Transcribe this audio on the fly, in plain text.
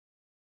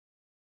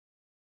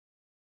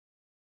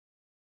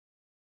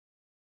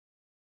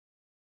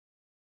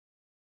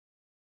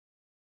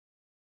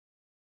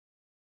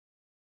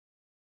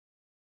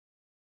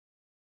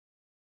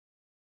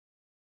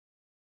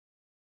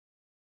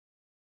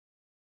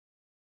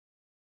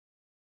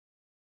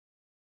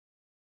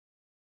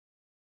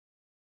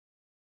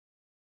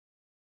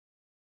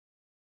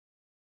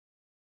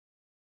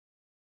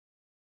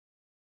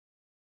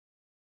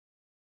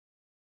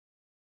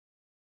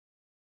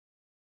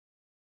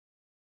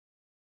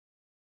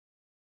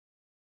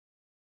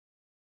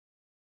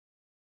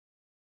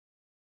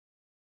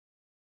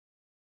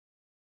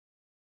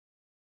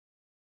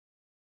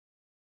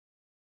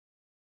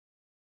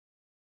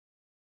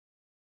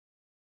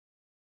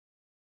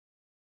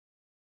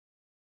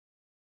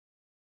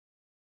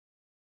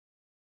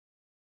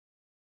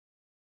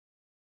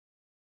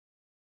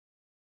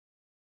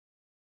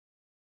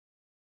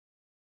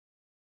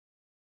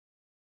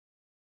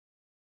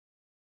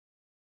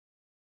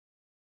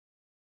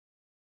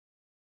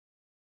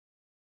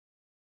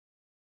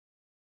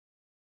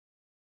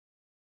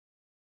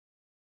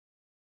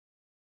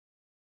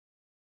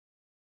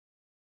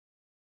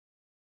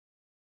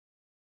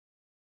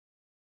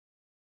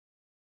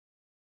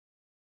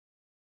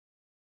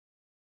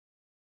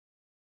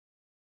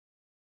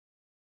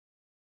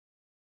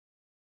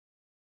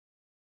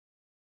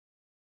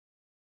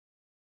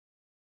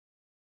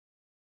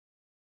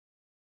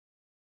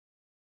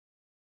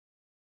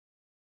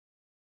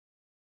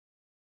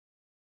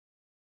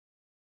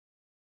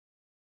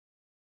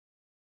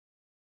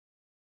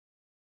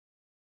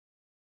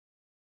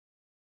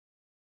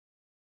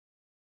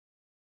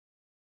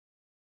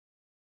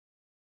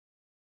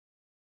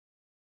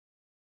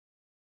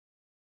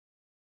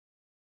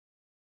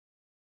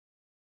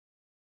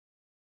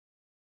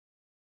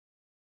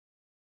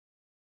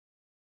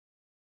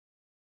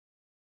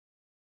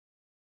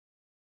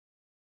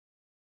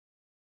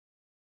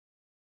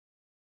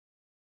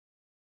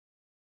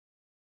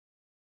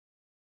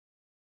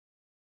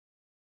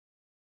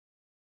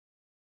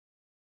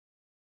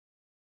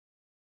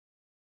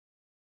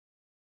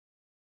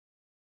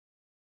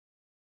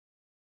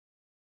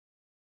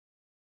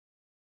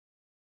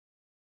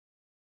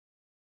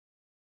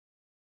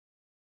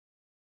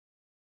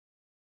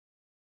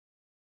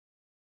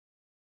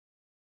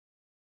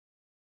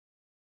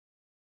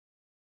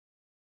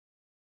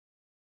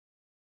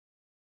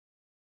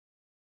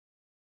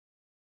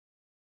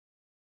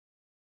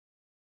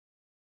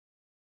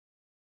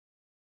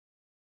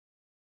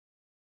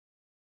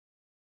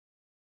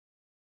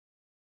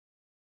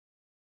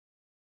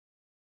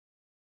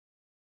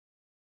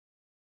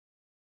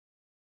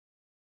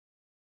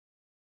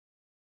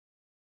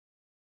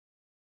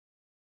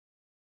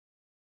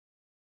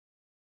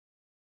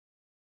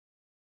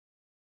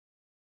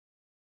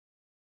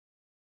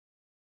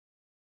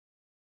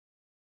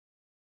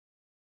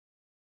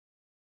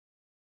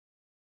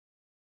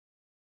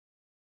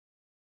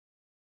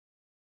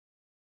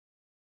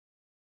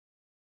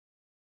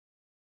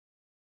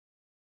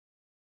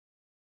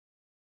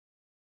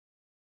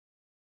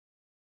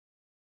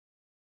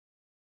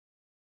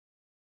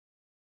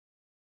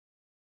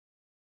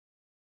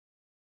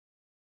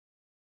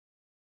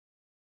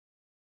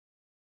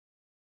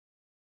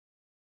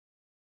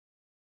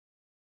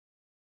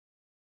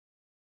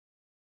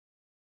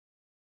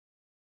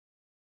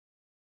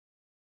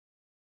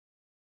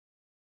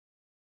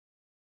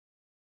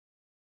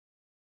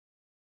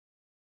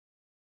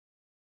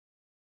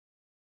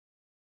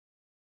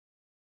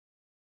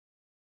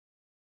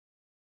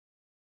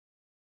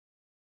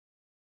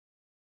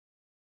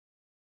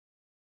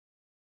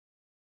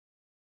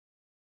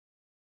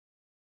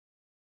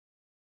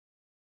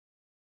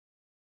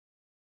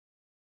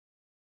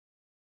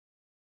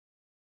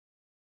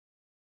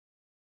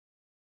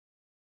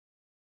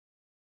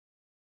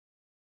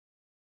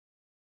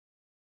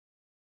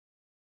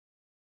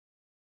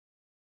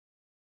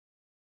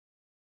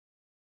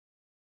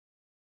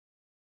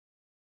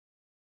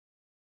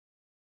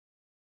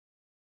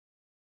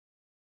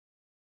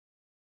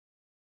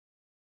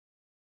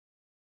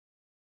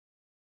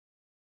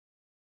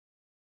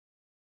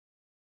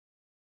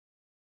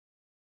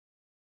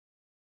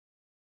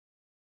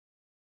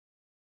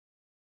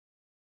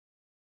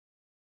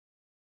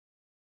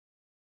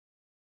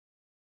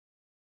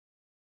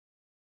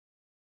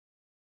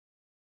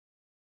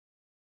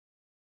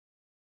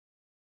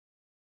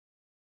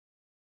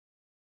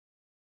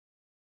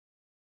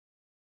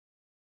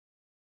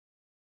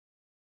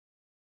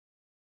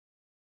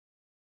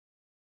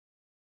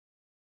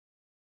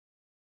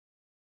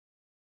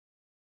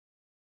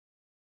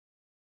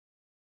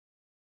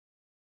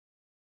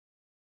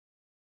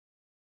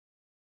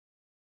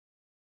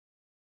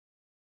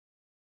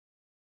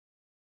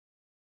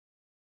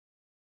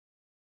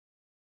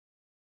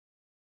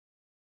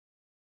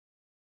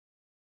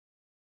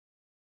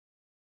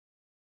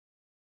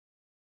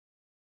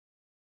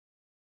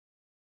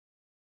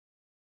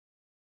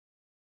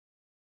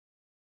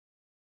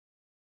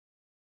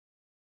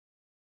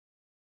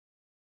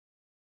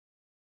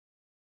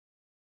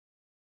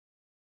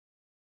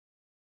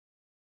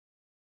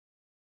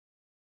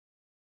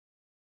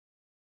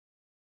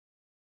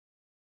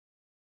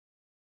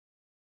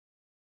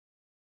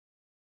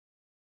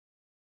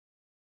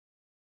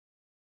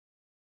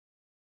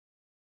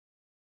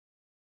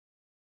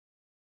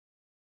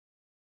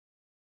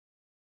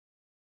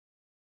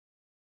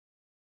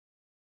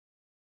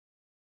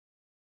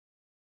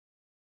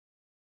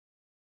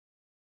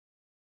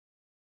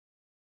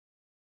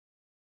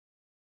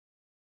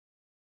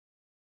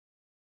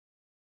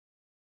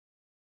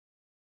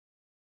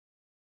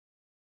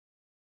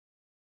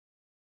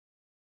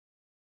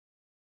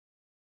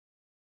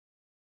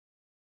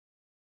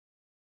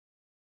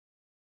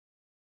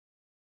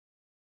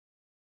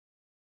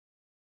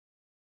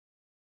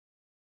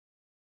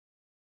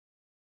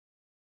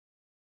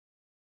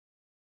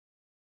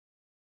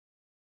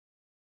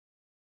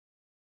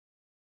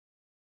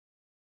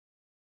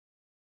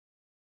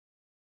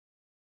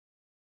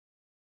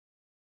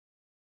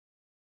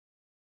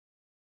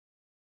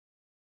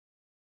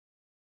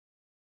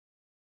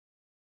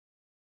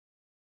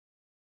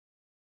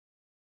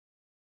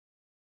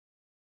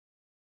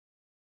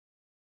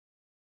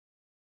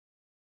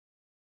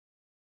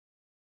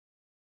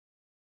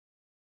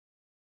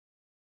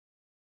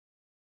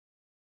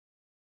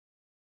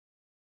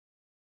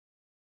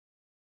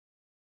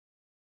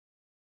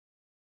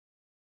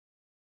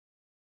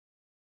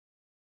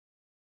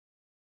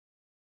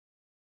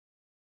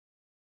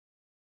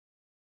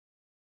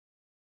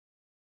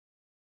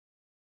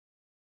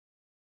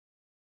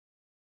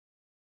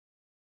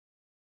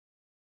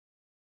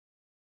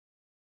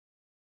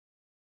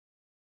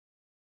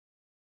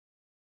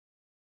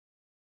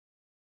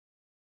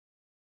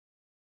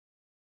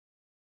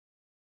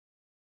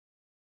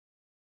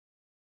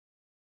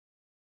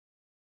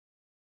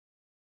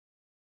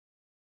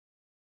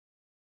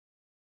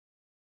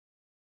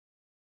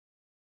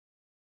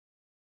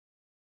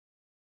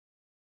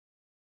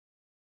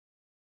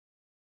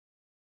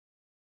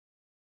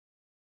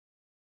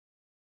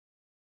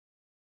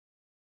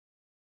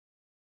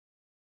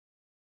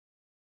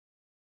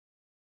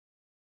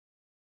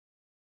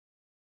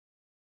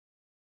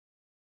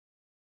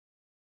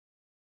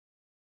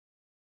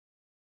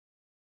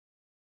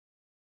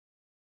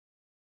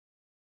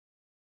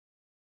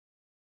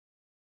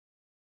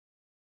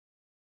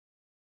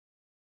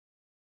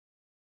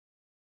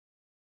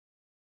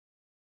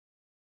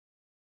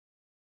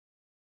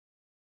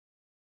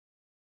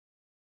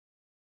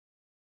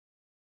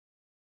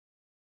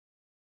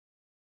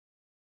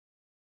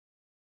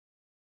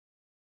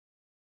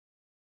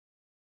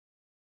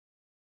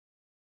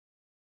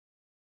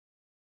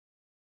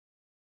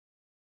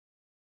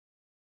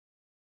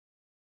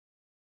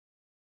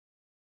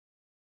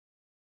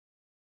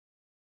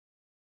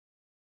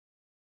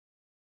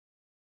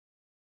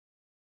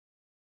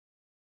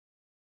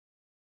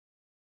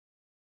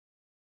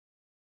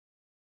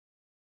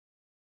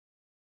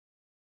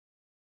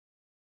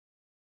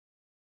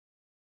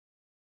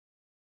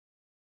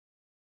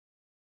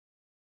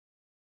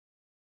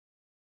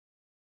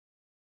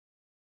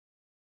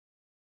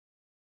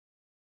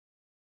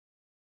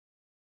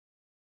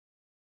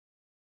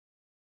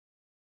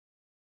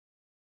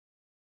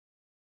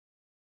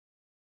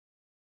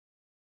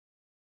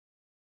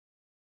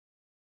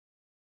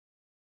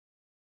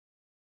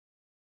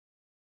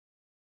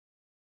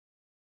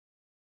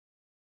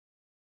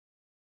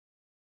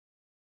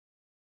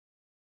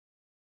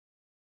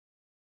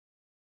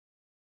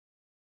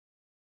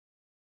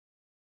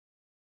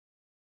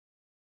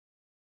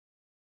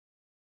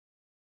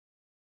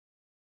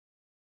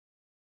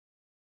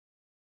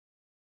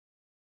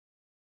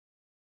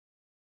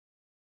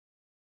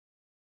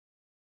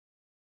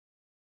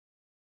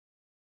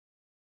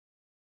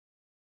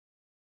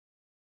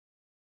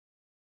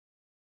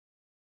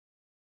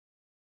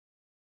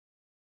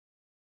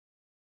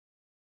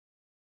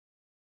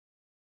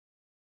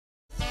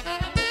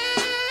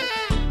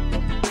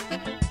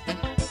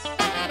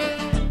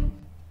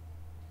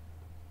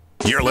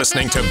You're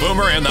listening to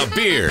Boomer and the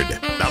Beard,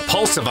 the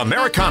pulse of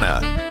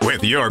Americana,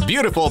 with your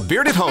beautiful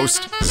bearded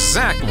host,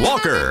 Zach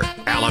Walker,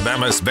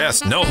 Alabama's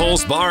best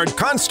no-holds-barred,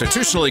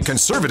 constitutionally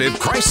conservative,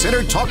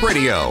 Christ-centered talk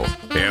radio.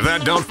 If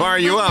that don't fire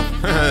you up,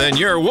 then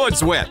your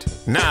wood's wet.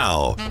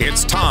 Now,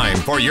 it's time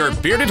for your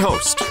bearded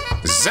host,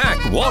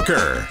 Zach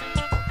Walker.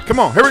 Come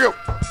on, here we go.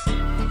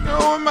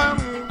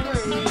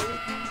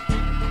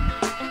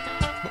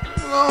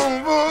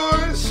 Long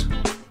voice.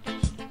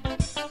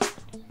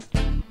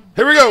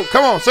 Here we go.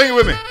 Come on, sing it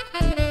with me.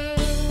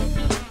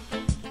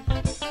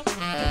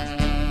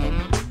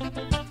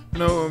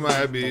 No, it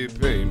might be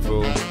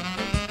painful.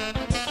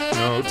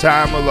 No,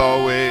 time will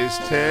always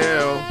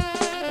tell.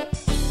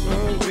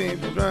 Most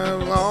people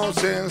have long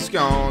since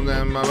gone,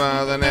 and my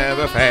mother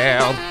never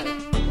failed.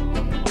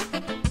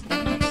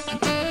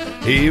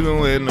 Even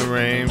when the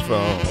rain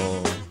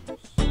falls,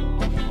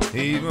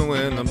 even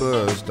when the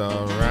blood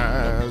starts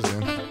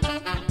rising,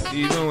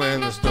 even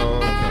when the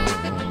storm comes,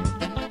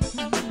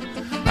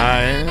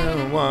 I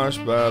am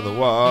washed by the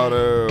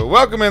water.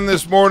 Welcome in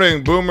this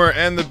morning, Boomer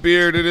and the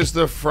Beard. It is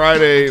the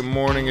Friday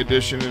morning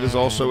edition. It is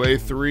also a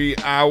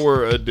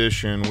 3-hour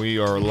edition. We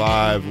are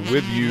live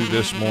with you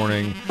this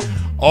morning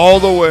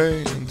all the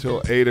way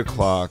until 8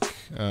 o'clock.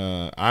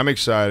 I'm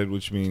excited,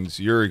 which means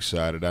you're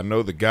excited. I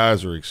know the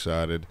guys are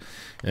excited.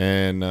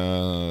 And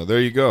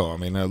there you go. I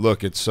mean,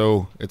 look, it's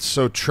so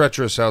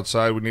treacherous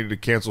outside. We needed to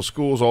cancel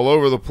schools all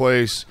over the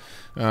place.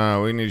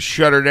 We need to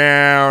shut her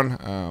down.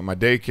 My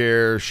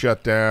daycare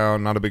shut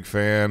down. Not a big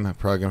fan. I'm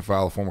probably going to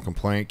file a formal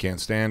complaint. Can't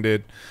stand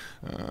it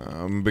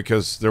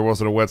because there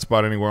wasn't a wet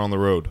spot anywhere on the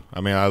road.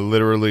 I mean, I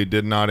literally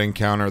did not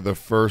encounter the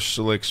first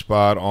slick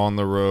spot on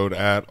the road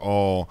at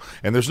all.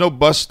 And there's no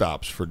bus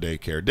stops for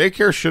daycare.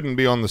 Daycare shouldn't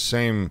be on the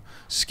same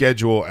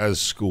schedule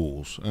as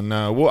schools. And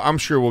I'm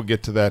sure we'll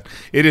get to that.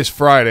 It is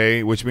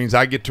Friday, which means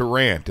I get to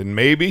rant. And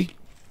maybe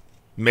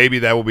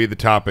that will be the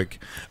topic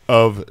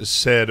of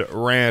said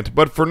rant.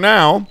 But for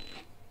now,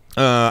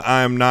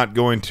 I'm not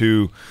going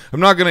to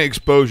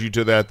expose you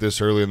to that this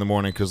early in the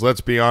morning because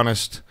let's be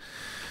honest,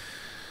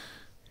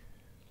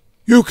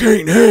 you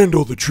can't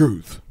handle the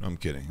truth. I'm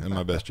kidding. That's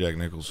my best Jack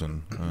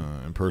Nicholson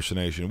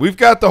impersonation. We've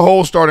got the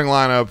whole starting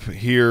lineup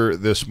here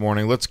this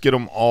morning. Let's get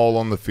them all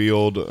on the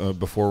field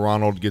before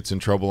Ronald gets in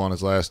trouble on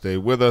his last day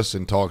with us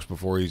and talks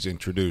before he's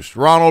introduced.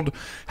 Ronald,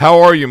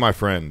 how are you, my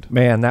friend?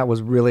 Man, that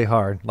was really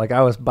hard. Like,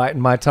 I was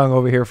biting my tongue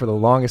over here for the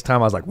longest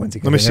time. I was like, when's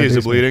he going to Let me see. Is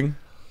it bleeding?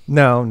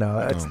 No.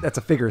 That's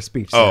a figure of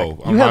speech. Oh,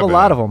 you have a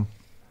lot of them.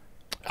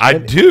 I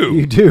do.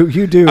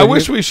 You do. I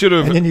wish we should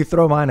have. And then you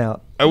throw mine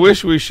out. I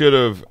wish we should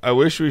have. I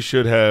wish we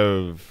would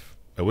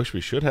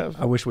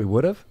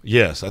have.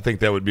 Yes, I think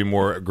that would be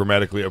more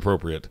grammatically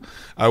appropriate.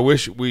 I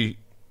wish we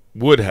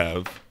would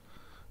have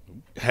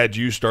had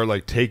you start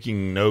like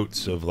taking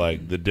notes of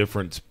like the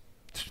different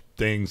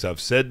things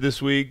I've said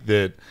this week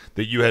that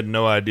you had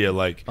no idea.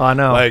 Like, I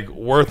know. Like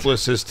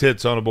worthless as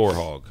tits on a boar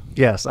hog.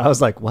 Yes, I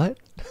was like, what?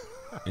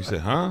 You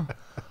said, huh?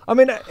 I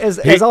mean, as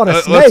on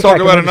a snake, let's talk I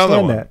can about another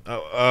one. that.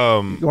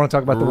 You want to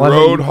talk about the one?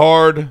 Rode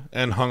hard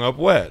and hung up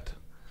wet.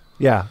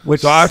 Yeah.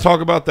 So I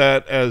talk about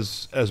that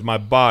as my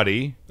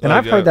body. And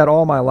like, I've heard that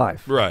all my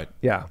life. Right.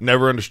 Yeah.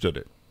 Never understood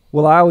it.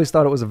 Well, I always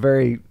thought it was a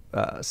very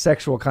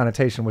sexual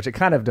connotation, which it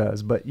kind of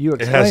does. But you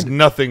explained it has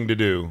nothing to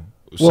do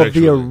well,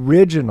 sexually. the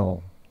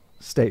original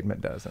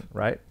statement doesn't,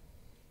 right?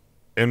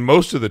 And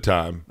most of the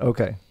time.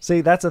 Okay.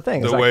 See, that's the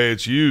thing. The way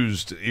it's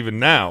used even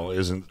now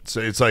isn't. So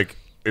it's like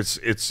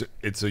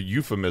it's a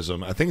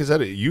euphemism. I think, is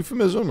that a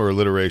euphemism or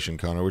alliteration,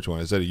 Connor? Which one?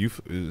 Is that a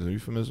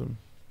euphemism?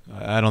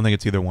 I don't think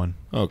it's either one.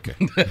 Okay.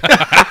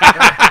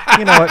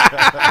 You know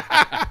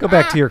what? Go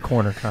back to your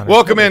corner, Connor.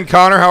 Welcome in,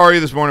 Connor. How are you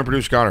this morning,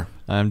 Producer Connor?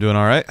 I'm doing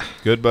all right.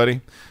 Good,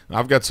 buddy.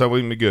 I've got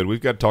something to good.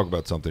 We've got to talk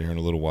about something here in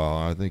a little while.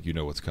 I think you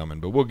know what's coming,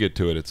 but we'll get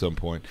to it at some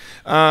point.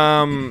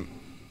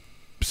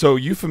 So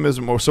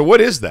euphemism, so what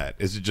is that?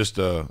 Is it just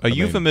a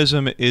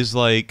euphemism is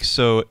like,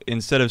 so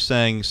instead of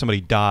saying somebody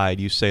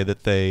died, you say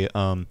that they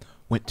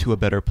went to a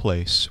better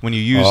place. When you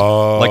use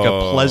like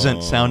a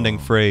pleasant sounding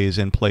phrase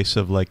in place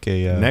of like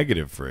a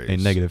negative phrase. A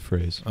negative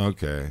phrase.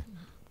 Okay.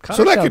 Connor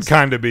so that could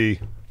kind of be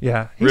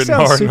he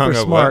sounds super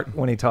smart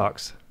when he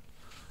talks.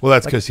 Well,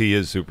 that's because he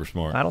is super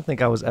smart. I don't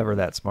think I was ever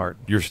that smart.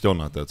 You're still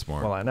not that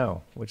smart. Well, I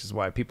know, which is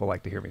why people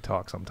like to hear me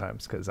talk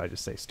sometimes because I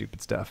just say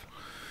stupid stuff.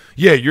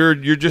 Yeah, you're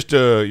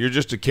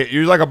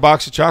like a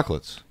box of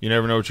chocolates. You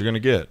never know what you're going to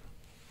get.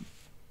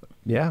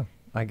 Yeah,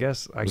 I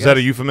guess. Was that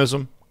a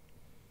euphemism?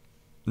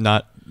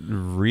 Not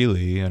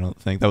really. I don't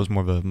think that was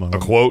more of a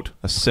quote,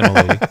 a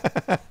simile,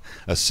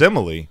 a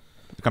simile,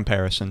 a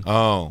comparison.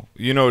 Oh,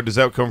 does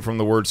that come from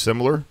the word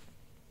similar?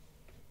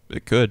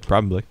 It could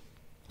probably.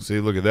 See,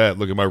 look at that.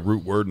 Look at my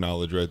root word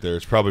knowledge right there.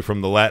 It's probably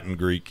from the Latin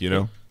Greek.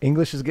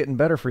 English is getting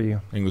better for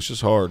you. English is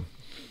hard.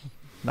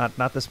 Not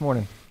this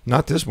morning.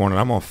 Not this morning.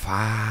 I'm on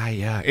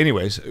fire.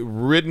 Anyways,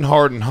 ridden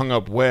hard and hung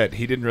up wet.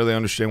 He didn't really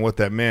understand what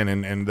that meant,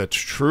 and that's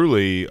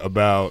truly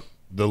about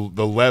the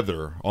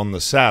leather on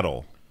the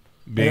saddle.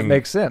 It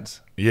makes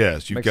sense.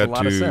 Yes, you've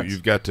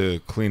got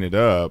to clean it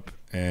up,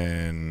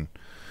 and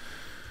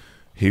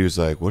he was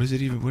like, what does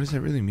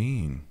that really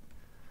mean?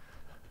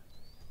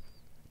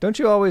 Don't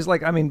you always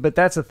like? I mean, but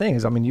that's the thing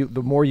is, I mean,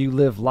 the more you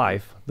live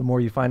life, the more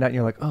you find out. And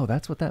you're like, oh,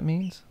 that's what that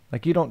means.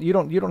 Like you don't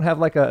have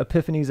like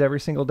epiphanies every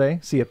single day.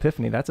 See,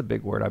 epiphany, that's a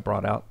big word I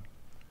brought out.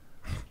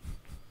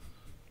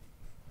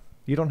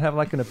 You don't have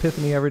like an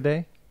epiphany every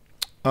day.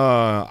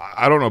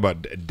 I don't know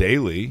about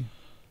daily.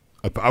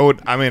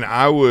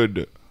 I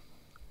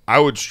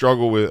would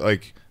struggle with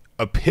like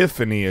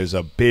epiphany is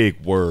a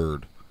big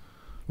word.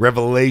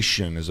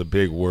 Revelation is a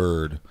big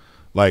word.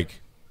 Like.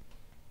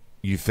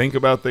 You think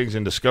about things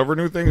and discover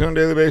new things on a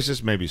daily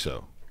basis? Maybe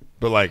so.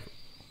 But like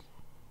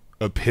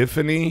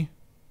epiphany,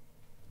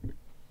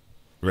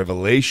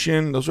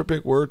 revelation, those are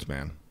big words,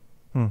 man.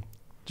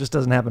 Just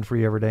doesn't happen for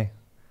you every day.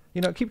 You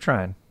know, keep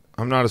trying.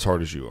 I'm not as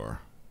hard as you are.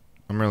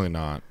 I'm really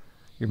not.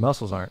 Your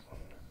muscles aren't.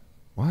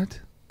 What?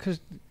 Because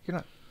you're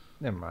not.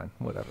 Never mind.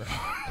 Whatever.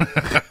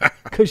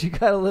 Because you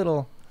got a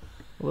little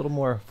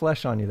more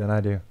flesh on you than I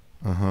do.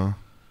 Uh-huh.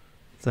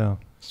 So.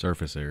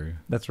 Surface area.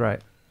 That's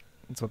right.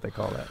 That's what they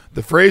call that.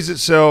 The phrase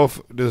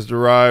itself is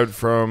derived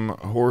from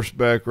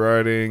horseback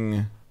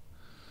riding.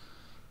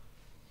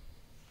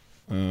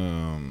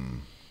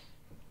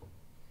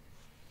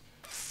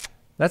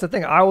 That's the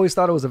thing. I always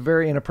thought it was a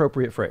very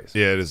inappropriate phrase.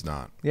 Yeah, it is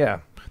not. Yeah.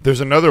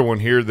 There's another one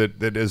here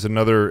that is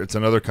another. It's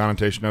another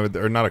connotation of it,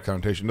 or not a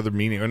connotation, another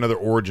meaning, another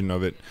origin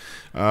of it.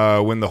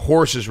 When the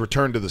horse is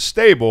returned to the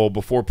stable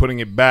before putting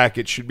it back,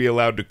 it should be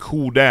allowed to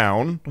cool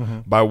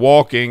down by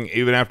walking.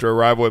 Even after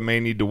arrival, it may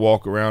need to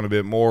walk around a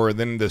bit more. And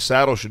then the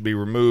saddle should be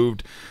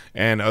removed,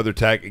 and other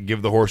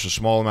give the horse a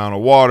small amount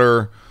of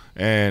water.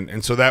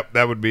 And so that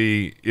would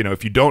be,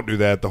 if you don't do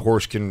that, the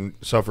horse can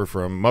suffer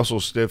from muscle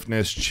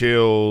stiffness,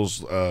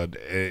 chills,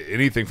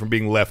 anything from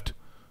being left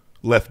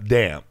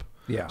damp.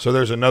 Yeah. So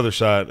there's another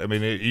side. I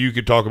mean, you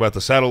could talk about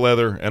the saddle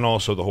leather and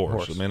also the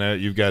horse. I mean,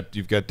 you've got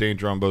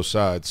danger on both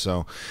sides.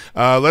 So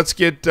let's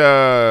get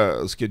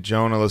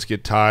Jonah, let's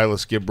get Ty,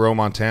 let's get Bro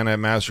Montana at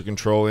Master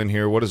Control in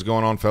here. What is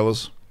going on,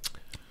 fellas?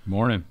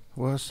 Morning.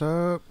 What's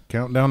up?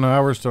 Counting down the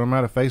hours till I'm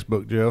out of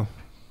Facebook, Joe.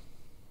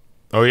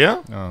 Oh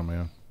yeah? Oh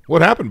man.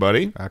 What happened,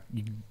 buddy?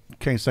 You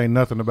can't say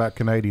nothing about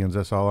Canadians.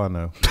 That's all I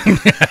know.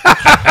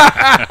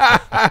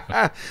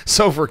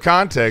 So for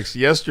context,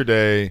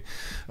 yesterday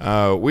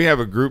we have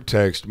a group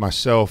text,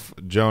 myself,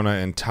 Jonah,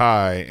 and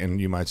Ty, and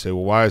you might say,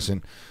 well, why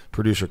isn't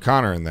producer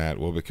Connor in that?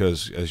 Well,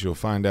 because as you'll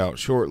find out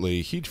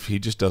shortly, he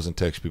just doesn't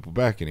text people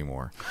back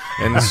anymore.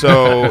 And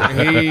so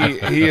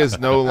he is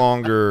no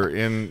longer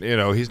in,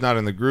 he's not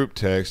in the group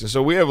text. And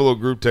so we have a little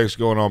group text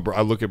going on.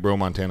 I look at Bro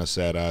Montana's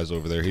sad eyes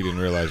over there. He didn't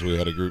realize we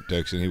had a group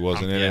text and he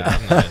wasn't in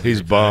it.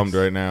 He's bummed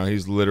right now.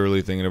 He's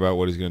literally thinking about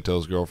what he's going to tell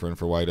his girlfriend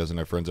for why he doesn't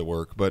have friends at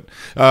work. But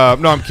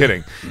no, I'm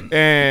kidding.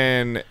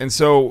 And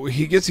so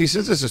he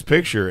sends us this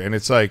picture, and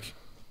it's like,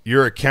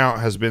 your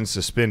account has been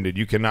suspended.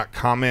 You cannot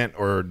comment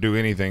or do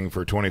anything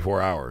for 24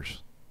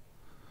 hours.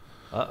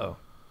 Uh-oh.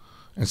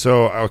 And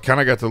so I kind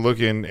of got to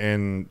looking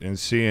and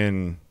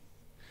seeing.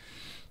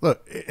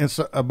 Look,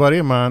 a buddy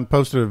of mine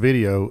posted a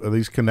video of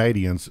these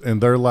Canadians,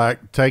 and they're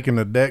like taking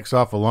the decks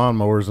off of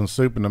lawnmowers and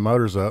souping the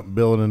motors up,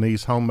 building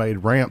these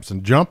homemade ramps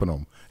and jumping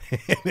them.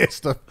 And it's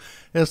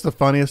the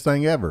funniest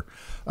thing ever.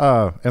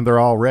 And they're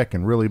all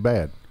wrecking really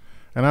bad.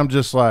 And I'm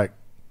just like,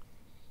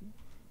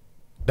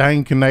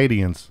 dang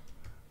Canadians.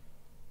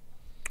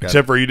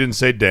 Except for you didn't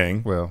say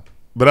dang. Well,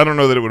 but I don't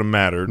know that it would have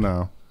mattered.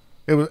 No,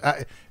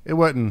 it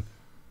wasn't.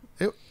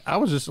 I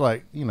was just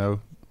like, You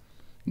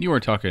were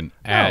talking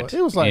at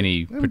it was like,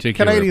 any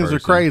particular Canadians person. are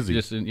crazy.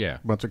 Just, yeah.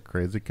 Bunch of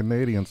crazy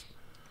Canadians.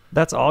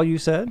 That's all you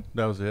said?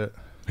 That was it.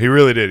 He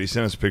really did. He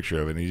sent us a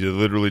picture of it. And he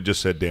literally just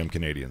said, "Damn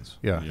Canadians."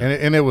 Yeah.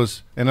 And it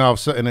was, and all of a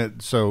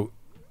sudden, so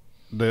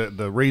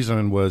the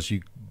reason was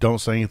you don't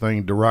say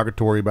anything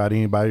derogatory about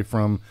anybody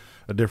from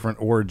a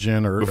different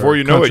origin or before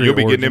you know it, you'll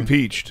be getting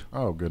impeached.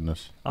 Oh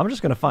goodness! I'm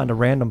just going to find a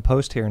random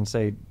post here and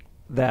say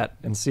that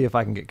and see if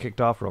I can get kicked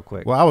off real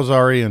quick. Well, I was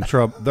already in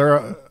trouble.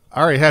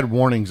 I already had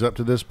warnings up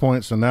to this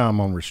point, so now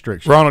I'm on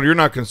restriction. Ronald, you're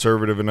not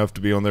conservative enough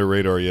to be on their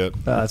radar yet.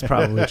 That's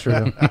probably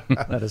true.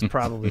 That is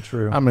probably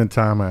true. I'm in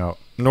timeout.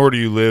 Nor do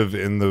you live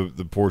in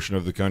the portion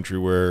of the country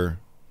where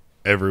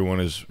everyone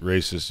is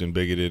racist and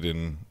bigoted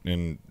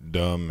and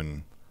dumb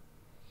and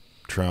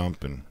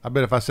Trump and. I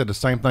bet if I said the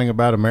same thing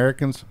about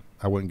Americans,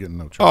 I wouldn't get in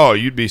no trouble. Oh,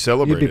 you'd be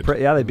celebrated.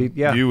 They'd be.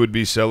 You would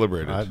be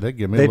celebrated. They'd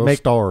give me a little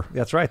star.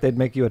 That's right. They'd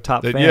make you a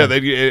top fan.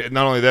 Yeah,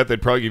 not only that,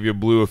 they'd probably give you a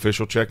blue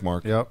official check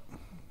mark. Yep.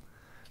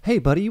 Hey,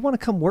 buddy, you want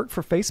to come work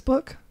for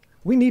Facebook?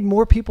 We need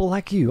more people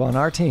like you on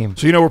our team.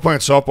 So we're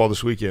playing softball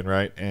this weekend,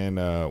 right? And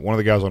one of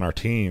the guys on our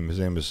team, his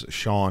name is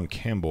Sean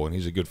Campbell, and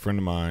he's a good friend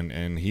of mine.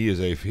 And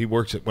he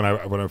works at when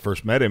I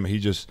first met him,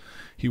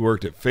 he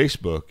worked at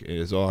Facebook.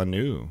 Is all I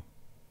knew,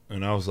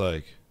 and I was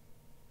like,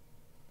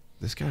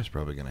 this guy's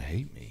probably gonna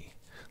hate me.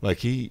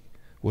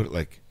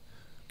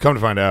 Come to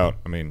find out,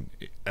 I mean,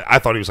 I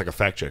thought he was like a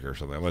fact checker or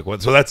something. I'm like,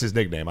 what? So that's his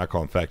nickname. I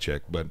call him Fact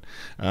Check. But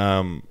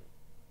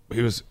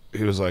he was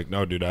he was like,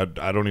 no, dude,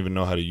 I don't even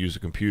know how to use a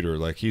computer.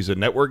 Like, he's a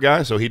network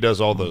guy, so he does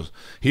all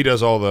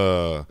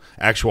the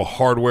actual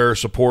hardware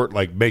support,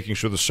 like making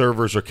sure the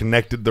servers are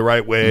connected the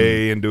right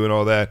way and doing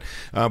all that.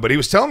 But he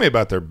was telling me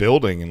about their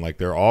building and like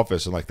their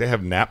office, and like they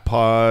have nap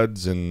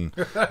pods, and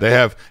they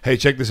have, hey,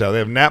 check this out. They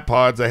have nap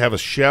pods. They have a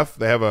chef.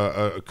 They have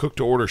a cook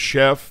to order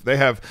chef. They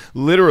have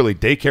literally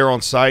daycare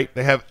on site.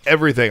 They have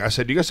everything. I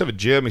said, do you guys have a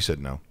gym? He said,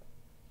 no.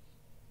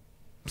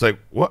 It's like,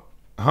 what?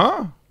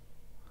 Huh?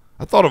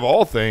 I thought of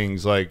all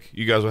things, like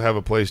you guys would have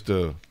a place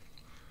to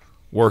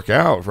work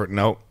out.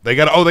 No, they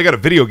got a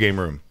video game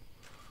room,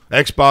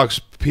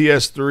 Xbox,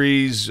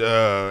 PS3s,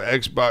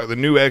 Xbox, the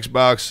new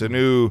Xbox, the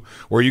new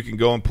where you can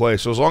go and play.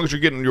 So as long as you're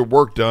getting your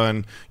work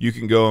done, you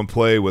can go and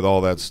play with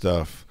all that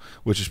stuff,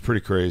 which is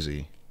pretty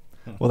crazy.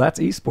 Well, that's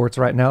esports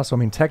right now. So I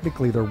mean,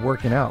 technically they're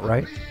working out,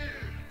 right?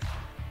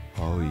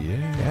 Oh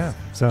yeah, yeah.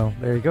 So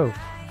there you go.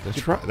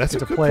 That's right. That's a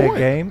good play point. A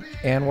game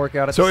and work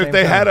out at so the same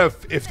time.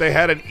 if they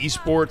had an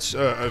esports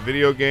a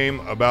video game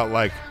about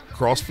like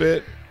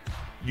CrossFit,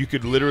 you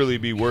could literally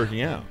be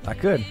working out. I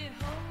could.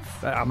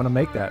 I'm gonna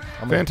make that.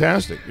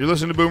 Fantastic. You're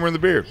listening to Boomer and the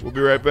Beard. We'll be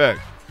right back.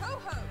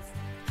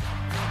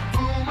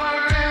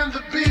 Boomer and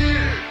the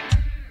Beard.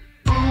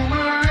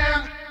 Boomer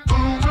and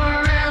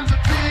the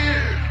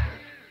Beard.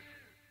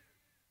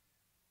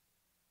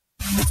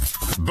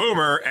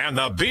 Boomer and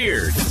the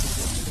Beard.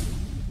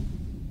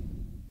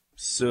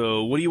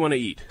 So, what do you want to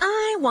eat?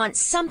 I want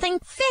something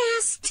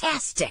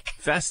fast-tastic.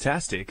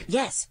 Fast-tastic?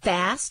 Yes,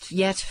 fast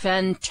yet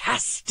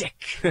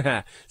fantastic.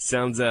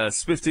 Sounds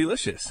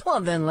spiff-delicious.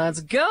 Well, then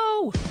let's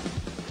go.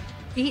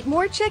 Eat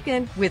more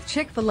chicken with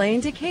Chick-fil-A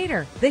in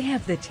Decatur. They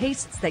have the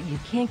tastes that you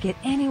can't get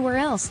anywhere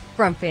else,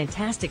 from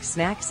fantastic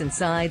snacks and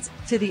sides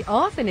to the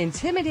often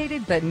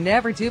intimidated but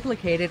never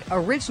duplicated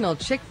original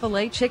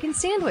Chick-fil-A chicken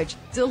sandwich.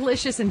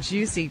 Delicious and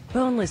juicy,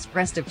 boneless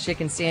breast of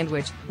chicken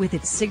sandwich with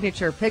its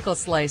signature pickle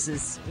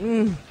slices.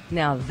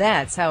 Now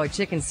that's how a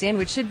chicken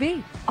sandwich should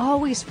be.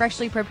 Always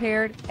freshly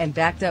prepared and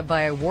backed up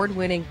by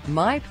award-winning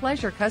My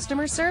Pleasure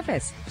customer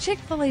service.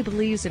 Chick-fil-A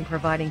believes in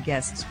providing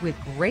guests with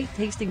great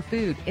tasting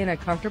food in a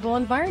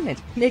comfortable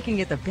environment, making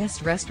it the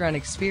best restaurant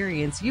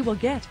experience you will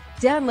get.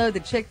 Download the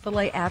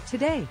Chick-fil-A app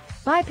today.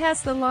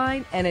 Bypass the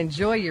line and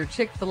enjoy your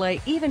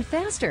Chick-fil-A even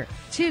faster.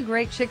 2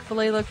 great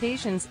Chick-fil-A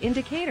locations in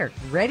Decatur,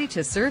 ready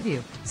to serve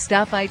you.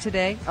 Stop by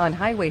today on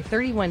Highway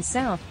 31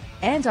 South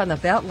and on the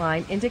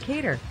Beltline in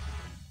Decatur.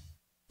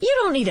 You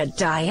don't need a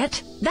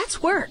diet.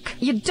 That's work.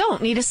 You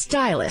don't need a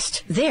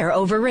stylist. They're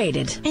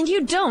overrated. And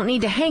you don't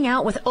need to hang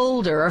out with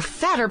older or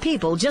fatter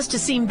people just to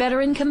seem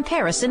better in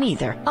comparison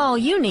either. All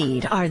you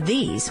need are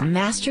these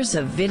masters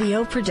of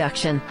video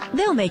production.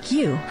 They'll make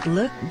you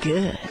look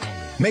good.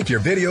 Make your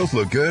videos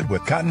look good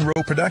with Cotton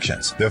Row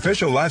Productions, the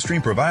official live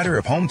stream provider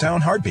of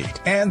Hometown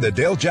Heartbeat and The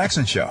Dale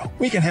Jackson Show.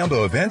 We can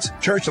handle events,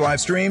 church live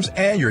streams,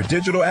 and your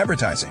digital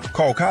advertising.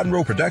 Call Cotton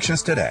Row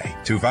Productions today,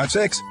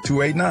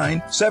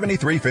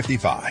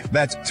 256-289-7355.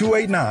 That's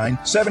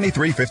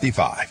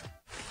 289-7355.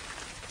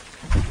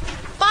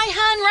 Bye,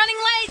 hon. Running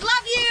late.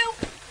 Love you.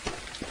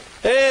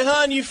 Hey,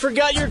 hon, you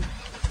forgot your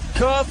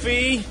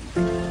coffee.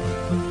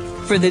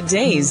 For the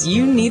days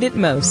you need it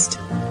most.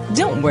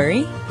 Don't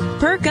worry.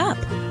 Perk up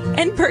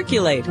and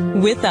percolate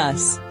with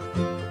us.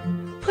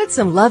 Put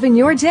some love in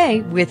your day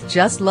with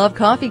Just Love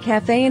Coffee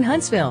Cafe in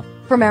Huntsville.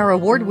 From our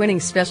award-winning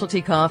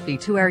specialty coffee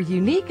to our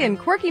unique and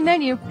quirky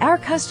menu, our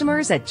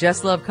customers at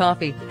Just Love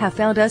Coffee have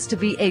found us to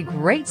be a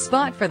great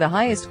spot for the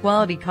highest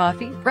quality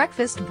coffee,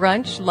 breakfast,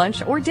 brunch,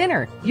 lunch, or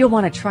dinner. You'll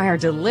want to try our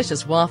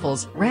delicious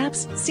waffles,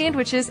 wraps,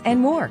 sandwiches,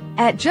 and more.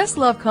 At Just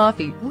Love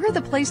Coffee, we're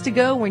the place to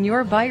go when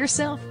you're by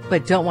yourself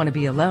but don't want to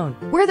be alone.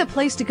 We're the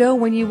place to go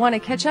when you want to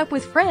catch up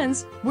with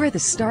friends. We're the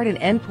start and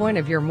end point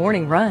of your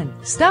morning run.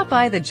 Stop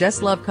by the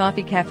Just Love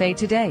Coffee Cafe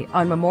today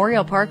on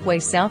Memorial Parkway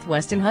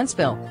Southwest in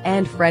Huntsville,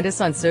 and friend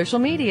us on social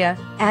media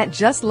at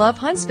Just Love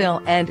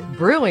Huntsville and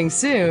brewing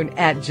soon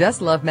at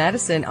Just Love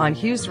Madison on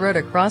Hughes Road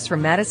across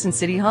from Madison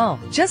City Hall.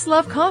 Just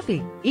Love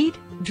Coffee. Eat,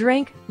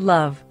 drink,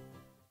 love.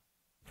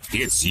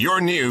 It's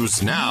your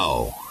news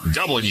now.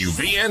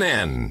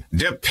 WVNN.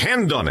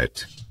 Depend on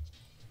it.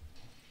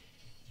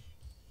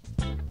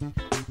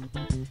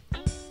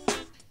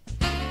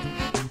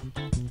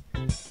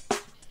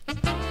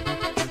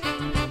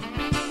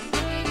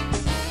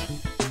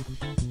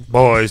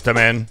 Boys to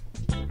men.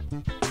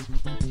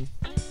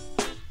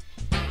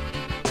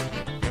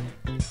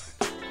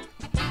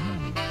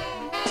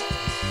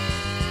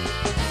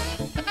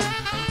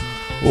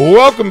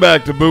 Welcome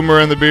back to Boomer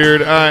and the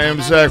Beard. I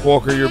am Zach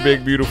Walker, your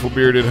big, beautiful,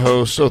 bearded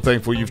host. So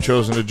thankful you've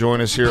chosen to join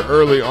us here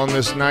early on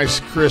this nice,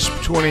 crisp,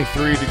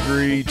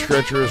 23-degree,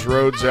 treacherous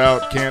roads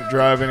out. Can't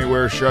drive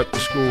anywhere, shut the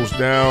schools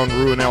down,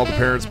 ruin all the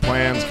parents'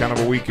 plans. Kind of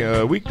a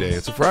weekday.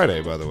 It's a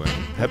Friday, by the way.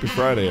 Happy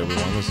Friday,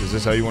 everyone. Is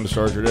this how you want to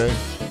start your day?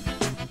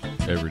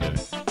 Every day.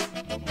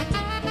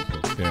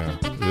 Yeah.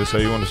 Is this how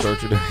you want to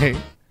start your day?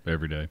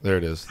 every day. There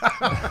it is.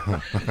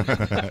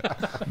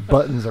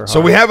 Buttons are hard.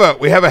 So we have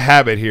a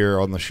habit here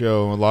on the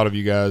show. A lot of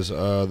you guys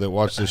that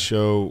watch this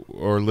show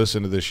or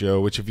listen to this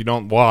show, which if you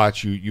don't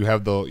watch, you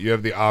have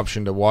the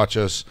option to watch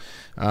us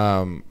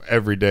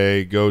every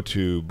day. Go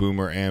to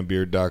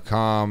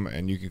boomerandbeard.com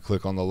and you can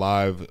click on the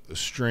live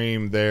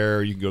stream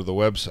there. You can go to the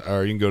website,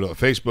 or you can go to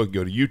Facebook,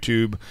 go to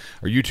YouTube,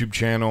 our YouTube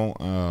channel.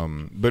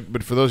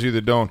 But for those of you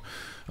that don't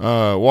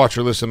watch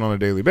or listen on a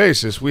daily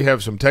basis, we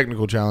have some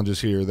technical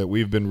challenges here that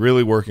we've been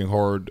really working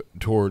hard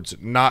towards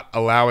not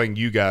allowing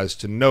you guys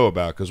to know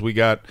about, because we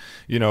got,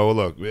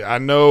 look, I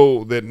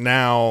know that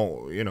now,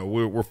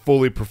 we're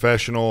fully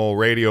professional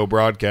radio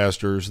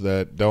broadcasters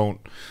that don't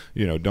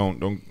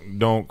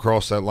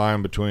cross that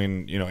line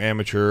between,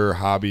 amateur,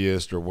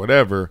 hobbyist, or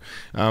whatever.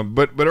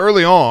 But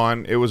early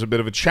on, it was a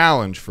bit of a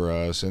challenge for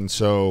us, and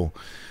so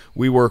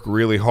we work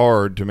really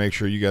hard to make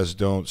sure you guys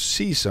don't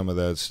see some of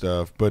that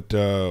stuff. But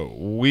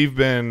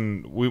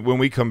when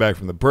we come back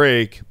from the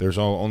break, there's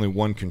only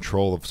one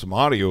control of some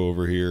audio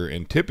over here,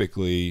 and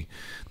typically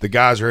the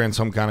guys are in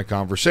some kind of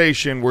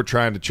conversation. We're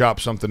trying to chop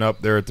something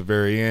up there at the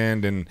very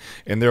end, and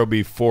there'll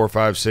be 4,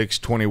 5, 6,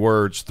 20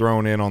 words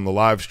thrown in on the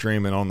live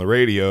stream and on the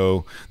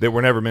radio that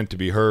were never meant to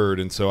be heard.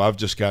 And so I've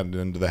just gotten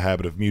into the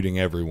habit of muting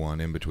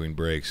everyone in between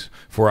breaks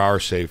for our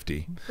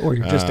safety. Or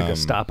you're just a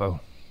Gestapo.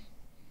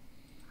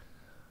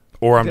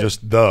 Or I'm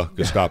just the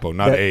Gestapo,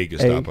 not a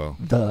Gestapo.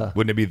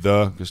 Wouldn't it be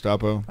the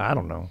Gestapo? I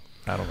don't know.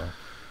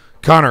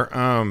 Connor,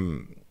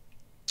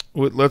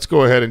 let's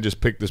go ahead and just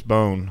pick this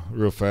bone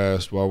real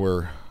fast while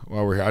we're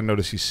here. I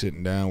notice he's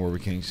sitting down where we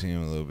can't see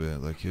him a little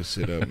bit. Like, he'll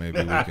sit up, maybe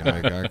we can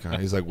make eye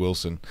contact. He's like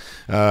Wilson.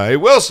 Hey,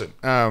 Wilson.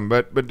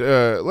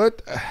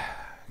 Let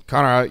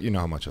Connor, you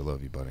know how much I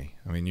love you, buddy.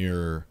 I mean,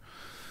 you're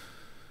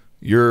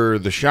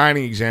the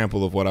shining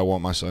example of what I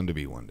want my son to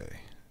be one day.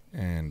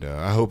 And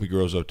I hope he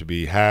grows up to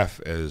be half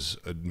as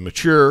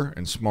mature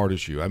and smart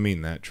as you. I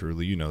mean that,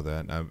 truly. You know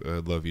that. I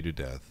love you to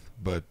death.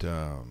 But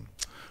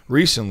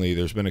recently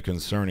there's been a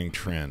concerning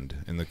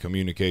trend in the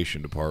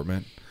communication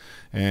department.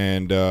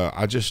 And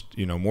I just,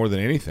 more than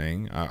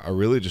anything, I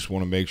really just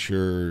want to make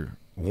sure,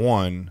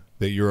 one,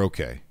 that you're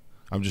okay.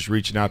 I'm just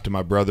reaching out to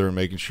my brother and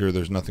making sure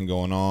there's nothing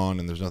going on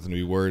and there's nothing to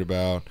be worried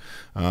about.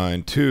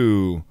 And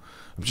two,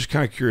 I'm just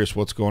kind of curious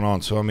what's going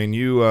on. So, I mean,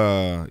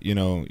 you're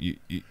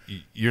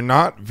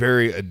not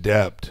very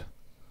adept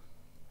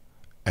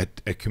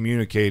at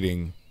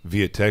communicating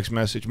via text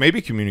message,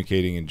 maybe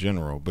communicating in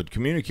general, but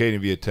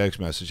communicating via text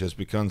message has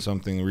become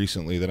something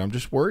recently that I'm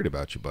just worried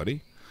about you,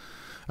 buddy.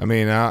 I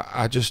mean,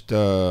 I just,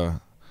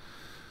 and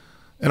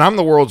I'm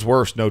the world's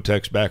worst no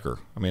text backer.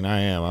 I mean,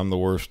 I am. I'm the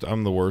worst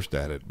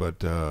at it.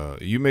 But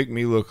you make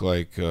me look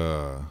like,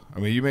 you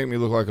make me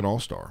look like an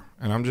all-star.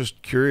 And I'm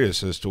just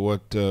curious as to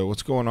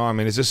what's going on. I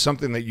mean, is this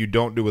something that you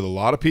don't do with a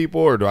lot of people,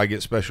 or do I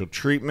get special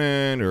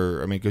treatment?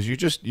 Or, I mean, because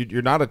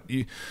you're not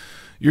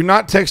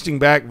texting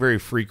back very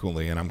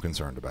frequently, and I'm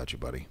concerned about you,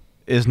 buddy.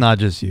 It's not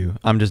just you.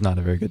 I'm just not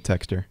a very good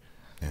texter.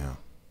 Yeah.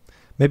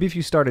 Maybe if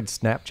you started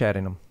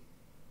Snapchatting them.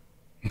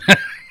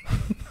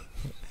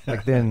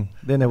 Like then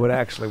it would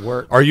actually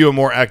work. Are you a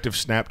more active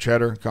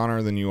Snapchatter,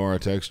 Connor, than you are a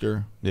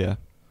texter? Yeah.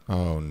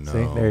 Oh, no.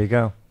 See, there you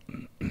go.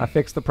 I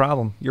fixed the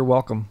problem. You're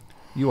welcome.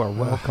 You are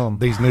welcome.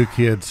 These new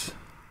kids.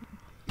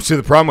 See,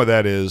 the problem with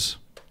that is,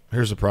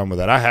 here's the problem with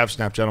that. I have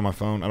Snapchat on my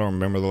phone. I don't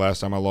remember the last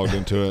time I logged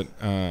into it.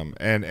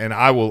 And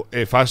I will,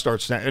 if I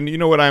start and you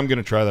know what, I'm going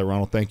to try that,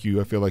 Ronald. Thank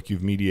you. I feel like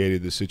you've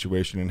mediated this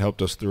situation and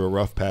helped us through a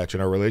rough patch in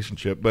our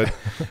relationship. But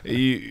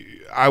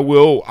I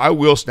will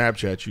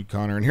Snapchat you,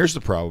 Connor. And here's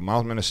the problem.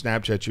 I'm going to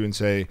Snapchat you and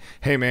say,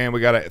 hey, man, we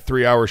got a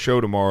 3-hour show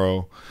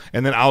tomorrow.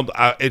 And then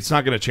it's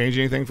not going to change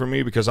anything for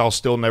me, because I'll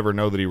still never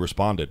know that he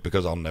responded,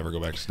 because I'll never go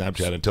back to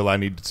Snapchat until I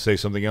need to say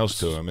something else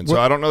to him. And so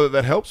I don't know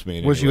that helps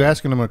me. Was you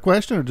asking him a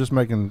question or just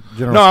making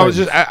general No,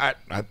 statements? I was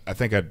just, I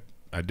think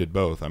I did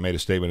both. I made a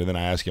statement and then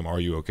I asked him, are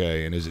you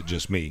okay? And is it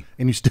just me?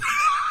 And you still...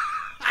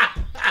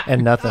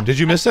 And nothing. Did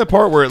you miss that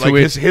part where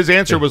his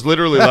answer was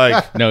literally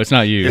like, no, it's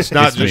not you. It's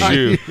not just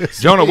you.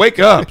 Jonah, wake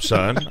up,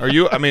 son. Are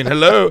you? I mean,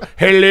 hello.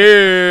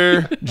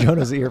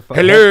 Jonah's earphones.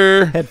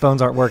 Hello.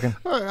 Headphones aren't working.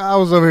 I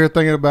was over here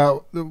thinking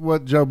about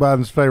what Joe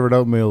Biden's favorite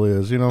oatmeal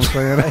is. You know what I'm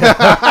saying?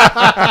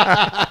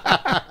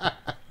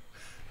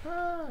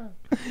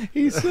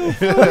 He's so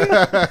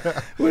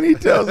funny when he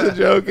tells a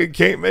joke and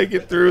can't make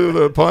it through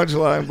the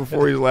punchline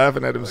before he's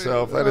laughing at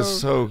himself. That is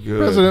so good.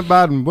 President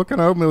Biden, what kind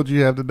of oatmeal do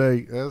you have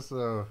today? That's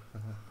so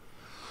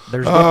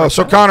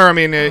Connor, I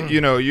mean,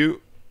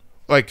 you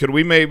like, could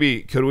we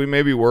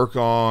maybe work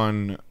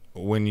on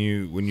when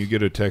you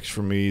get a text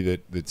from me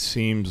that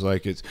seems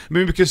like it's, I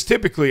mean, because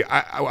typically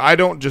I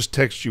don't just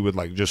text you with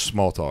like just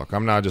small talk.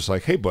 I'm not just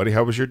like, hey buddy,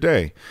 how was your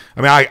day?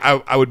 I mean,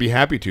 I would be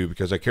happy to,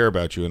 because I care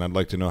about you and I'd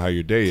like to know how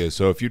your day is.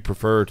 So if you'd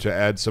prefer to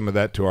add some of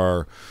that to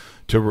our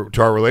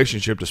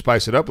relationship to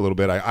spice it up a little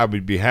bit, I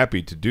would be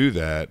happy to do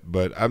that.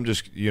 But I'm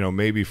just,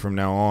 maybe from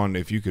now on,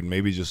 if you could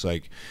maybe just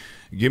like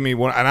give me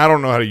one, and I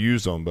don't know how to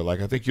use them, but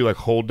like I think you like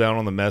hold down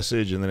on the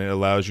message, and then it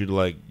allows you to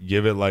like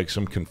give it like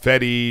some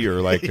confetti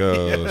or like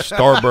a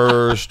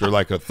starburst or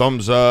like a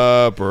thumbs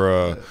up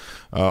or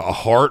a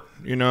heart.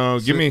 You know,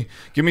 give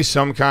me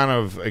some kind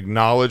of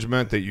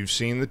acknowledgement that you've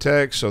seen the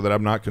text, so that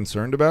I'm not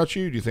concerned about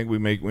you. Do you think we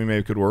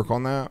may could work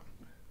on that?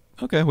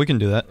 Okay, we can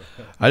do that.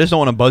 I just don't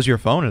want to buzz your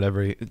phone at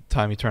every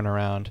time you turn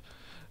around.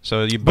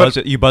 So you buzz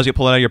it,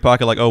 pull it out of your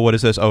pocket like, oh, what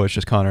is this? Oh, it's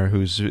just Connor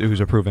who's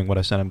approving what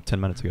I sent him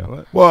 10 minutes ago.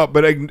 What? Well,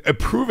 but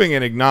approving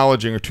and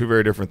acknowledging are two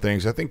very different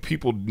things. I think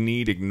people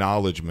need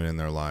acknowledgement in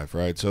their life,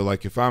 right? So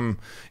like if I'm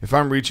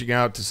reaching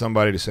out to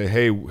somebody to say,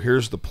 hey,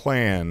 here's the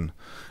plan,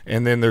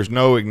 and then there's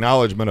no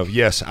acknowledgement of,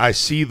 yes, I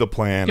see the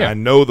plan, I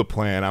know the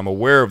plan, I'm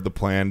aware of the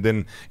plan,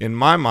 then in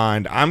my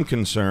mind, I'm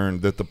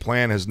concerned that the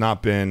plan has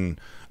not been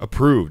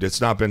approved.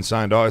 It's not been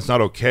signed off. It's not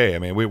okay. I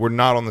mean, we're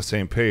not on the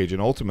same page.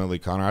 And ultimately,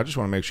 Connor, I just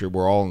want to make sure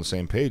we're all on the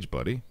same page,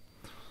 buddy.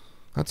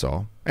 That's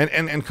all.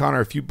 And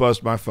Connor, if you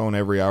buzzed my phone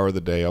every hour of the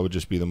day, I would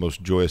just be the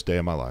most joyous day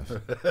of my life.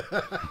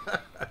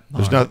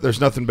 There's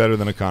nothing better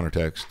than a Connor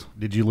text.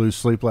 Did you lose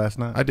sleep last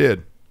night? I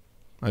did.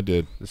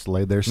 Just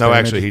laid there. No,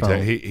 actually,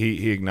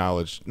 he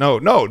acknowledged. No.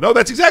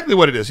 That's exactly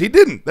what it is. He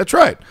didn't. That's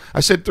right. I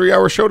said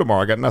 3-hour show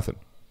tomorrow. I got nothing.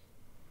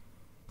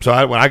 So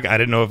I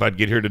didn't know if I'd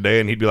get here today,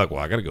 and he'd be like,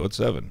 "Well, I got to go at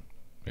 7."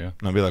 Yeah.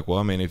 And I'd be like, well,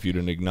 I mean, if you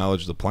didn't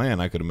acknowledge the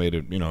plan, I could have made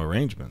it,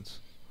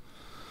 arrangements.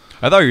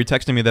 I thought you were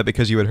texting me that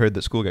because you had heard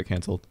that school got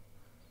canceled.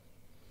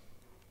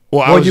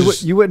 Well,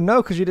 you wouldn't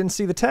know because you didn't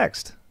see the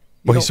text.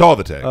 Well, he saw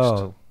the text.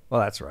 Oh,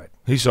 well, that's right.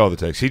 He saw the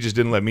text. He just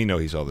didn't let me know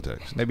he saw the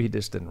text. Maybe he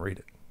just didn't read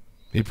it.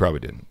 He probably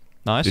didn't.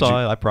 No, I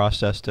saw it. I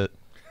processed it.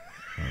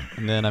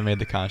 And then I made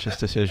the conscious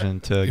decision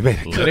to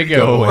let it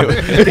go.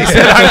 He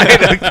said I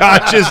made a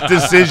conscious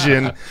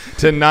decision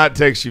to not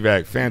text you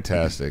back.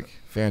 Fantastic.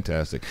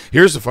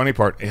 Here's the funny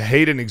part.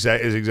 Hayden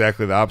is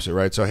exactly the opposite,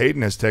 right? So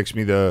Hayden has texted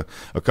me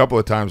a couple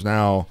of times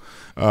now.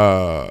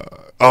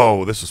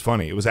 This is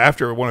funny. It was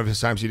after one of his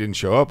times he didn't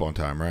show up on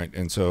time, right?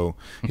 And so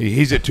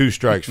he's at 2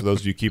 strikes. For those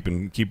of you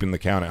keeping the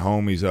count at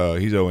home, he's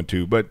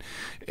 0-2. But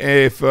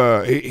if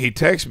he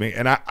texts me,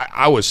 and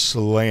I was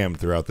slammed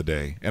throughout the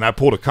day, and I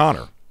pulled a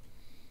Connor.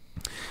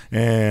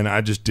 And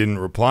I just didn't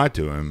reply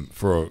to him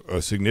for a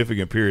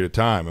significant period of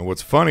time. And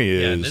what's funny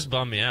is... Yeah, and this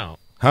bummed me out.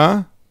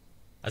 Huh?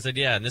 I said,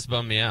 yeah, and this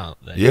bummed me out.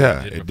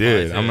 Yeah, it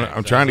did.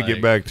 I'm trying to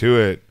get back to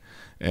it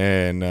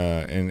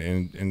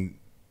and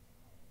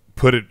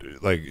put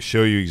it, like,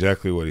 show you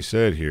exactly what he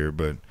said here.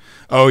 But,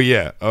 oh,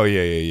 yeah.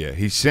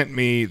 He sent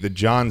me the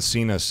John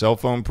Cena cell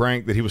phone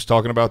prank that he was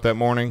talking about that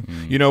morning.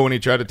 You know, when he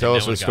tried to tell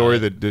us a story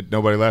that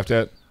nobody laughed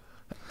at?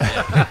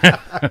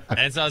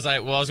 And so I was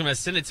like, well, I was going to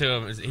send it to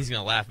him. He's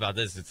going to laugh about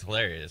this. It's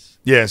hilarious.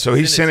 Yeah, so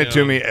he sent it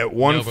to me at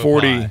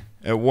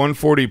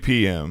 1:40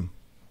 p.m.,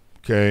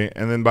 okay,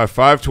 and then by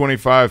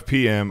 5:25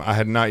 p.m., I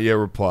had not yet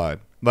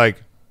replied.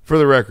 Like, for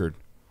the record,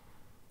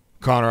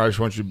 Connor, I just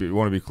want to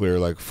be clear.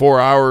 Like, 4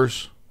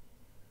 hours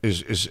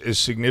is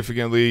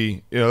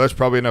significantly, that's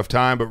probably enough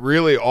time. But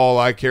really, all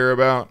I care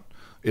about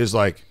is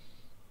like,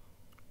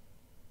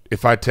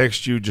 if I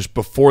text you just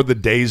before the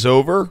day's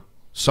over,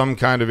 some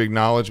kind of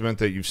acknowledgement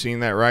that you've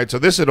seen that, right? So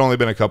this had only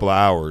been a couple of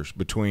hours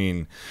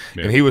between,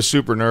 and he was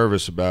super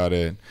nervous about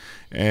it.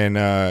 And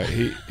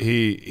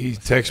he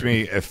texted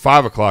me at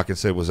 5 o'clock and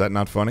said, "Was that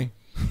not funny?"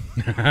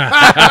 And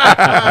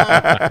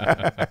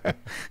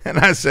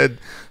I said,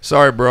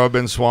 "Sorry, bro, I've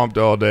been swamped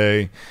all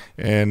day."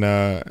 And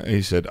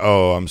he said,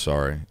 "Oh, I'm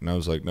sorry." And I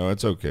was like, "No,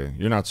 it's okay.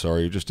 You're not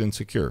sorry. You're just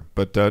insecure."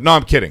 But no,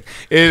 I'm kidding.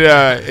 It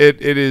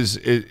is.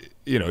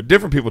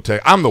 Different people take.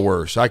 I'm the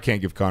worst. I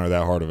can't give Connor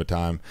that hard of a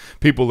time.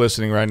 People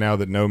listening right now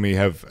that know me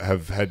have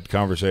had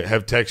conversation,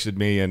 have texted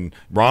me, and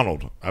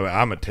Ronald,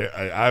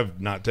 I've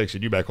not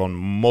texted you back on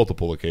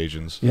multiple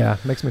occasions. Yeah,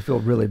 makes me feel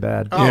really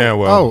bad. Yeah,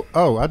 well.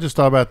 I just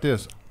thought about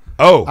this.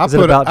 Is it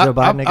about Joe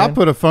Biden again? I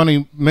put a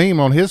funny meme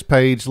on his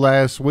page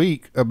last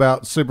week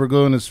about super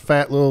gluing his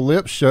fat little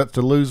lips shut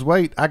to lose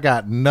weight. I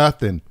got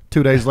nothing.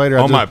 2 days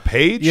later, my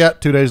page. Yeah,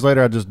 2 days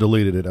later, I just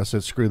deleted it. I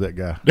said, "Screw that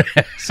guy."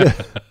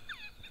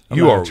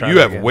 You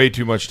have way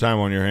too much time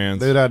on your hands,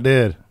 dude. I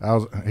did.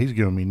 He's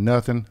giving me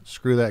nothing.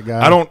 Screw that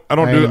guy. I don't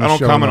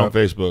comment on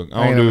Facebook.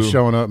 I ain't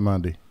showing up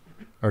Monday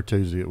or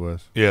Tuesday. It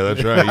was. Yeah,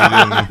 that's right. You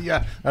didn't.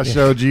 Yeah, I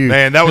showed you.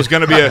 Man, that was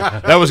gonna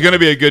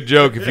be a good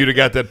joke if you'd have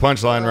got that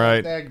punchline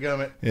right.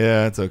 Dadgummit.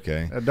 Yeah, that's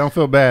okay. Don't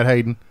feel bad,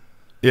 Hayden.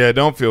 Yeah,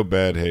 don't feel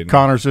bad, Hayden.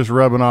 Connor's just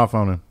rubbing off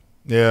on him.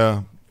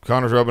 Yeah,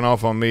 Connor's rubbing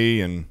off on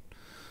me, and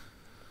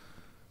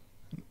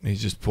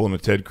he's just pulling a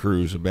Ted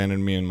Cruz,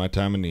 abandoning me in my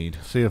time of need.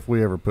 See if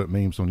we ever put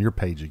memes on your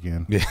page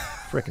again. Yeah.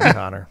 Frickin'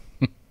 Connor.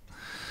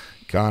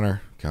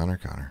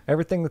 Connor.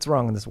 Everything that's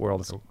wrong in this world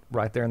is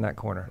right there in that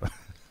corner.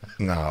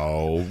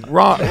 No,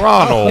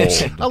 Ronald.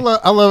 I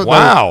love it.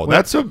 Wow,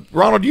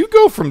 Ronald. You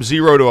go from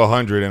 0 to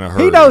 100 in a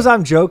hurry. He knows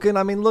I'm joking.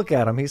 I mean, look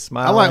at him. He's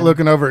smiling. I like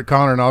looking over at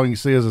Connor, and all you can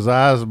see is his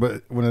eyes.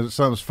 But when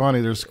something's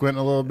funny, they're squinting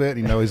a little bit.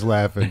 You know he's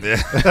laughing.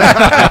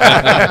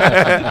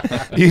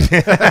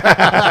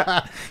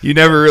 You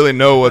never really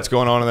know what's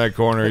going on in that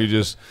corner. You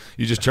just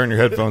turn your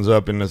headphones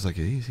up, and it's like,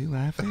 is he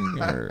laughing?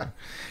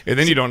 And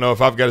then you don't know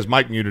if I've got his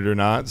mic muted or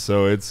not.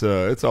 So it's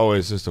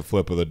always just a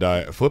flip of the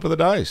dice. Flip of the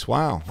dice.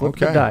 Wow. Flip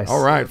the dice.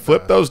 All right.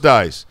 Flip those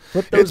dice.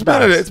 Flip those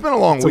dice. It's been a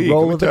long week. A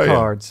roll of the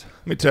cards.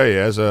 Let me tell you,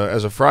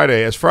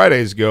 as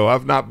Fridays go,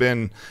 I've not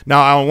been.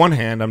 Now, on one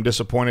hand, I'm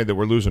disappointed that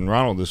we're losing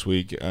Ronald this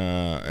week.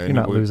 You're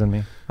not losing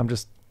me. I'm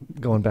just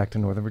going back to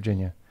Northern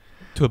Virginia,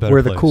 to a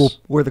better place.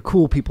 Where the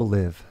cool people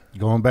live.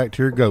 Going back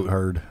to your goat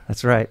herd.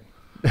 That's right.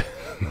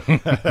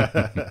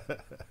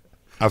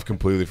 I've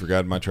completely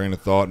forgotten my train of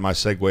thought and my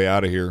segue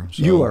out of here.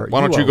 So why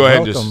don't you are go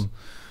ahead and welcome.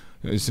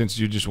 since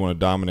you just want to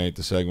dominate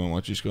the segment, why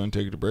don't you just go ahead and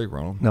take it to break,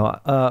 Ronald?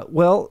 No,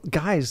 well,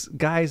 guys,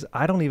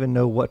 I don't even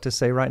know what to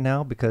say right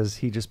now because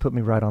he just put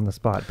me right on the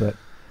spot. But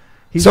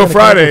so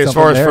Friday, as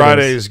far as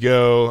Fridays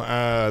go,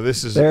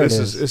 this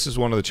is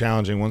one of the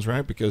challenging ones,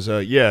 right? Because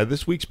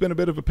this week's been a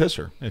bit of a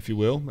pisser, if you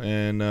will,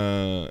 and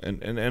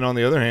on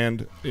the other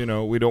hand,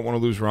 we don't want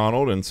to lose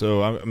Ronald, and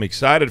so I'm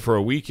excited for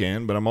a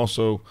weekend, but I'm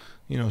also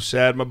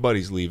sad my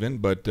buddy's leaving,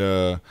 but.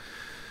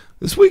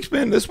 This week's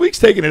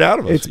taking it out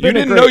of us. You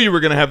didn't know you were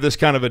going to have this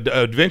kind of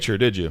adventure,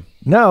 did you?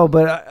 No,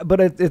 but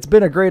it's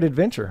been a great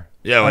adventure.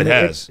 Yeah, it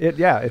has.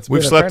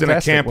 We've slept in a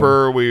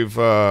camper. We've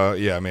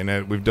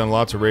we've done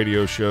lots of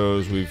radio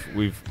shows.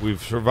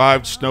 We've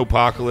survived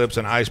snowpocalypse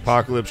and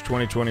icepocalypse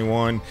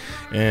 2021,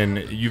 and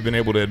you've been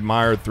able to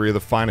admire 3 of the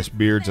finest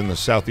beards in the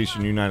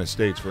southeastern United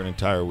States for an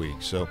entire week.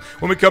 So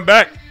when we come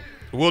back,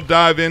 we'll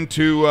dive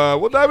into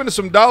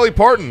some Dolly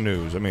Parton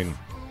news. I mean.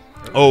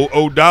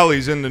 Oh,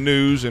 Dolly's in the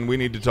news, and we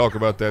need to talk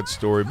about that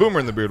story. Boomer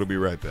and the Beard will be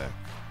right back.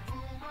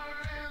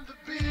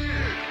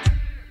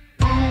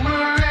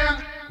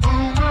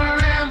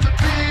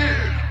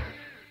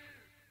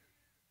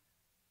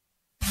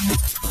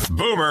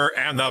 Boomer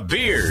and the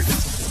Beard.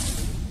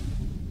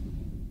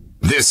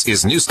 This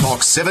is News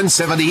Talk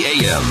 770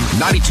 AM,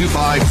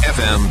 92.5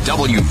 FM,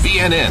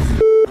 WVNN.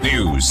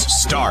 News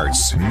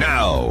starts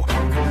now.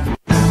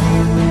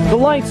 The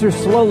lights are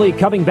slowly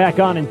coming back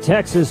on in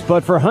Texas,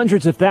 but for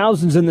hundreds of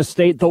thousands in the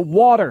state, the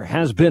water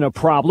has been a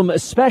problem,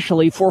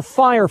 especially for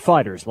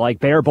firefighters like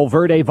Bear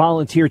Bulverde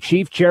Volunteer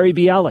Chief Jerry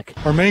Bialik.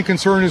 Our main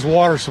concern is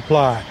water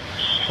supply.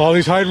 All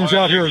these hydrants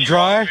out here are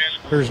dry.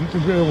 They're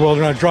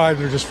not dry,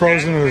 they're just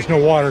frozen, and there's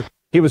no water.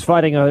 He was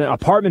fighting an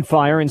apartment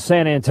fire in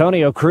San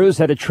Antonio. Crews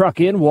had to truck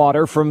in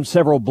water from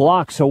several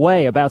blocks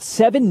away. About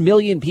 7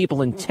 million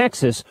people in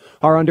Texas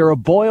are under a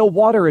boil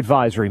water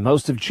advisory.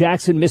 Most of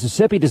Jackson,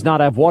 Mississippi does not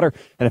have water,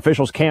 and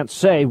officials can't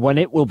say when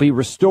it will be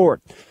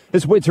restored.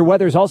 This winter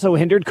weather has also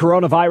hindered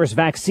coronavirus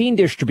vaccine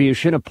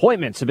distribution.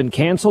 Appointments have been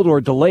canceled or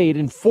delayed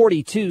in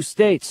 42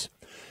 states.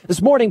 This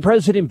morning,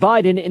 President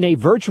Biden, in a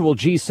virtual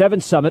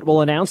G7 summit,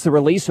 will announce the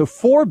release of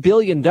 $4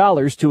 billion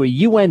to a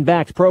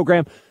UN-backed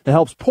program that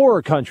helps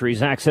poorer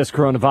countries access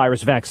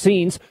coronavirus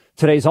vaccines.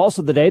 Today's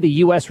also the day the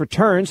U.S.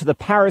 returns to the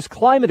Paris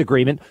Climate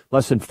Agreement,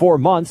 less than 4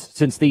 months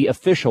since the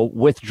official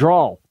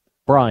withdrawal.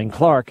 Brian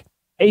Clark,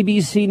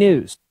 ABC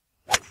News.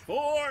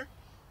 4.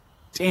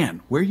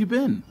 Dan, where you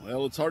been?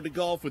 Well, it's hard to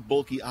golf with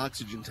bulky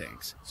oxygen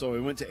tanks, so I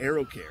went to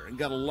AeroCare and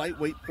got a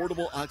lightweight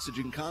portable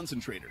oxygen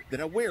concentrator that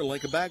I wear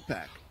like a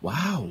backpack.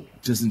 Wow.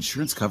 Does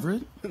insurance cover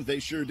it? They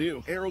sure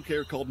do.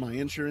 AeroCare called my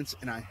insurance,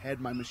 and I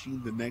had my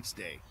machine the next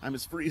day. I'm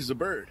as free as a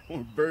bird,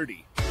 or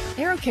birdie.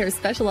 AeroCare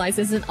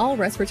specializes in all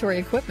respiratory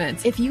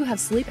equipment. If you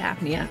have sleep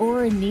apnea or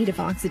are in need of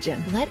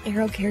oxygen, let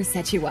AeroCare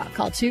set you up.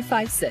 Call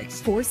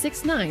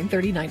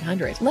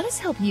 256-469-3900. Let us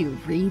help you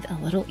breathe a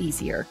little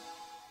easier.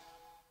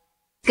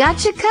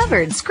 Got you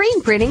covered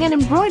screen printing and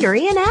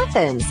embroidery in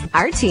Athens.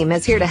 Our team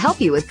is here to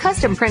help you with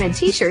custom printed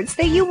t-shirts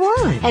that you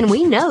want. And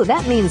we know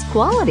that means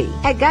quality.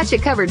 At Got You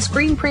Covered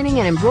Screen Printing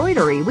and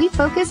Embroidery, we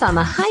focus on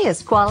the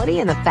highest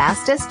quality and the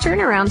fastest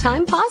turnaround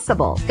time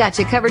possible. Got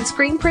You Covered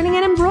Screen Printing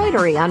and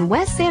Embroidery on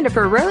West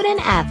Sandifer Road in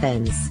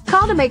Athens.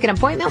 Call to make an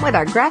appointment with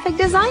our graphic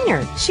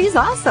designer. She's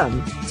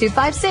awesome.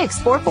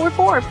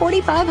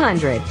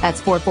 256-444-4500.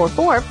 That's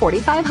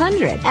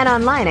 444-4500. And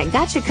online at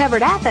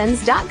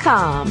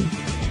GotYouCoveredAthens.com.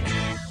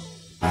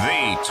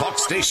 The talk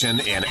station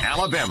in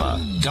Alabama,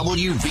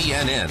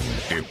 WVNN.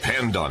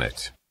 Depend on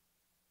it.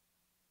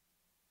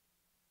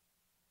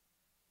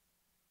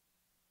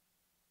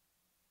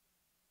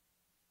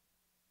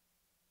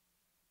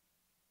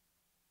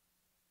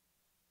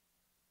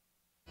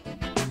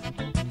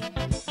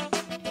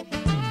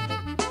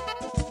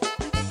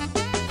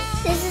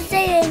 This is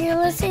Zayden, and you're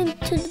listening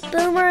to the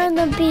Boomer and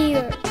the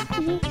Beard.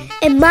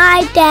 And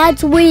my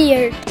dad's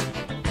weird.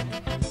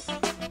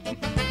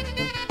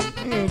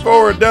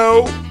 Forward,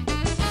 dough.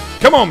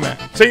 Come on, man.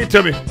 Sing it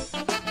to me.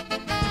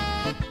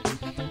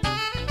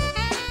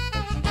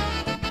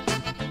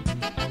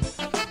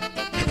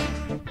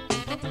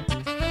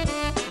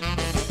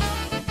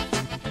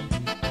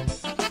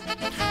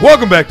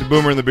 Welcome back to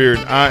Boomer and the Beard.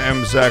 I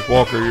am Zach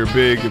Walker, your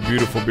big,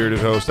 beautiful bearded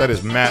host. That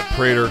is Matt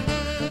Prater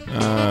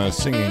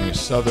singing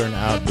Southern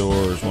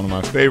Outdoors, one of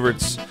my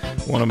favorites,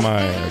 one of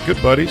my good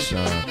buddies,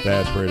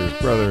 Thad Prater's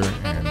brother,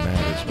 and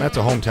Matt's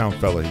a hometown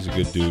fella. He's a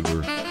good dude.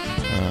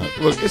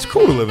 look, it's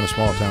cool to live in a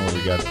small town where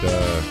we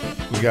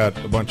got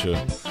a bunch of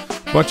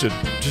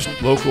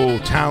just local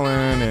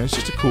talent, and it's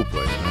just a cool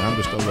place, man. I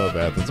love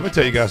Athens. Let me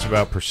tell you guys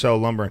about Purcell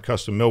Lumber and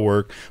Custom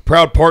Millwork,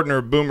 proud partner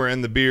of Boomer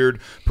and the Beard.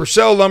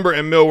 Purcell Lumber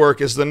and Millwork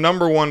is the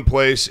 #1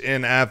 place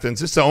in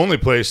Athens. It's the only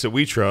place that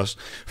we trust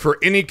for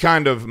any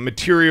kind of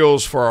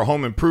materials for our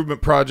home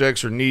improvement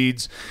projects or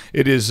needs.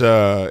 It is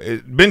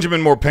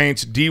Benjamin Moore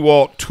Paints,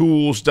 DeWalt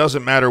Tools,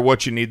 doesn't matter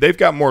what you need. They've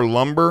got more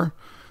lumber.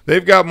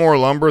 They've got more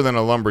lumber than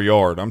a lumber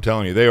yard. I'm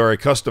telling you, they are a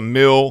custom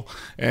mill,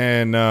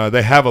 and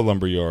they have a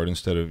lumber yard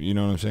instead of, you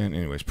know what I'm saying?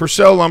 Anyways,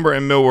 Purcell Lumber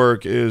and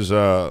Millwork is,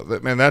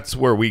 man, that's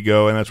where we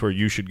go, and that's where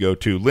you should go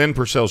too. Lynn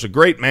Purcell's a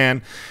great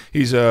man.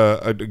 He's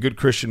a good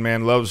Christian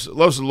man, loves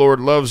the Lord,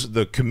 loves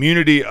the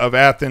community of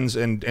Athens,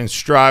 and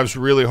strives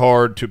really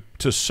hard to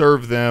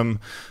serve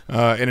them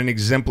in an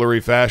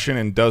exemplary fashion,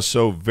 and does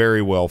so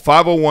very well.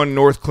 501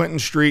 North Clinton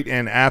Street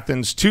in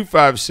Athens,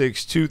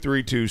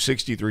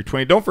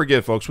 256-232-6320. Don't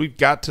forget, folks, we've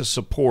got to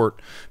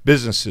support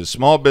businesses,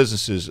 small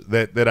businesses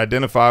that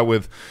identify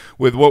with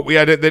what we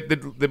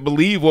that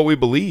believe what we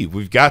believe.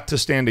 We've got to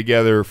stand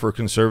together for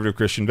conservative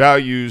Christian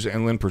values,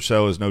 and Lynn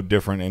Purcell is no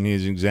different, and he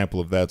is an example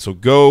of that. So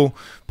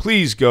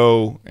please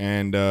go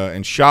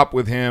and shop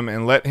with him,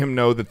 and let him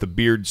know that the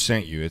Beard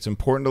sent you. It's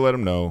important to let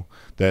him know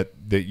that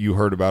you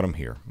heard about him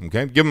here.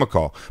 Okay, give him a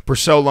call.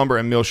 Purcell Lumber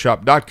and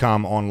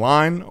Millshop.com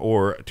online,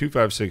 or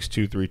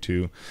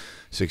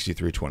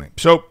 256-232-6320.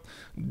 So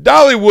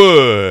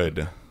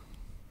Dollywood.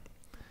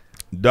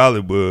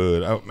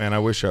 Oh man, I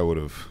wish I would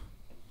have.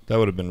 That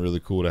would have been really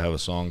cool to have a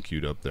song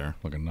queued up there.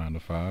 Like a 9 to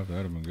 5.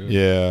 That'd have been good.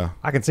 Yeah.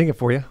 I can sing it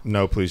for you.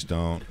 No, please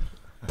don't.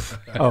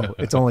 Oh,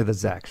 it's only the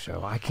Zach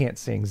show. I can't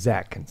sing.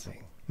 Zach can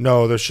sing.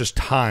 No, there's just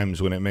times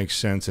when it makes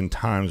sense and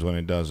times when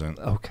it doesn't.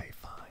 Okay,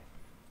 fine.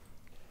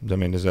 I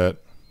mean, that's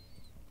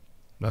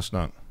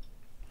not.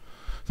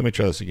 Let me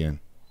try this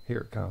again. Here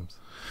it comes.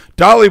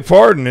 Dolly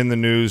Parton in the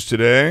news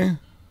today.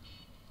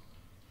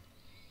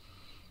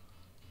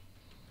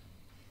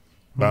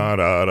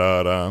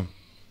 Ba-da-da-da.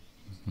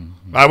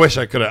 I wish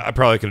I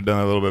probably could have done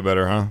that a little bit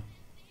better, huh?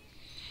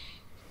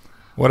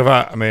 What if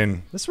I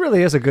mean... This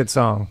really is a good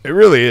song. It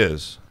really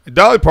is.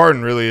 Dolly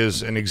Parton really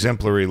is an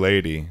exemplary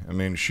lady. I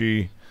mean,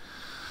 she's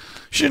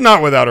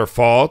not without her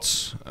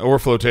faults or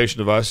flotation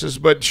devices,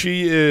 but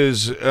she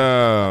is,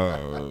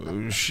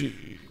 oh,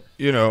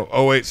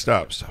 wait,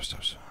 stop. See,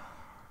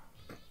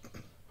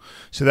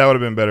 that would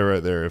have been better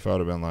right there if I would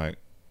have been like,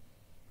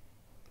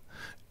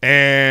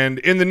 and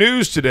in the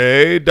news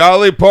today,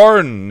 Dolly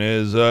Parton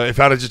is, if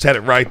I'd have just had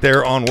it right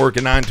there on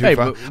working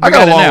 925. Hey, I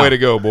got a long way to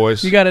go,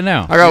 boys. You got it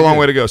now. I got a long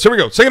way to go. So here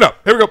we go. Sing it up.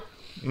 Here we go.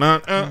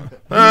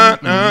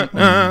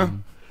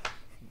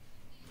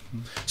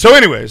 So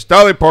anyways,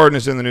 Dolly Parton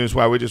is in the news.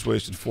 Wow, we just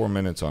wasted 4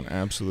 minutes on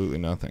absolutely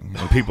nothing.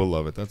 And people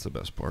love it. That's the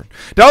best part.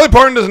 Dolly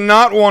Parton does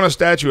not want a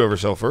statue of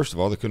herself. First of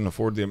all, they couldn't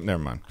afford the...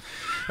 Never mind.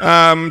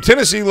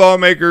 Tennessee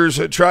lawmakers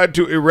tried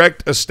to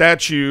erect a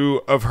statue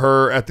of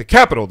her at the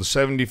Capitol. The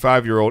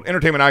 75-year-old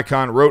entertainment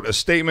icon wrote a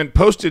statement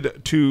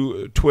posted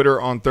to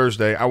Twitter on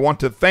Thursday. I want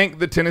to thank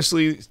the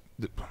Tennessee...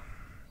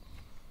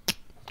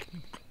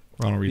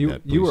 Ronald, read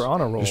that, please. You were on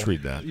a roll. Just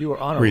read that. You were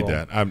on a read roll.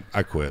 Read that.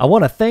 I quit. I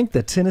want to thank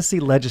the Tennessee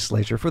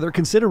legislature for their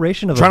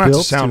consideration of Try a bill. Try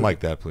not to sound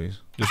like that, please.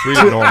 Just read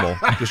it normal.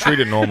 Just read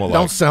it normal.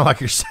 Don't sound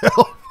like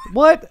yourself.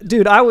 What,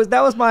 dude? That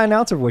was my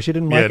announcer voice. You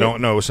didn't like it? Yeah,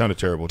 no, it sounded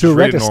terrible. To Just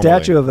erect read it a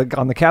statue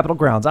on the Capitol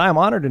grounds. I am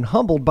honored and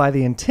humbled by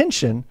the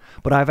intention,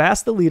 but I've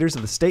asked the leaders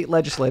of the state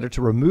legislature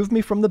to remove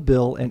me from the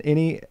bill and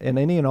any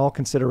and all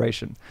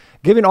consideration.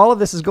 Given all of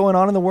this is going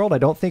on in the world, I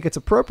don't think it's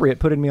appropriate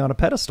putting me on a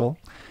pedestal,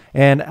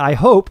 and I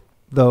hope,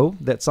 though,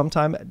 that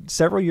sometime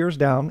several years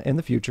down in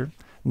the future,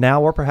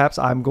 now or perhaps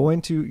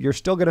you're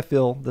still going to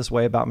feel this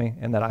way about me,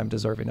 and that I'm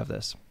deserving of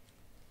this.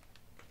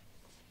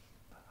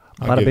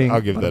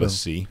 I'll give that a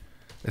C.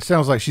 It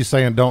sounds like she's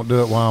saying, don't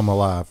do it while I'm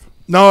alive.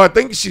 No, I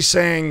think she's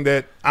saying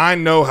that I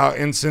know how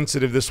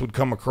insensitive this would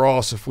come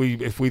across if we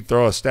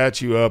throw a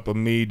statue up of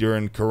me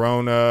during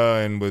Corona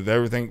and with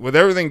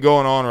everything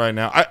going on right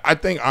now. I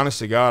think, honest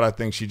to God, I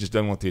think she just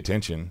doesn't want the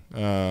attention.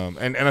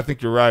 And I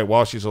think you're right.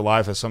 While she's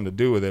alive has something to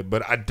do with it.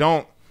 But I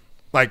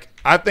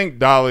think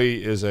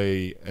Dolly is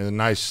a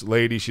nice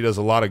lady. She does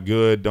a lot of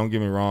good. Don't get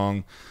me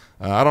wrong.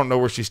 I don't know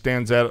where she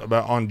stands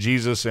on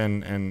Jesus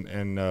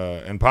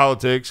and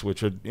politics,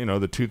 which are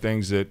the two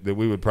things that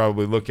we would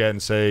probably look at and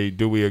say,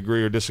 do we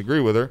agree or disagree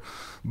with her?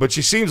 But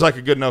she seems like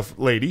a good enough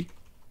lady,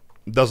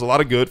 does a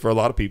lot of good for a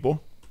lot of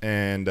people,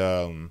 and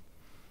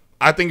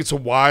I think it's a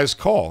wise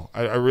call.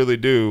 I really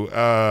do,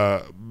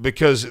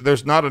 because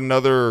there's not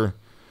another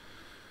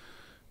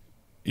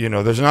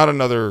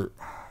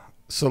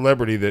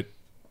celebrity that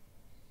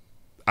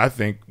I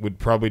think would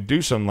probably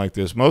do something like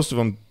this. Most of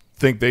them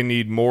think they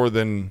need more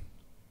than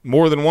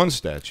one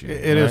statue.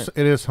 It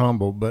is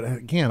humble, but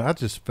again, I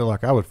just feel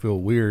like I would feel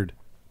weird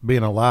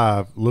being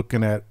alive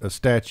looking at a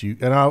statue,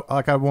 and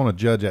I want to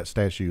judge that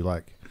statue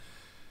like,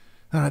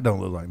 that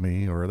don't look like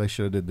me, or they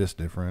should have did this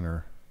different,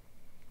 or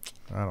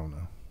I don't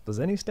know.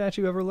 Does any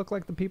statue ever look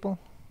like the people?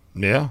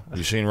 Yeah,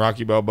 you seen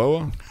Rocky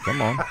Balboa?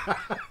 Come on.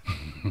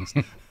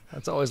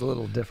 That's always a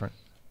little different.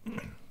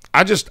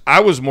 I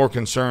was more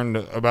concerned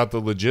about the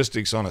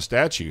logistics on a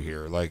statue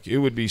here. Like, it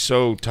would be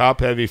so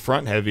top heavy,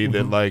 front heavy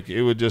that like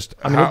it would just.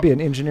 I mean, it'd be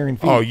an engineering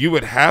feat. Oh, you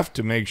would have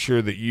to make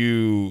sure that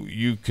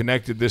you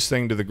connected this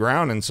thing to the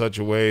ground in such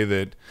a way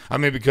that, I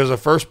mean, because the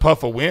first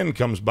puff of wind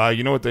comes by,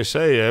 you know what they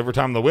say, every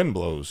time the wind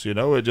blows, you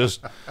know, it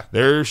just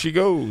there she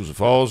goes,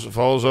 falls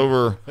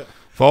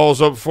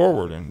up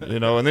forward, and you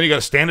know, and then you got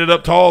to stand it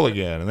up tall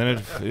again, and then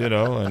it, you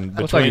know, and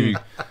between.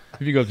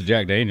 If you go up to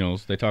Jack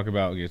Daniels, they talk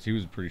about, I guess he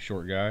was a pretty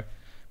short guy,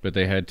 but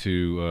they had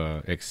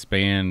to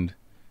expand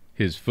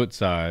his foot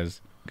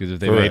size because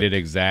if they made it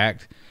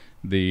exact,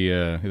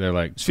 they're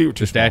like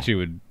the statue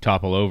would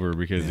topple over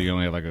because he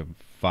only had like a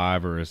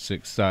 5 or a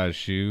 6 size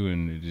shoe,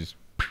 and it just.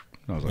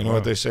 I was like, you know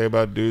what they say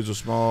about dudes with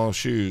small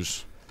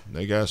shoes?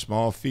 They got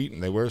small feet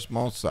and they wear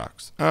small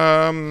socks.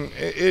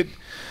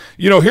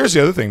 You know, here's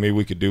the other thing maybe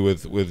we could do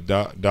with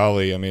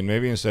Dolly. I mean,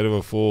 maybe instead of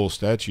a full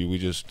statue, we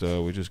just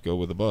go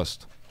with a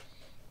bust.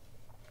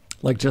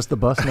 Like just the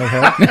bust, no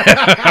head?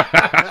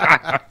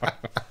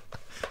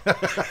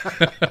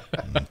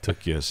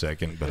 Took you a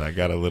second, but I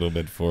got a little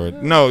bit for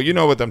it. No, you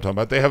know what I'm talking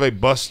about. They have a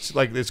bust,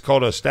 like it's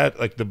called a stat.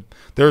 Like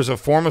there's a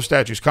form of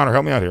statues. Connor,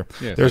 help me out here.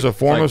 Yeah, there's a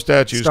form of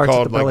statues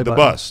called like the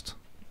bust.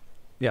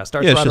 Yeah,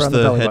 starts right around the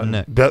belly head button.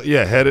 and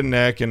neck. Head and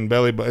neck and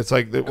belly button. It's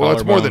like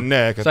it's more than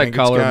neck. It's I think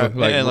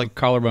like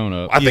collarbone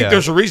up. I think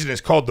there's a reason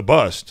it's called the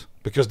bust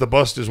because the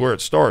bust is where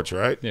it starts,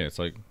 right? Yeah, it's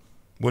like.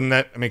 Wouldn't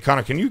that? I mean,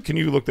 Connor, can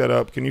you look that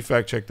up? Can you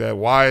fact check that?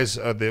 Why is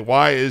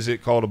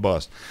it called a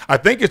bust? I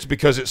think it's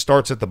because it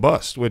starts at the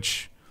bust.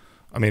 Which,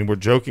 I mean, we're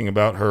joking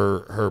about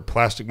her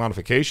plastic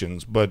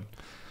modifications, but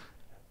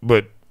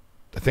I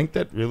think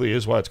that really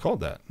is why it's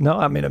called that. No,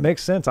 I mean, it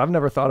makes sense. I've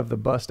never thought of the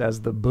bust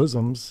as the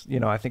bosoms. You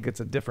know, I think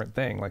it's a different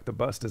thing. Like the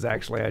bust is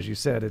actually, as you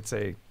said, it's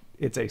a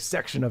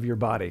section of your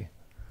body.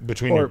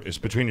 It's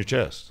between your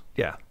chest.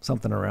 Yeah,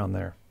 something around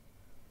there.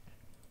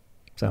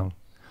 So,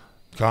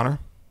 Connor?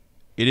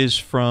 It is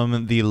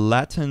from the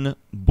Latin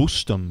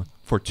bustum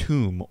for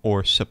tomb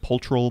or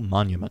sepulchral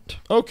monument.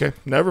 Okay,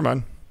 never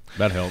mind.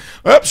 That helped.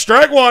 Up,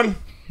 strike one.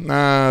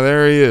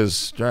 There he is.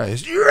 Strike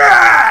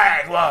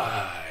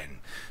one.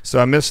 So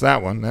I missed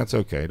that one. That's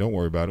okay. Don't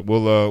worry about it.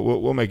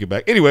 We'll make it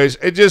back. Anyways,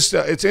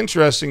 it's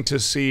interesting to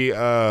see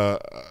a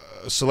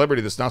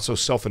celebrity that's not so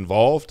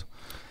self-involved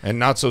and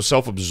not so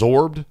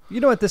self-absorbed. You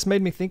know what this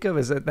made me think of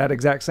is that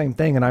exact same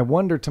thing, and I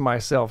wonder to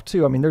myself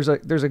too. I mean, there's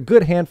a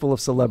good handful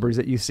of celebrities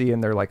that you see,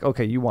 and they're like,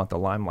 okay, you want the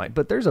limelight,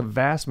 but there's a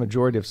vast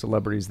majority of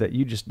celebrities that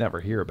you just never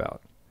hear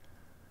about.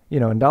 You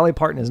know, and Dolly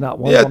Parton is not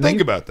one. Yeah, of them.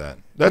 Think about that.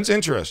 That's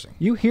interesting.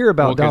 You hear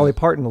about Dolly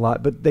Parton a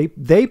lot, but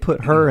they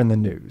put her in the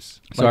news.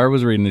 So I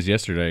was reading this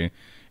yesterday,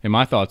 and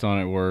my thoughts on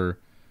it were,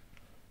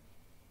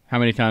 how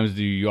many times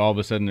do you all of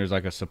a sudden there's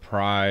like a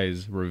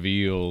surprise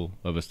reveal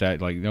of a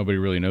stat, like nobody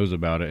really knows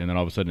about it, and then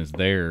all of a sudden it's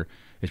there?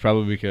 It's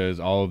probably because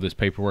all of this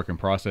paperwork and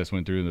process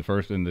went through in the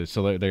first, and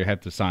they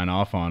have to sign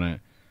off on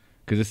it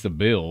because it's the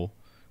bill,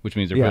 which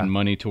means they're putting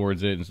money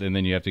towards it, and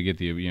then you have to get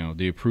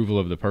the approval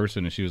of the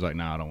person. And she was like,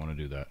 "Nah, I don't want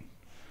to do that."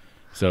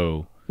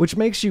 So. Which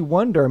makes you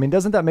wonder, I mean,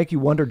 doesn't that make you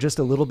wonder just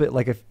a little bit,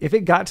 like if it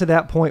got to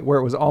that point where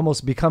it was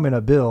almost becoming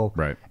a bill,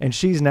 right? And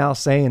she's now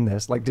saying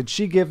this, like, did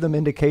she give them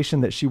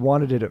indication that she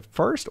wanted it at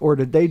first, or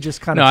did they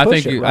just kind of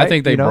push it, right? I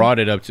think they brought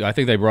it up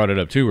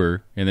to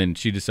her, and then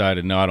she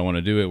decided, no, I don't want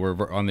to do it.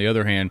 Where on the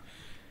other hand,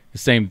 the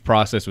same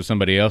process with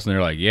somebody else, and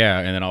they're like, yeah,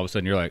 and then all of a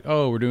sudden you're like,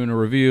 oh, we're doing a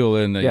reveal,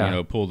 and they,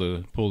 pull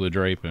the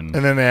drape, and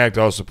then they act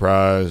all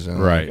surprised,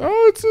 and right? Like,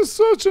 oh, it's just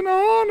such an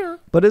honor.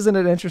 But isn't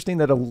it interesting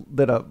that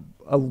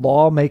a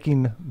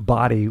lawmaking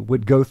body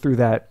would go through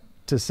that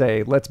to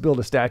say, let's build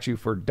a statue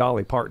for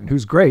Dolly Parton,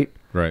 who's great,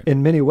 right,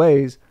 in many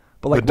ways,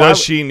 but does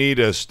she need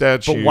a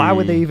statue? But why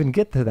would they even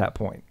get to that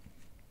point?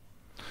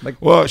 Like,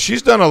 well,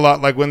 she's done a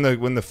lot. Like when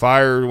the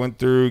fire went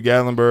through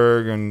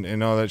Gatlinburg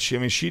and all that.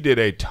 She did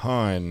a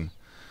ton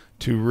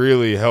to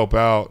really help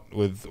out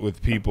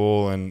with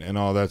people and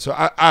all that. So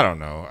I don't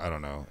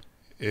know.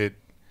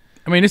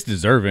 I mean, it's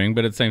deserving,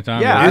 but at the same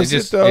time, yeah. Is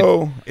it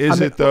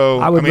though?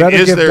 I would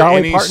rather give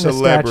Dolly Parton a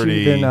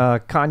statue than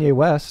Kanye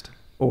West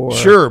or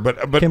sure, but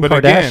Kim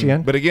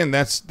Kardashian. Again,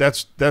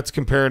 that's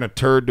comparing a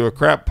turd to a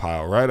crap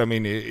pile, right? I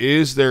mean,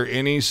 is there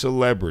any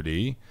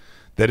celebrity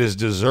that is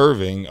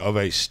deserving of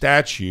a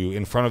statue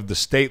in front of the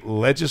state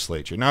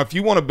legislature? Now, if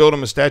you want to build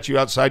them a statue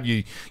outside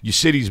your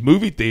city's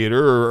movie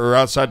theater or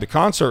outside the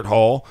concert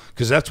hall,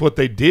 because that's what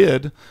they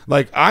did,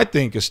 like, I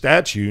think a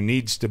statue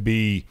needs to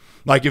be,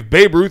 like, if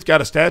Babe Ruth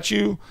got a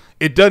statue,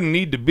 it doesn't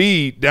need to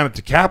be down at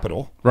the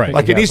Capitol. Right.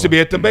 Like, it needs to be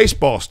at the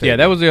baseball stadium. Yeah,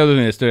 that was the other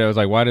thing that stood out. I was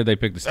like, why did they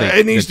pick the state?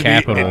 It needs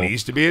Capitol? It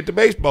needs to be at the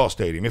baseball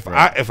stadium. If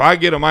I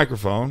get a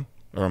microphone,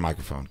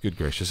 good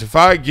gracious, if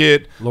I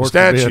get a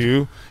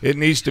statue, it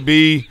needs to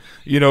be,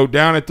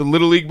 down at the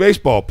Little League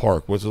baseball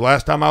park. Was the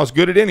last time I was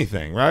good at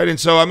anything, right? And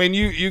so, I mean,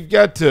 you've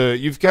got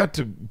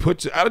to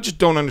put. I just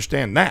don't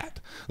understand that.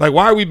 Like,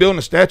 why are we building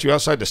a statue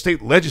outside the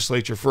state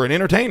legislature for an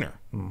entertainer?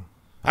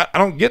 I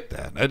don't get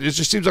that. It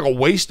just seems like a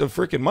waste of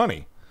freaking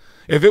money.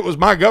 If it was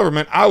my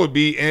government, I would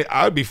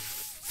be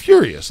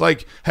furious.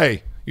 Like,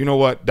 hey, you know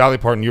what, Dolly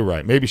Parton, you're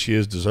right. Maybe she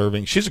is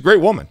deserving. She's a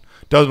great woman.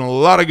 Does a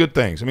lot of good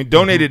things. I mean,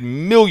 donated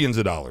millions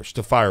of dollars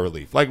to fire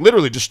relief. Like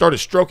literally just started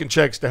stroking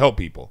checks to help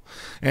people.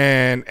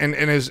 And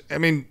is, I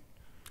mean,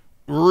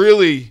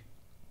 really,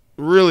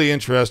 really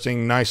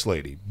interesting, nice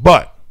lady.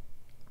 But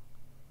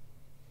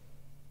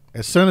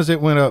as soon as it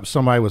went up,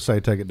 somebody would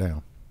say, take it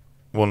down.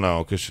 Well,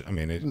 no, because I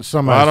mean,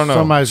 I don't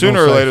know.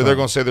 Sooner or later, they're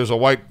going to say there's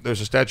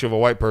a statue of a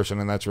white person,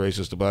 and that's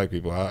racist to black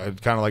people.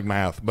 It's kind of like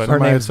math. But her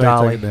name's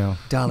Dolly. Take it down.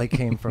 Dolly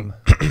came from.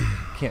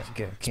 Can't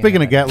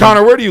Speaking of Gatlin,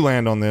 Connor, where do you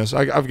land on this?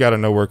 I've got to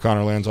know where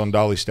Connor lands on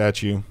Dolly's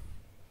statue.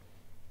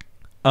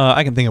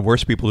 I can think of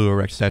worse people who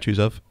erect statues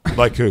of.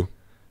 Like who?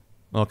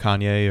 Well,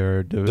 Kanye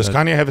or does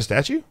Kanye have a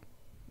statue?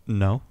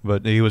 No,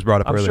 but he was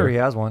brought up earlier. I'm sure he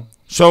has one.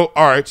 So,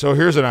 all right. So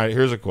here's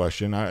a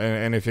question,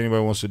 and if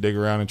anybody wants to dig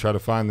around and try to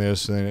find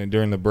this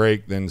during the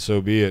break, then so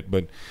be it.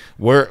 But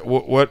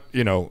what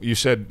you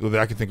said that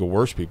I can think of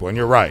worse people, and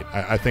you're right.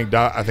 I think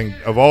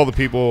of all the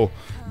people,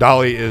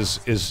 Dolly is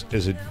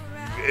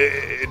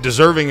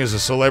deserving as a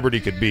celebrity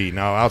could be.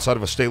 Now, outside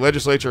of a state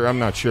legislature, I'm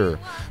not sure.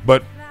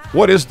 But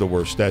what is the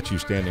worst statue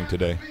standing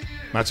today?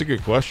 That's a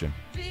good question.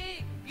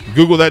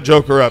 Google that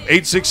joker up.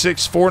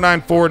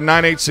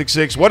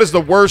 866-494-9866. What is the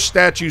worst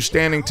statue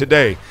standing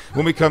today?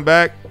 When we come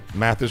back,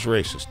 math is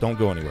racist. Don't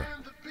go anywhere.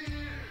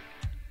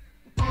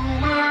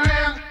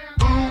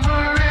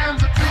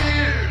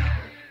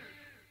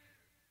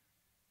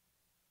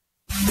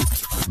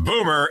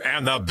 Boomer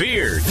and the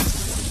Beard.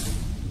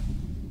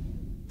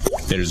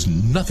 There's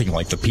nothing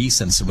like the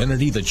peace and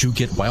serenity that you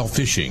get while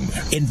fishing.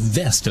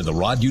 Invest in the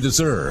rod you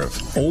deserve.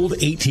 Old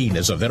 18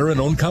 is a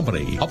veteran-owned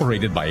company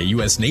operated by a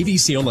U.S. Navy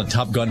SEAL and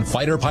Top Gun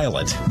fighter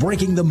pilot,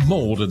 breaking the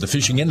mold of the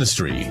fishing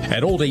industry.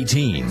 At Old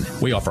 18,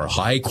 we offer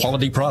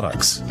high-quality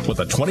products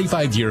with a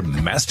 25-year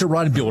master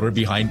rod builder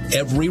behind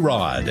every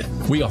rod.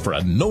 We offer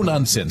a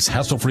no-nonsense,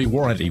 hassle-free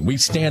warranty we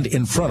stand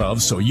in front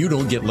of so you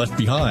don't get left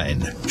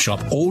behind. Shop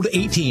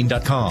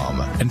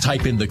old18.com and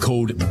type in the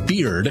code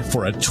BEARD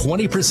for a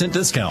 20%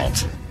 discount.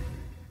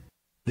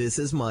 This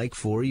is Mike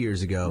 4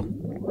 years ago.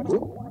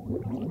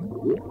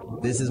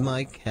 This is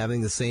Mike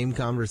having the same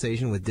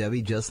conversation with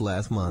Debbie just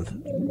last month.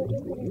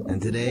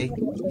 And today,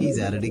 he's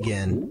at it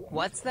again.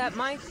 What's that,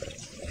 Mike?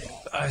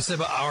 I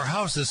said our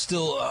house is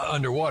still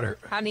underwater.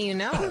 How do you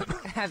know?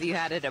 Have you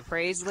had it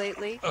appraised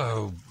lately?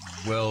 Oh,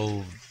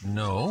 well,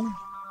 no.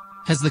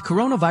 Has the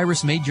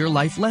coronavirus made your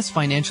life less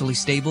financially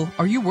stable?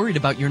 Are you worried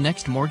about your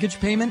next mortgage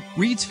payment?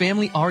 Reed's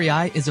Family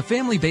REI is a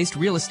family-based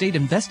real estate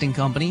investing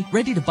company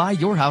ready to buy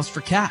your house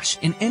for cash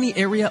in any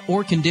area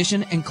or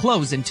condition and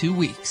close in 2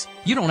 weeks.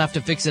 You don't have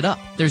to fix it up.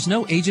 There's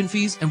no agent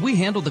fees, and we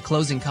handle the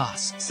closing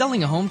costs.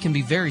 Selling a home can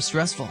be very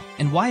stressful,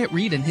 and Wyatt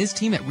Reed and his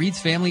team at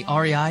Reed's Family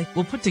REI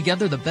will put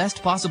together the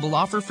best possible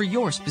offer for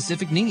your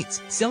specific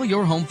needs. Sell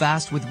your home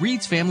fast with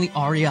Reed's Family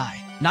REI.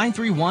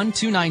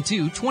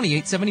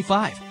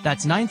 931-292-2875.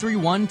 That's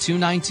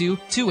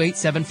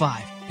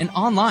 931-292-2875. And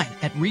online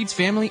at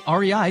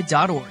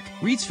reedsfamilyrei.org.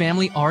 Reed's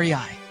Family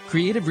REI.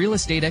 Creative real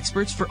estate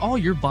experts for all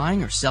your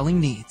buying or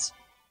selling needs.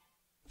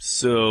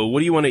 So, what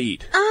do you want to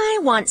eat? I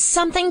want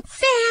something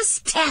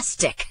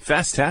fast-tastic.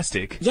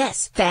 Fast-tastic?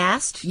 Yes,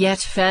 fast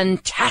yet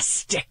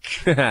fantastic.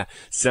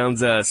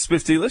 Sounds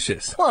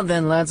spiff-delicious. Well,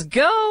 then let's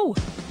go.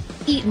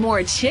 Eat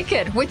more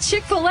chicken with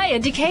Chick-fil-A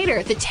in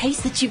Decatur, the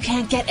taste that you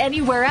can't get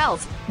anywhere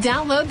else.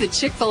 Download the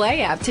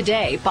Chick-fil-A app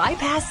today,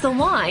 bypass the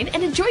line,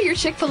 and enjoy your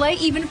Chick-fil-A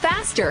even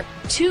faster.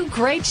 2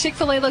 great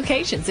Chick-fil-A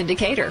locations in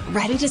Decatur,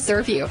 ready to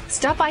serve you.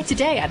 Stop by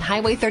today on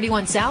Highway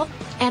 31 South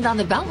and on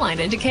the Beltline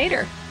in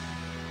Decatur.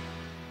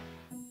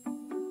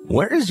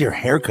 Where is your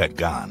haircut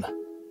gone?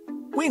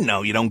 We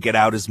know you don't get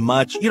out as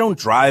much. You don't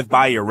drive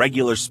by your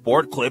regular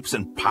sport clips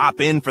and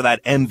pop in for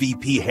that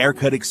MVP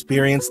haircut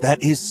experience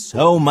that is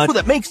so much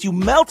that makes you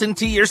melt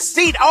into your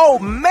seat. Oh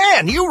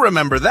man, you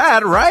remember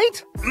that,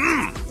 right?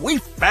 We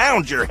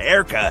found your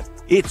haircut.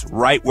 It's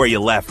right where you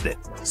left it.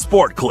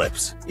 Sport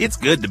clips. It's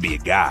good to be a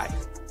guy.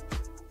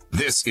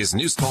 This is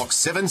News Talk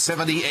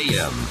 770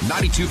 AM,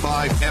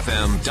 92.5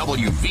 FM,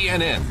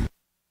 WVNN.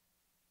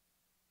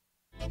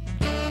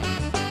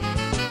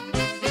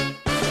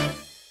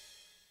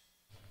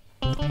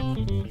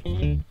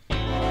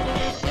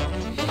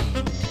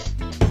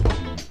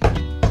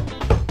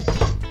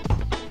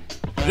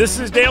 This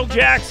is Dale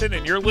Jackson,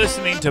 and you're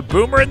listening to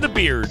Boomer and the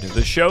Beard,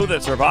 the show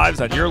that survives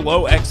on your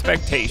low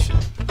expectation.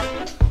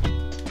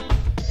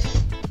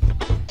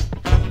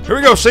 Here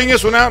we go. Sing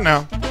this one out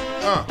now.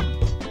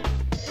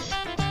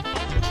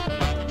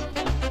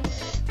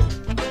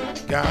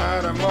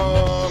 Got 'em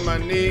on my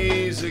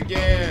knees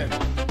again.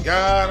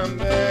 Got 'em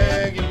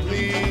begging,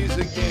 please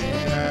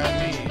again.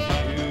 I need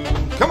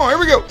you. Come on, here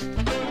we go.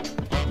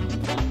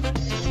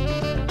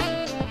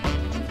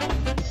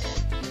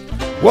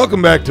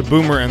 Welcome back to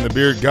Boomer and the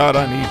Beard. God,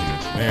 I need you.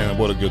 Man,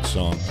 what a good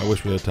song. I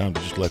wish we had time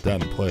to just let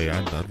that and play.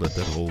 I'd let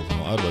that whole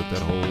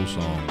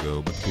song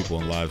go. But the people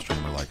on live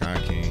stream are like, I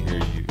can't hear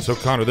you. So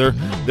Connor,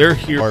 they're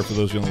here for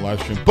those of you on the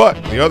live stream.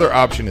 But the other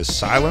option is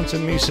silence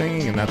and me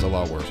singing, and that's a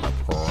lot worse, I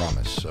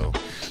promise. So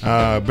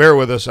bear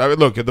with us.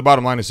 Look, at the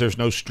bottom line is there's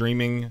no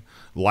streaming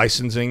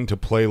licensing to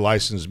play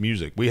licensed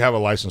music. We have a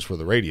license for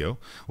the radio.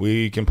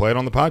 We can play it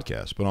on the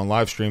podcast, but on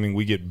live streaming,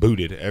 we get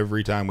booted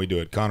every time we do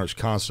it. Connor's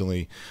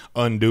constantly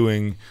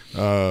undoing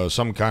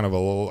some kind of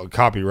a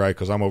copyright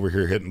because I'm over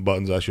here hitting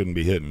buttons I shouldn't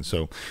be hitting.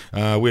 So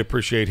we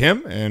appreciate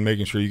him and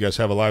making sure you guys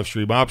have a live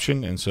stream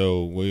option. And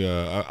so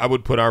I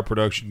would put our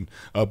production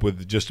up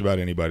with just about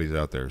anybody's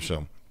out there.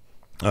 So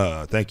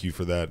thank you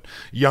for that,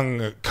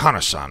 young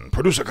Kana-san,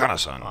 producer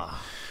Kana-san.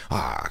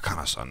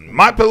 Kana-san.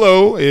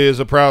 MyPillow is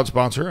a proud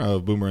sponsor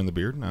of Boomer and the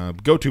Beard.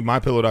 Go to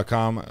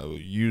mypillow.com.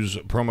 Use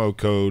promo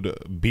code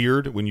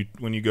BEARD when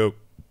you go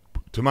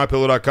to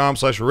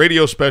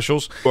mypillow.com/radio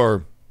specials.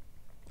 Or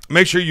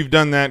make sure you've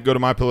done that. Go to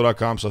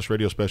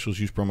mypillow.com/radio specials.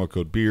 Use promo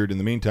code BEARD. In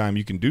the meantime,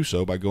 you can do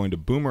so by going to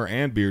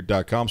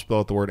boomerandbeard.com. Spell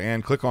out the word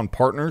and. Click on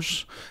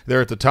partners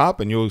there at the top,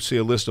 and you'll see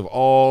a list of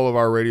all of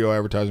our radio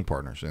advertising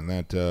partners. And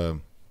that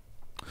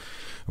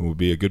would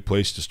be a good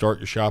place to start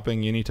your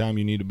shopping anytime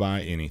you need to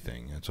buy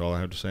anything. That's all I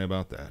have to say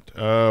about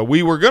that.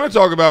 We were going to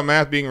talk about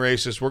math being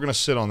racist. We're going to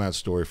sit on that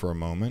story for a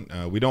moment.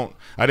 I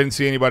didn't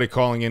see anybody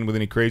calling in with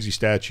any crazy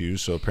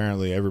statues, so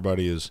apparently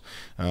everybody is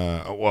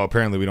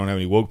apparently we don't have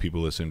any woke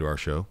people listening to our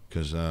show,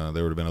 because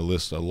there would have been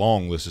a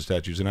long list of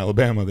statues in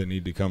Alabama that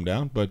need to come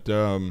down. But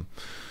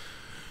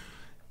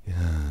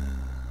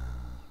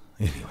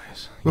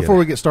anyways, before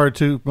we get started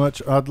too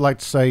much, I'd like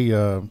to say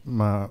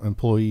my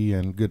employee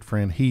and good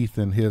friend Heath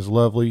and his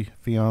lovely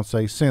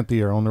fiancee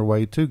Cynthia are on their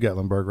way to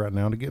Gatlinburg right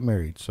now to get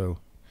married. So,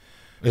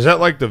 is that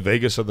like the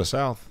Vegas of the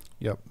South?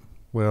 Yep.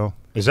 Well,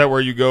 is that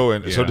where you go?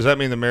 And yeah. So does that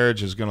mean the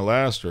marriage is going to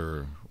last,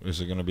 or is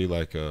it going to be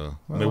like I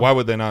mean, why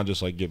would they not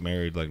just like get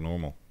married like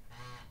normal?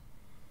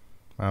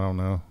 I don't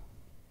know.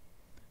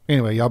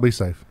 Anyway, y'all be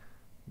safe.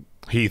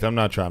 Heath, I'm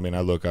not trying. I mean,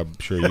 I'm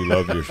sure you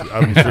love your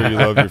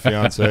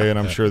fiance, and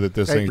I'm sure that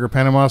this thing.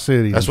 Panama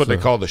City. That's what they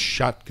call the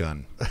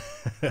shotgun.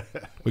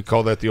 We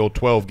call that the old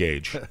 12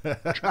 gauge.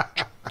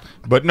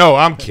 But no,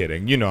 I'm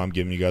kidding. You know, I'm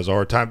giving you guys all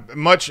our time.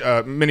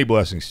 Many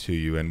blessings to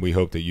you, and we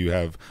hope that you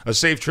have a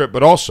safe trip,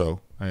 but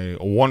also a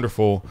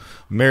wonderful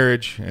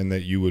marriage, and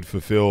that you would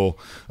fulfill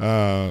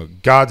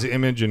God's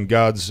image and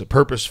God's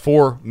purpose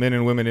for men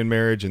and women in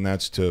marriage, and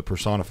that's to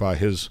personify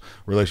his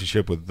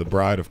relationship with the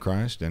bride of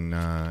Christ and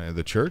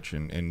the church,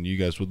 and you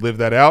guys would live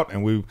that out,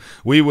 and we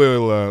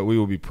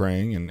will be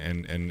praying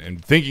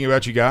and thinking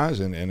about you guys,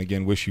 and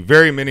again wish you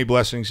very many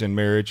blessings in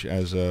marriage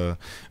as a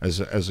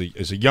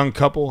young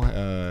couple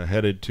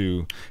headed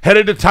to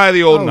tie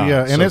the old knot.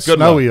 Yeah, and so it's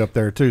snowy up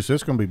there too, so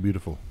it's going to be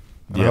beautiful.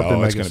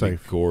 Yeah, it's going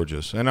to be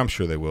gorgeous, and I'm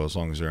sure they will, as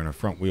long as they're in a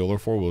front wheel or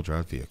 4-wheel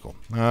drive vehicle.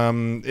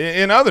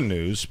 In other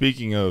news,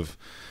 speaking of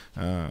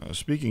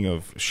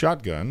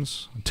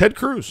shotguns, Ted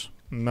Cruz.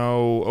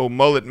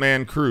 Mullet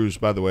Man Cruz.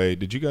 By the way,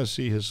 did you guys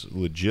see his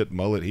legit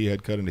mullet he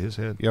had cut into his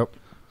head? Yep.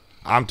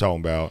 I'm talking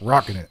about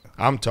rocking it.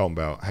 I'm talking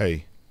about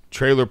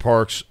trailer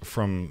parks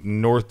from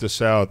north to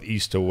south,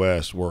 east to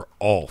west were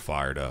all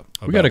fired up.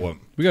 We got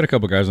a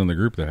couple guys in the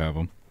group that have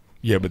them.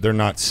 Yeah, but they're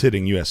not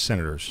sitting U.S.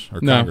 senators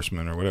or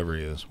congressmen or whatever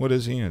he is. What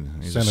is he?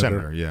 He's a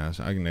senator. Yeah,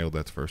 I nailed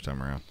that the first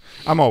time around.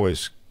 I'm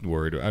always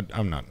worried.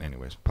 I'm not.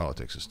 Anyways,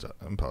 politics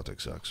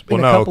sucks. Well,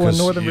 no, because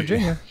in Northern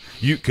Virginia.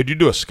 Could you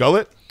do a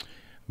skullet?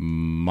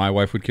 My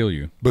wife would kill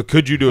you. But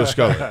could you do a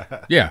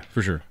skullet? Yeah,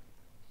 for sure.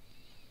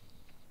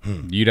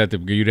 You'd have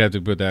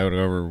to put that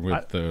over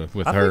with her.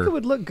 I think it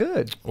would look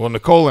good. Well,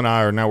 Nicole and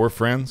I we're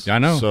friends. I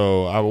know.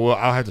 So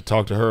I'll have to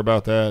talk to her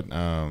about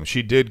that.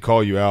 She did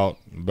call you out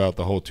about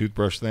the whole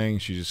toothbrush thing.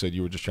 She just said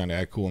you were just trying to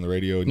act cool on the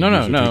radio and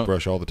use your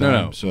toothbrush all the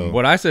time. No. So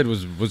what I said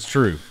was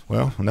true.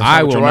 Well,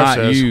 I will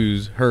not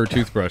use her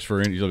toothbrush for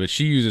any. But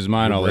she uses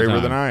mine all the time.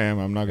 Braver than I am.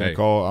 I'm not going to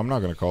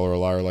call her a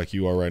liar like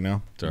you are right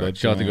now. But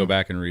she'll have to go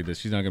back and read this.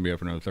 She's not going to be up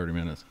for another 30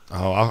 minutes.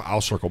 Oh, I'll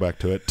circle back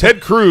to it.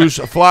 Ted Cruz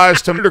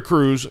flies to Ted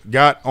Cruz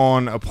got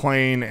on a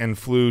plane and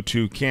flew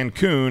to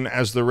Cancun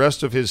as the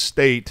rest of his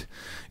state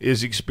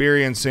is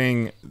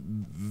experiencing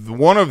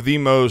one of the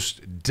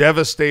most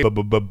devastating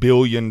 $1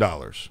 billion.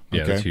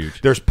 Yeah, that's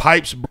huge. There's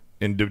pipes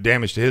and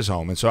damage to his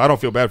home, and so I don't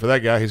feel bad for that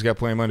guy. He's got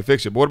plenty of money to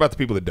fix it. But what about the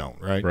people that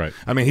don't? Right.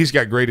 I mean, he's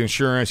got great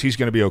insurance. He's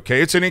going to be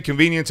okay. It's an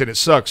inconvenience and it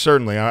sucks,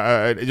 certainly.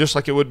 Just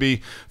like it would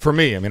be for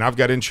me. I mean, I've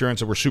got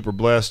insurance and we're super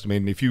blessed. I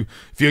mean, if you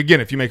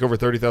make over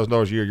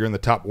 $30,000 a year, you're in the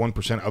top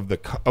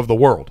 1% of the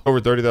world. Over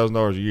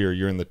 $30,000 a year,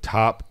 you're in the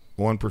top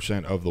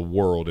 1% of the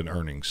world in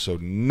earnings. So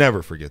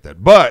never forget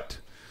that. But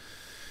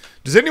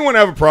does anyone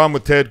have a problem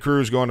with Ted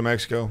Cruz going to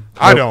Mexico?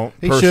 I don't.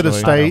 He should have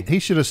stayed. He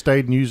should have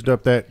stayed and used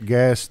up that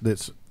gas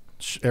that's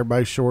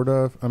everybody's short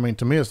of. I mean,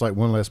 to me, it's like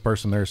one less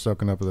person there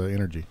soaking up the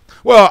energy.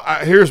 Well,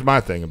 here's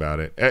my thing about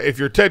it. If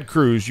you're Ted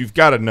Cruz, you've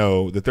got to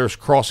know that there's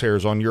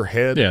crosshairs on your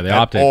head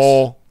at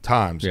all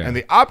times. Yeah. And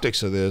the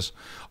optics of this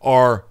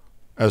are,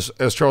 as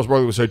Charles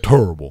Barkley would say,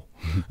 terrible.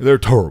 They're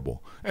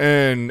terrible.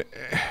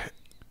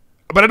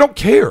 But I don't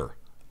care.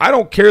 I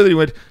don't care that he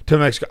went to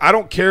Mexico. I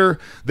don't care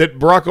that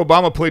Barack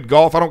Obama played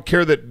golf. I don't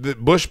care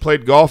that Bush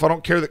played golf. I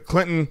don't care that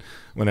Clinton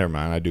 – well, never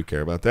mind. I do care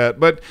about that.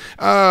 But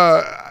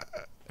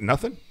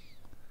nothing.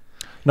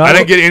 No, I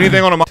didn't get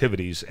anything on my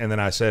activities. And then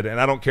I said, and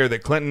I don't care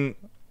that Clinton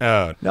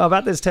No,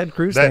 about this Ted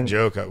Cruz that thing.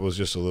 joke was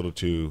just a little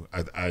too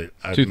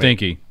too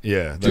thinky.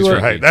 Yeah, that's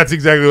right. That's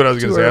exactly what I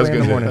was going to say. I was early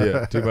in going the to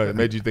morning. say, it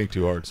made you think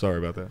too hard. Sorry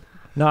about that.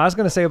 No, I was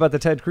going to say about the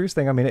Ted Cruz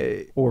thing, I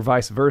mean, or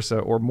vice versa,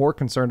 or more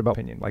concerned about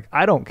opinion. Like,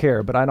 I don't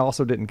care, but I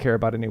also didn't care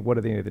about any of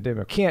the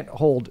Democrats. Can't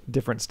hold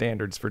different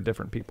standards for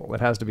different people.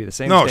 It has to be the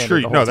same standard.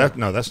 Sure. the whole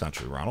time. That's not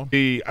true, Ronald.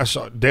 I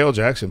saw Dale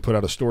Jackson put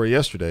out a story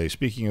yesterday,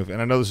 speaking of,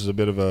 and I know this is a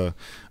bit of a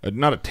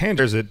not a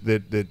tangent,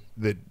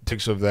 that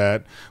ticks of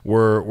that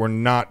were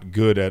not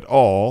good at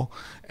all.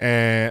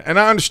 And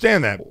I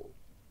understand that.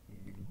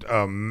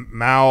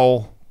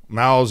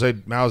 Mao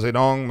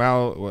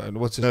Zedong,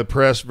 what's in the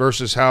press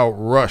versus how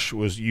Rush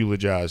was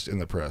eulogized in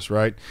the press,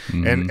 right?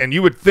 Mm-hmm. And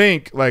you would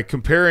think, like,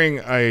 comparing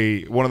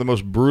one of the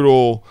most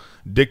brutal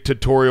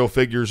dictatorial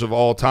figures of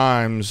all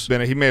times,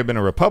 he may have been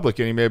a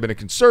Republican, he may have been a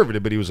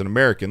conservative, but he was an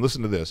American.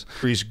 Listen to this.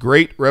 These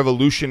great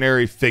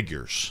revolutionary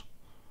figures.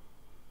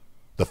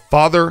 The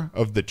father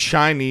of the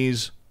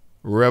Chinese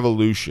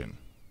Revolution.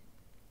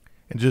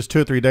 And just 2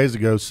 or 3 days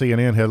ago,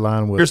 CNN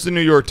headline was... Here's the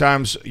New York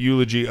Times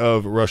eulogy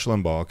of Rush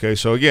Limbaugh. Okay,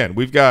 so again,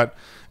 we've got...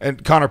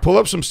 And Connor, pull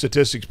up some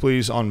statistics,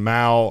 please, on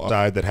Mao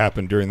side that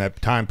happened during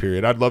that time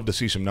period. I'd love to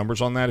see some numbers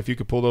on that if you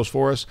could pull those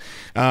for us.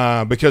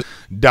 Because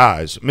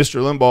dies.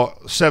 Mr.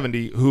 Limbaugh,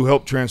 70, who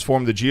helped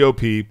transform the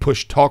GOP,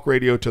 pushed talk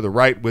radio to the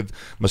right with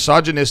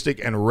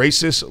misogynistic and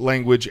racist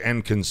language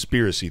and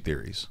conspiracy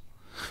theories.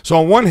 So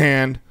on one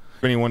hand...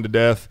 anyone to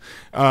death,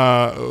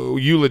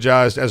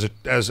 eulogized as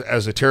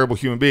a terrible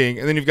human being,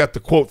 and then you've got the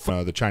quote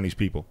from the Chinese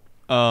people.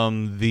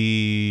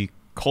 The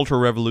Cultural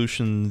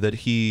Revolution that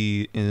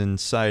he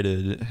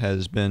incited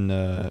has been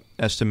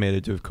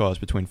estimated to have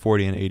cost between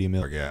 40 and 80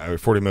 million. Yeah,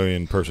 40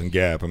 million person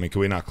gap. I mean, can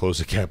we not close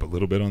the gap a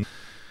little bit on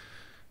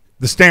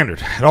the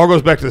standard? It all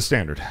goes back to the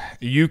standard.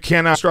 You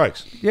cannot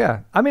strikes.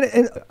 Yeah. I mean,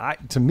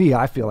 to me,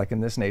 I feel like in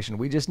this nation,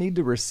 we just need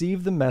to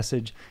receive the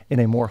message in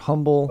a more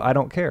humble, I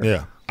don't care.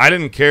 Yeah. I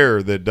didn't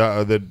care that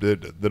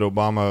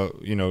Obama,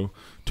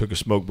 took a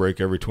smoke break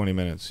every 20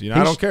 minutes.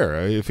 I don't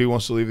care. If he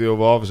wants to leave the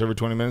Oval Office every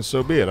 20 minutes,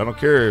 so be it. I don't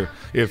care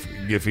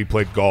if he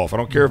played golf. I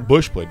don't care if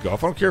Bush played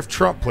golf. I don't care if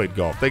Trump played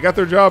golf. They got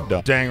their job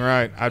done. Dang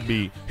right. I'd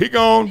be, he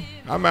gone.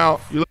 I'm out.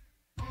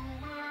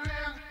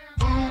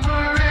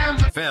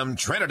 FM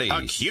Trinity,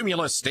 a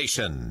Cumulus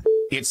station.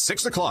 It's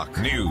 6 o'clock.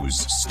 News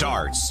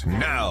starts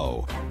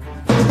now.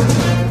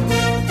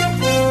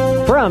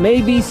 From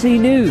ABC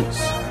News.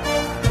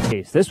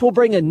 This will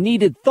bring a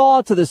needed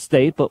thaw to the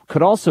state, but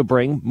could also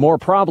bring more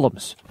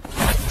problems.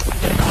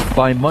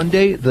 By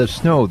Monday, the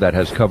snow that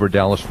has covered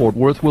Dallas-Fort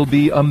Worth will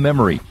be a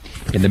memory.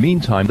 In the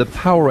meantime, the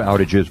power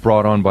outages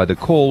brought on by the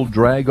cold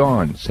drag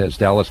on, says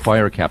Dallas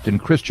Fire Captain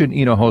Christian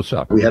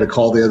Hinojosa. We had a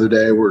call the other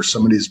day where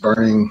somebody's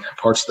burning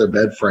parts of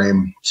their bed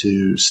frame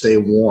to stay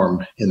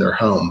warm in their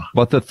home.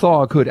 But the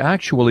thaw could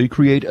actually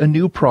create a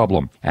new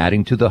problem,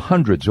 adding to the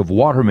hundreds of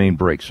water main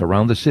breaks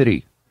around the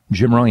city.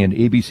 Jim Ryan,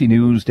 ABC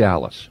News,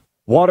 Dallas.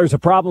 Water's a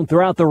problem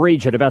throughout the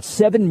region. About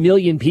 7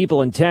 million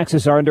people in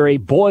Texas are under a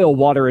boil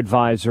water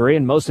advisory,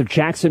 and most of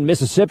Jackson,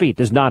 Mississippi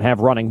does not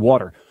have running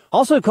water.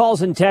 Also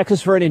calls in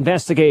Texas for an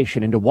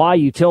investigation into why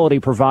utility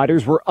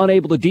providers were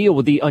unable to deal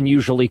with the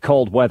unusually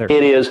cold weather.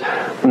 It is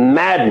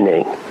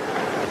maddening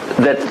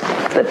that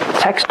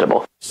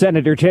textable.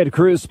 Senator Ted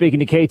Cruz speaking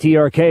to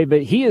KTRK,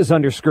 but he is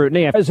under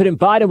scrutiny. President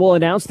Biden will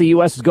announce the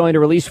U.S. is going to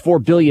release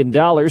 $4 billion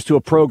to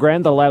a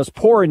program that allows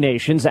poorer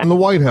nations. In the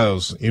White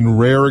House, in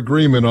rare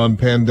agreement on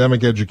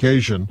pandemic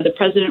education. The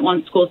president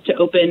wants schools to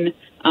open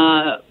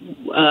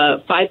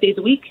 5 days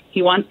a week.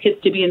 He wants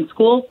kids to be in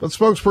school. But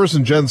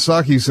spokesperson Jen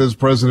Psaki says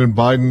President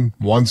Biden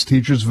wants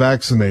teachers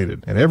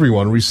vaccinated and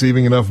everyone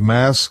receiving enough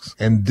masks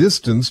and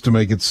distance to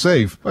make it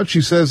safe. But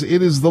she says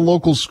it is the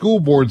local school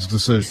board's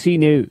decision. C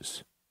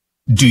News.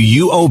 Do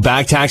you owe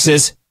back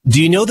taxes?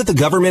 Do you know that the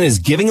government is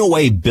giving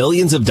away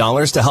billions of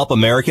dollars to help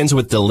Americans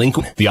with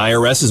delinquent? The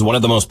IRS is one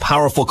of the most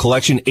powerful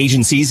collection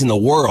agencies in the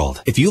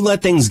world. If you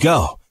let things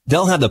go,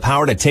 they'll have the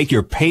power to take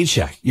your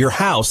paycheck, your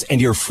house,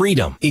 and your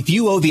freedom. If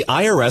you owe the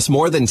IRS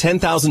more than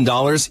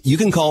 $10,000, you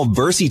can call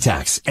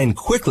VersiTax and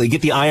quickly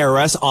get the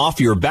IRS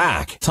off your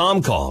back.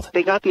 Tom called.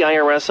 They got the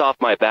IRS off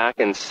my back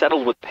and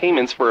settled with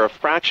payments for a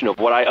fraction of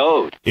what I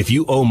owed. If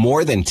you owe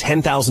more than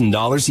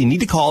 $10,000, you need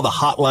to call the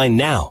hotline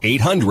now.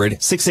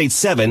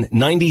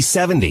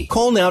 800-687-9070.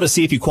 Call now to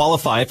see if you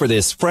qualify for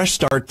this Fresh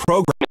Start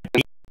program.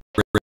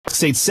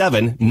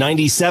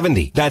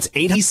 687-9070. That's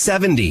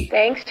 8070.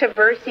 Thanks to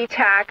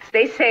VersiTax,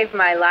 they saved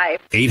my life.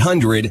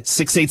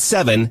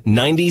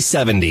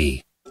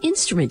 800-687-9070.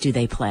 Instrument do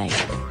they play?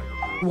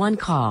 One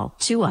call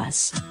to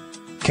us.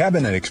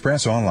 Cabinet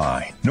Express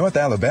Online, North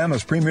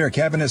Alabama's premier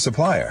cabinet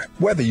supplier.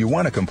 Whether you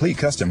want a complete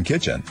custom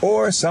kitchen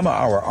or some of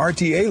our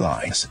RTA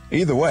lines.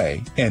 Either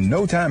way, in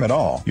no time at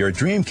all, your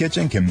dream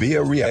kitchen can be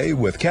a reality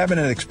with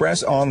Cabinet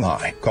Express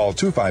Online. Call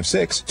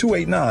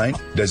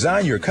 256-289.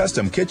 Design your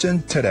custom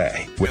kitchen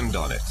today. Wind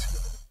on it.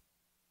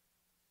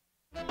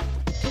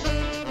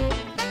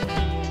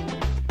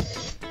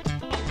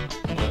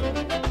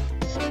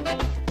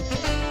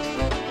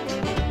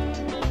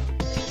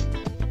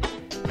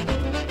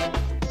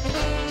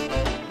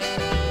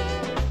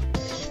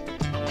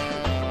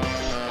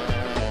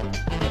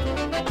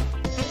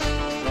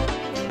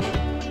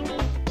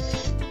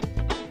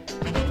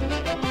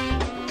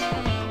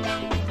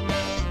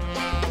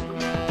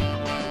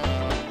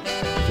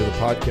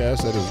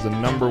 podcast. That is the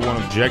number one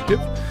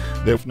objective,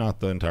 if not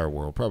the entire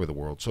world, probably the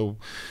world. So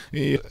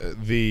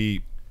we're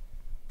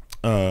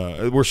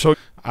so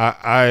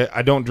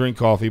I don't drink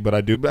coffee, but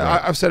I do. But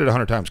I've said it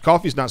 100 times.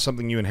 Coffee is not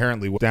something you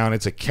inherently want down.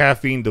 It's a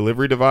caffeine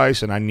delivery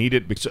device, and I need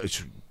it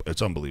because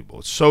it's unbelievable.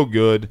 It's so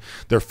good.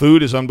 Their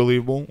food is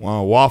unbelievable.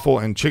 Waffle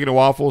and chicken and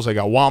waffles. They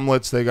got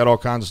womlets. They got all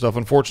kinds of stuff.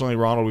 Unfortunately,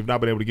 Ronald, we've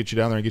not been able to get you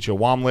down there and get you a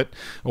womlet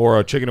or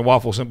a chicken and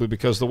waffle simply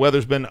because the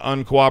weather's been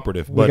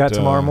uncooperative. We got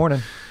tomorrow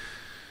morning.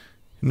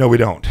 No, we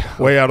don't.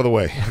 Way out of the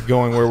way,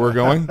 going where we're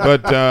going.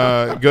 But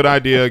good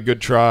idea,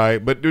 good try.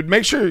 But dude,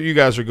 make sure you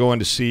guys are going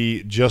to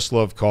see Just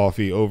Love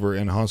Coffee over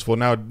in Huntsville.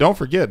 Now, don't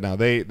forget. Now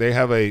they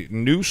have a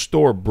new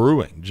store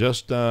brewing,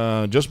 just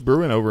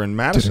brewing over in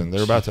Madison.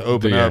 They're about to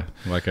open up.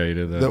 Like how you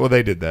did that. Well,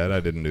 they did that. I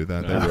didn't do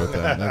that. They wrote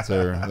that.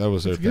 That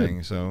was their thing.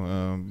 Good.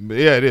 So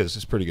yeah, it is.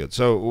 It's pretty good.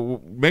 So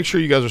make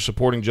sure you guys are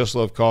supporting Just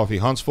Love Coffee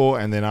Huntsville,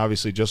 and then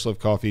obviously Just Love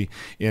Coffee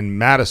in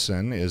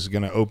Madison is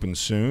going to open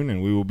soon,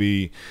 and we will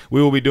be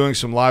doing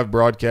some live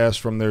broadcasts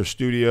from their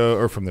studio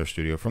or from their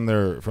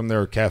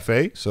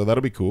cafe. So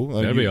that'll be cool.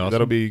 That'll be awesome.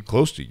 That'll be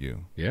close to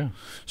you. Yeah.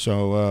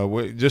 So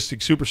we're just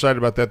super excited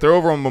about that. They're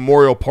over on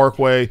Memorial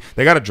Parkway.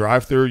 They got a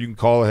drive-through. You can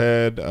call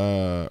ahead.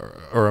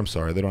 Or I'm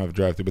sorry, they don't have a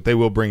drive-through, but they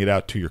will bring it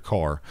out to your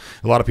car.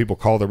 A lot of people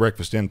call the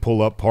breakfast in,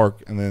 pull up,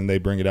 park, and then they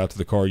bring it out to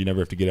the car. You never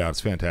have to get out.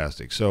 It's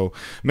fantastic. So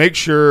make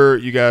sure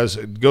you guys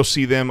go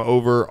see them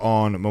over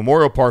on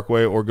Memorial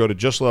Parkway, or go to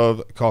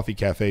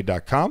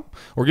justlovecoffeecafe.com,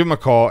 or give them a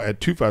call at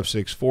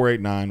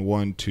 256-489-1223.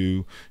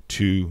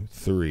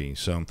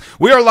 So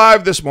we are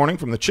live this morning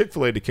from the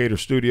Chick-fil-A Decatur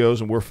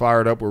studios, and we're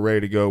fired up. We're ready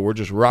to go. We're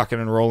just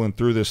rocking and rolling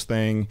through this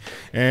thing,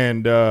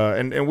 and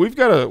we've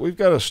got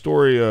a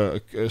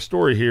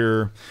story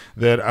here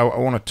that I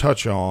want to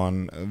touch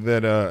on.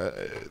 That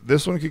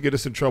this one could get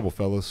us in trouble,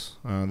 fellas.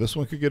 This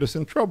one could get us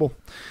in trouble.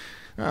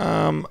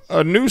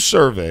 A new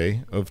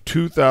survey of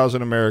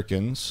 2,000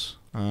 Americans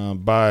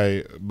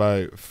by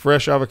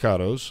Fresh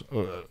Avocados.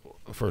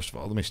 First of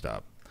all, let me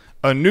stop.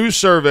 A new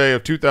survey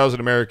of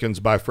 2,000 Americans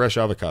by Fresh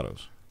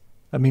Avocados.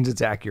 That means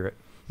it's accurate.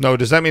 No,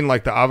 does that mean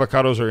like the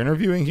avocados are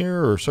interviewing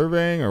here or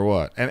surveying or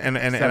what?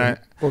 And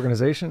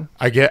organization?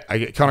 I get.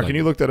 Connor, can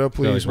you look that up,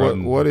 please? Like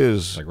What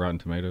is like Rotten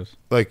Tomatoes?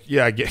 Like,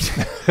 yeah, I get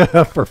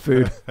for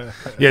food.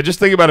 Yeah, just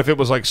think about if it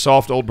was like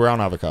soft old brown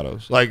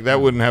avocados. Like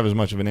that wouldn't have as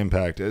much of an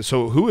impact.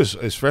 So who is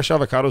Fresh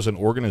Avocados an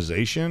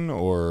organization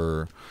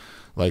or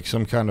like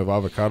some kind of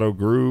avocado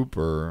group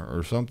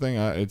or something?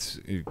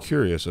 It's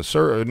curious.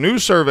 A new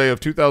survey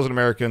of 2,000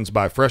 Americans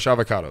by Fresh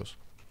Avocados.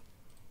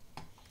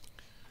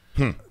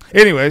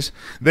 Anyways,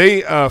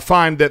 they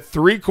find that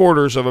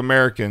 3/4 of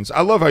Americans.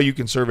 I love how you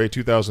can survey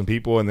 2,000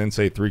 people and then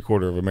say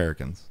 3/4 of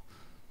Americans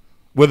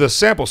with a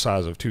sample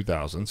size of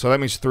 2,000. So that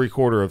means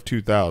 3/4 of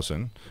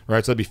 2,000,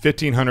 right? So that'd be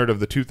 1,500 of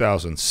the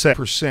 2,000.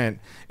 7%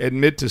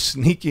 admit to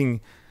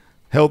sneaking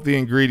healthy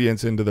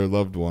ingredients into their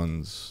loved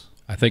ones.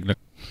 I think.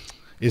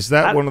 Is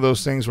that one of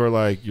those things where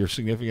like your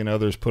significant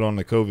others put on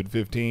the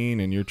COVID-15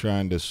 and you're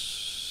trying to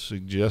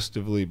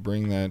suggestively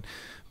bring that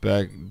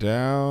back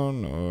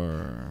down,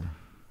 or?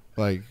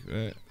 Like,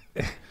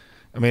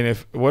 I mean,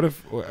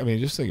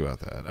 just think about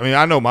that. I mean,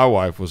 I know my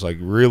wife was like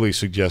really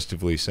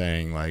suggestively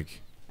saying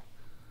like,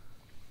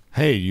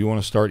 "Hey, you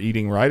want to start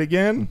eating right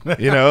again?"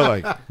 You know,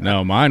 like.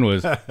 No, mine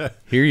was,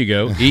 "Here you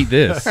go, eat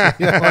this." Like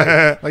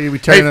you be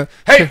tearing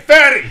hey,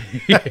 fatty,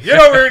 get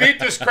over here and eat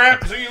this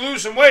crap so you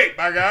lose some weight.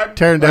 By God,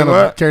 tearing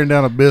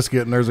down a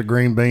biscuit and there's a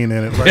green bean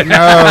in it. Like,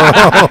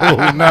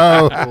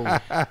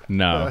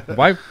 no.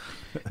 Wife.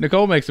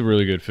 Nicole makes some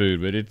really good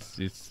food, but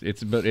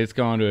it's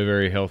gone to a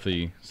very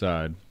healthy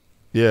side.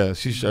 Yeah,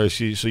 so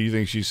you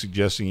think she's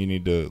suggesting you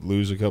need to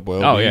lose a couple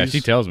lbs? Oh yeah, she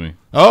tells me.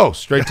 Oh,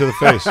 straight to the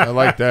face. I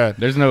like that.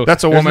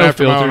 That's a woman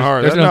after my own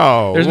heart. There's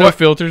no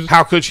filters.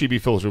 How could she be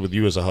filtered with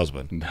you as a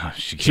husband? No,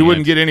 she can't. She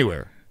wouldn't get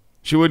anywhere.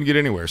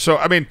 So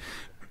I mean,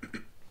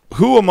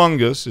 who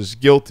among us is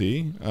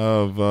guilty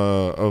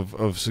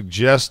of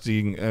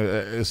suggesting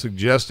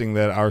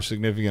that our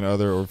significant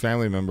other or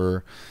family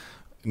member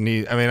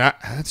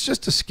it's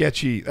just a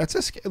sketchy.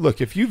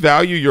 Look, if you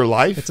value your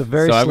life, it's a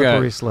very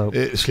slippery slope.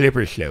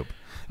 Slippery slope.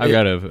 I've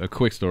got a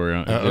quick story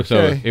on it. Okay.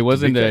 So it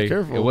wasn't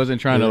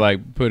trying to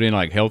like put in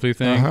like healthy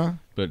thing,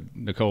 but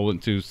Nicole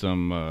went to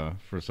some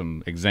for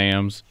some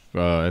exams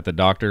at the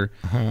doctor,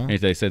 and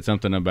they said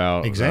something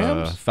about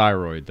exams,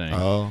 thyroid thing.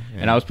 Oh,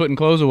 yeah. And I was putting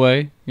clothes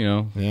away,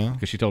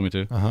 because she told me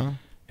to. Uh-huh.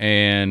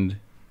 And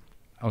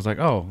I was like,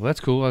 "Oh, that's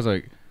cool." I was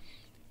like,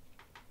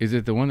 "Is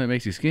it the one that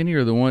makes you skinny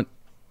or the one?"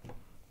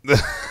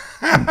 Just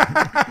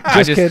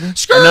kidding.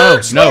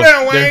 Slow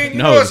down, Wayne. You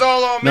know it's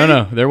all on me.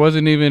 No, there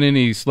wasn't even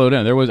any slow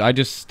down. I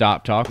just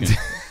stopped talking.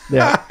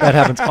 Yeah, that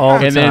happens all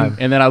the time.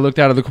 And then I looked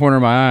out of the corner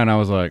of my eye and I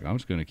was like, I'm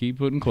just gonna keep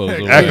putting clothes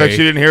away. Act like she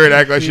didn't hear it.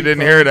 Act like she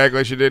didn't hear it. Act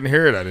like she didn't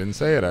hear it. I didn't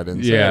say it. I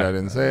didn't say it. I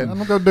didn't say it. I'm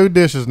gonna go do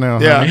dishes now.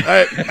 Yeah.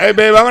 Hey,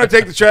 babe, I'm gonna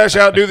take the trash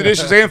out, do the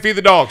dishes, and feed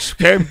the dogs.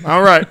 Okay.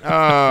 All right.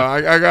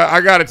 I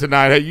got it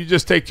tonight. Hey, you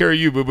just take care of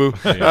you, boo boo.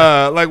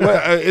 Like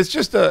what? It's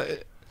just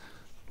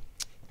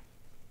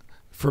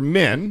for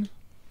men.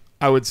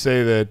 I would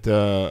say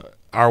that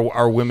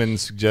our women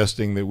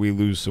suggesting that we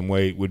lose some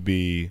weight would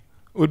be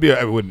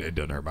it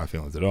doesn't hurt my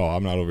feelings at all.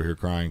 I'm not over here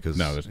crying because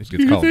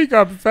you think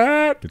I'm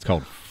fat? It's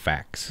called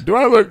facts. Do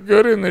I look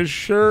good in this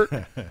shirt?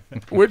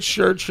 Which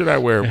shirt should I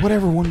wear?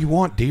 Whatever one you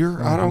want,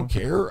 dear. I don't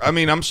care. I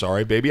mean, I'm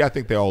sorry, baby. I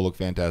think they all look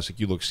fantastic.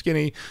 You look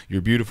skinny.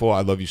 You're beautiful. I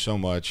love you so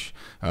much.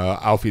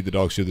 I'll feed the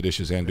dogs, do the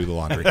dishes, and do the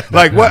laundry.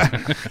 Like what?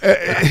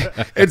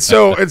 and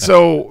so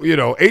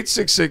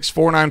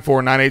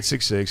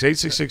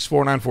 866-494-9866,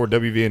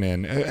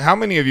 866-494-WVNN. How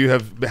many of you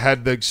have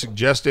had the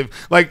suggestive?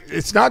 Like,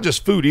 it's not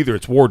just food either.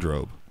 It's wardrobe.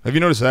 Have you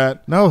noticed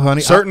that? No,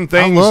 honey. Certain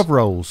things. I love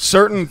rolls.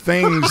 Certain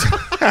things.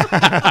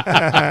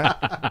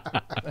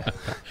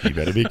 You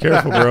better be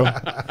careful, bro.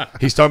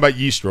 He's talking about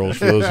yeast rolls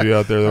for those of you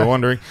out there that are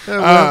wondering.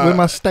 With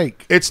my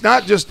steak. It's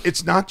not just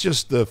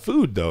the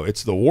food though.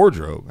 It's the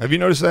wardrobe. Have you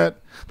noticed that?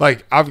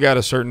 Like, I've got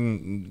a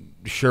certain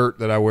shirt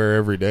that I wear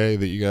every day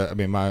that you got. I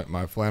mean,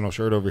 my flannel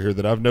shirt over here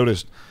that I've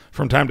noticed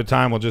from time to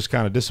time will just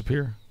kind of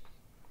disappear.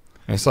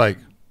 And it's like,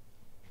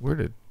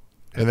 and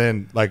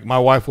then like my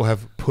wife will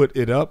have put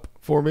it up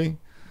for me.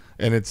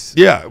 And it's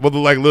like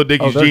little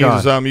Dickies jeans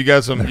or something. You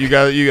got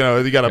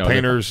a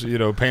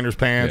painter's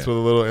pants with a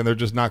little, and they're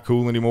just not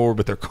cool anymore,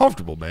 but they're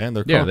comfortable, man.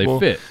 They're comfortable.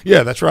 They fit.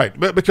 Yeah, that's right.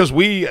 But because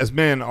we as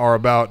men are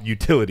about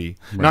utility,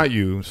 not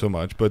you so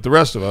much, but the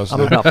rest of us.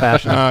 I'm about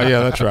fashion.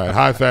 Yeah, that's right.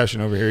 High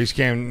fashion over here. He's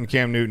Cam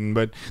Newton,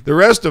 but the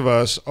rest of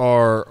us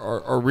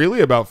are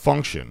really about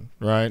function,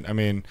 right? I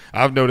mean,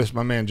 I've noticed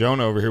my man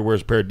Jonah over here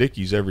wears a pair of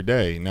Dickies every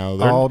day. Now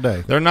all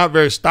day. They're not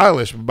very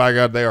stylish, but by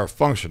God, they are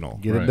functional.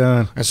 Get it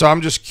done. And so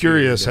I'm just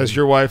curious. Has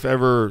your wife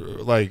ever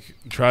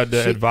tried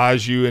to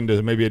advise you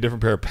into maybe a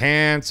different pair of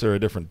pants or a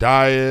different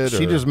diet?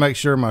 She just makes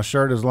sure my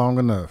shirt is long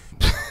enough.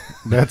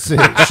 That's it.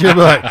 She'll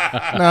be like,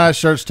 "Nah, this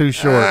shirt's too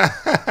short."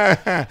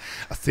 I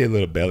see a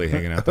little belly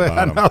hanging out the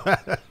bottom.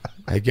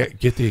 Hey,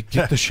 get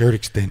the shirt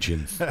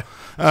extensions.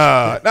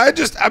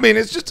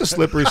 It's just a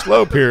slippery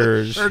slope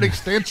here. Shirt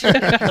extension.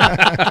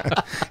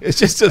 It's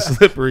just a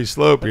slippery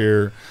slope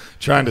here,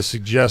 trying to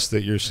suggest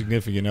that your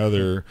significant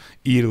other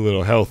eat a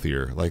little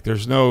healthier. Like,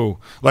 there's no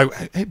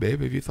hey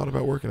babe, have you thought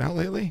about working out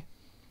lately?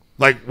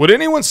 Like, would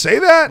anyone say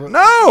that? No.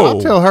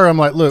 I'll tell her, I'm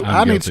like, look,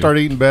 I need to start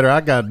eating better.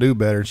 I got to do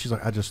better. And she's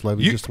like, I just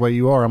love you just the way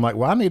you are. I'm like,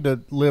 well, I need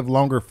to live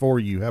longer for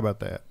you. How about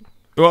that?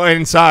 Well,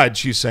 inside,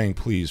 she's saying,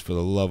 please, for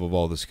the love of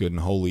all that's good and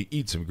holy,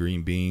 eat some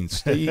green beans.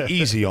 Stay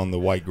easy on the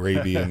white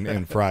gravy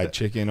and fried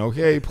chicken,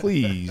 okay?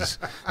 Please.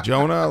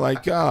 Jonah,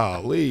 like,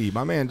 golly,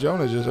 my man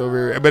Jonah's just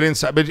over here. But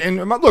inside,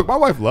 look, my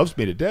wife loves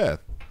me to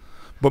death.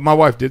 But my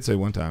wife did say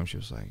one time, she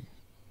was like,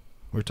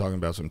 we were talking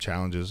about some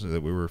challenges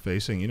that we were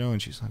facing,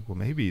 and she's like, well,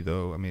 maybe,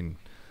 though, I mean,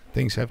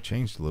 things have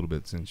changed a little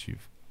bit since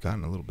you've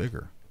gotten a little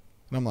bigger.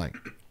 And I'm like,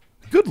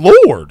 good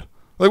Lord.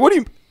 Like, what do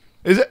you,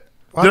 is it?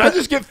 Did I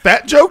just get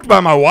fat joked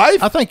by my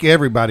wife? I think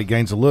everybody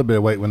gains a little bit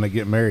of weight when they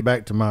get married.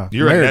 Back to my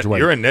marriage weight.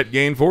 You're a net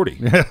gain 40.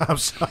 Yeah, I'm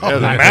sorry. Yeah,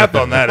 the math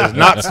on that is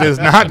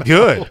not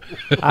good.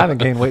 I haven't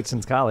gained weight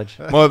since college.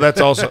 Well,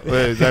 that's also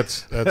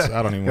that's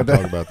I don't even want to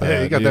talk about that.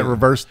 Yeah, you got that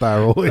reverse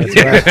thyroid. That's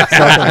right.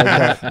 Something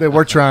like that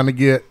we're trying to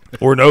get,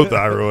 or no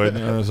thyroid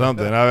or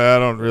something. I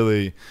don't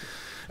really.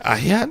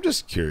 I'm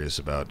just curious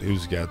about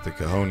who's got the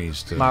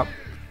cojones to.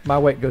 My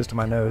weight goes to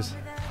my nose.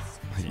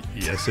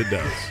 Yes, it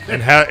does.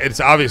 And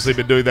it's obviously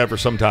been doing that for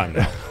some time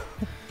now.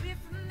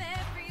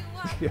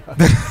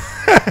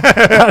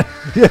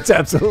 That's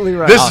absolutely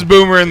right. This is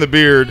Boomer and the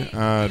Beard.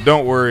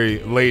 Don't worry,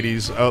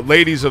 ladies.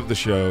 Ladies of the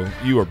show,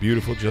 you are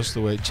beautiful just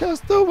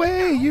the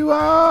way you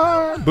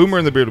are. Boomer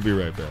and the Beard will be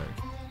right back.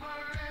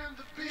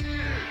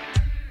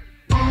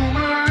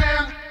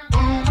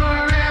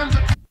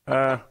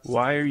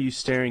 Why are you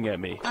staring at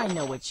me? I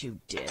know what you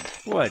did.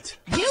 What?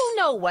 You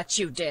know what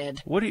you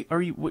did. What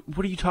are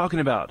you talking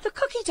about? The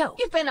cookie dough.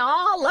 You've been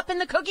all up in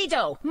the cookie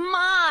dough.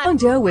 Mine.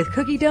 Dough with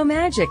Cookie Dough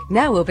Magic,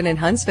 now open in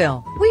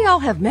Huntsville. We all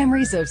have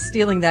memories of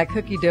stealing that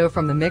cookie dough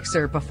from the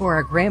mixer before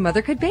our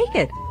grandmother could bake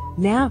it.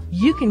 Now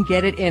you can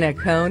get it in a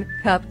cone,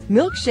 cup,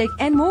 milkshake,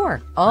 and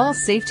more. All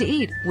safe to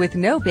eat with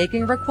no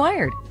baking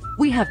required.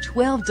 We have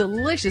 12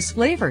 delicious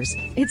flavors.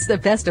 It's the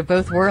best of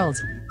both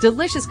worlds.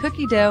 Delicious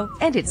cookie dough,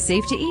 and it's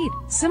safe to eat.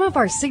 Some of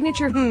our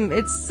signature,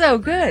 it's so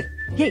good.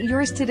 Get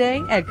yours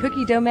today at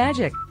Cookie Dough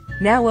Magic.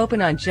 Now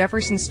open on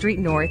Jefferson Street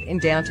North in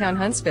downtown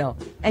Huntsville.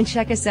 And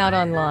check us out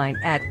online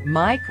at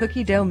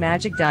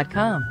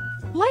mycookiedoughmagic.com.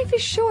 Life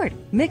is short.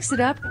 Mix it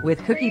up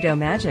with Cookie Dough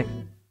Magic.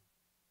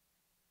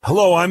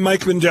 Hello, I'm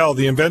Mike Lindell,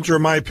 the inventor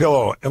of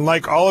MyPillow, and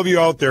like all of you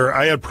out there,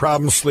 I had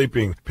problems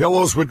sleeping.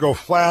 Pillows would go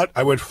flat,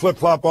 I would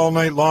flip-flop all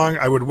night long,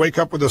 I would wake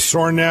up with a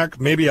sore neck,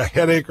 maybe a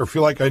headache, or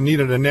feel like I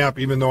needed a nap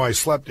even though I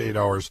slept 8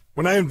 hours.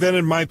 When I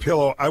invented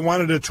MyPillow, I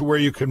wanted it to where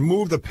you can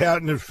move the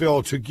patented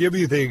fill to give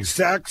you the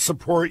exact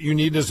support you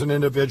need as an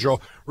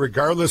individual,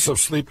 regardless of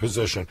sleep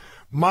position.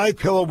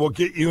 MyPillow will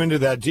get you into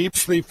that deep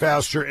sleep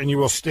faster, and you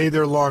will stay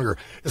there longer.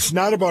 It's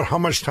not about how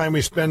much time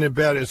we spend in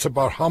bed, it's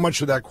about how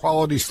much of that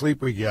quality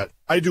sleep we get.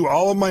 I do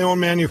all of my own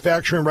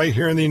manufacturing right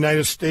here in the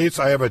United States.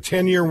 I have a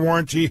 10-year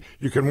warranty.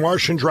 You can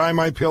wash and dry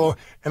my pillow,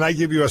 and I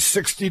give you a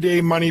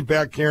 60-day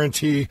money-back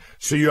guarantee,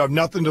 so you have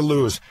nothing to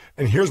lose.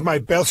 And here's my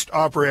best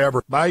offer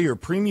ever. Buy your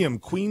premium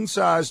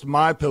queen-sized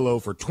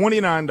MyPillow for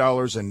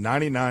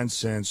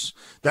 $29.99.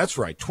 That's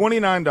right,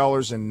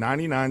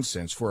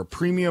 $29.99 for a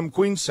premium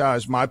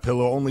queen-size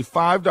MyPillow, only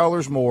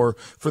 $5 more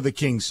for the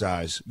king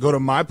size. Go to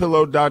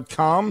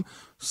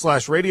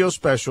mypillow.com/radio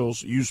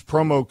specials. Use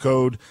promo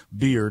code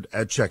BEARD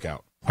at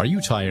checkout. Are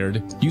you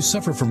tired? You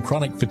suffer from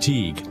chronic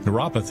fatigue,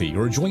 neuropathy,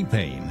 or joint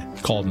pain?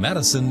 Call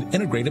Madison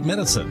Integrated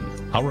Medicine.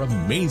 Our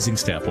amazing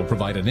staff will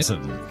provide an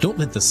medicine. Don't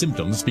let the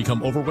symptoms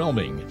become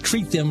overwhelming.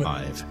 Treat them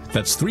live.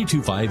 That's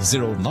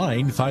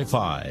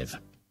 325-0955.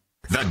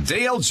 The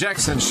Dale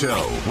Jackson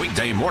Show,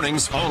 weekday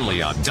mornings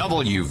only on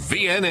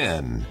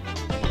WVNN.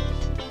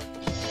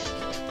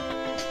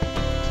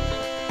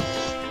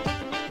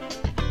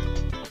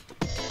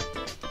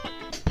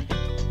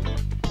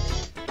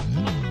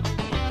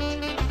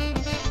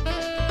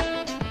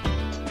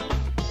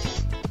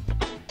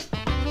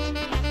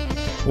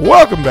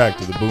 Welcome back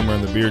to the Boomer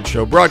and the Beard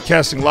Show,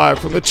 broadcasting live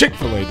from the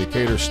Chick-fil-A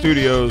Decatur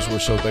studios. We're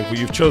so thankful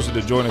you've chosen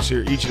to join us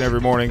here each and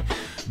every morning.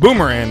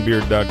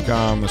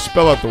 Boomerandbeard.com.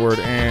 Spell out the word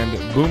and.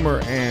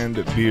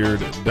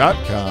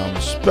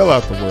 Boomerandbeard.com. Spell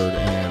out the word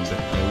and.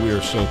 We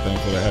are so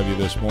thankful to have you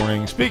this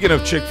morning. Speaking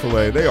of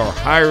Chick-fil-A, they are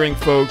hiring,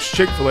 folks.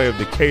 Chick-fil-A of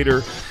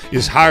Decatur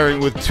is hiring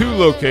with 2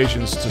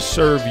 locations to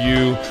serve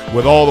you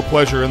with all the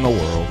pleasure in the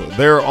world.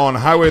 They're on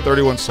Highway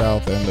 31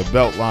 South and the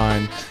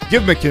Beltline.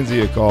 Give Mackenzie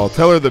a call.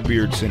 Tell her the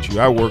Beard sent you.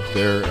 I worked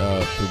there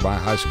through my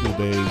high school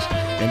days,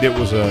 and it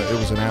was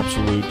an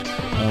absolute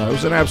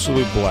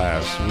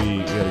blast. We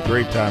had a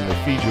great time. They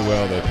feed you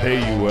well. They pay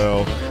you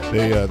well.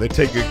 They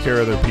take good care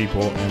of their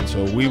people, and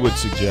so we would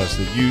suggest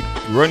that you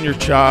run your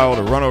child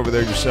or run over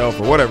there yourself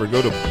or whatever.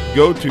 Go to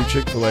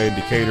Chick-fil-A in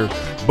Decatur.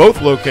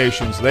 Both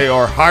locations, they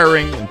are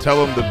hiring, and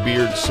tell them the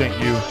Beard sent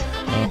you.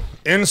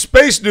 In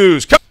space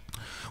news,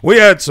 we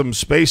had some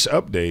space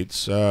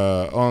updates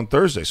on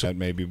Thursday, so that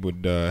maybe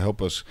would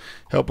help us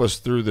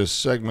through this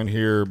segment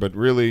here. But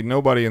really,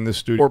 nobody in this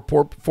studio.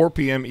 4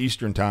 p.m.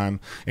 Eastern time,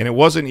 and it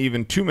wasn't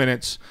even 2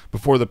 minutes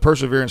before the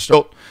Perseverance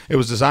started. It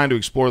was designed to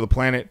explore the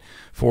planet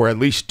for at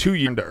least 2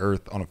 years to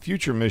Earth on a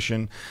future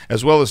mission,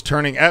 as well as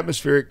turning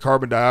atmospheric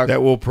carbon dioxide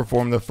that will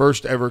perform the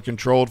first ever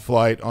controlled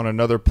flight on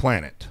another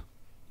planet.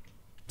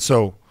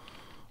 So,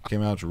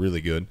 came out really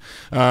good.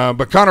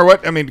 But Connor,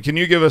 can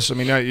you give us,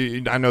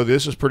 I know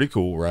this is pretty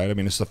cool, right? I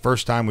mean, it's the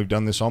first time we've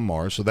done this on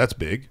Mars, so that's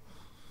big.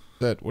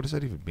 What does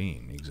that even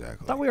mean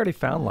exactly? I thought we already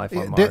found life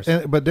on Mars.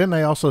 But didn't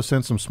they also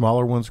send some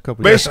smaller ones a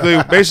couple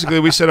Basically,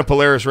 we sent a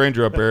Polaris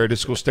Ranger up there.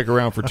 Just go stick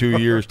around for 2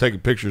 years,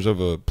 taking pictures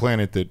of a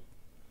planet that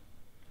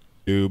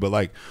do.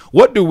 But,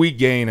 what do we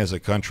gain as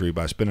a country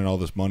by spending all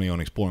this money on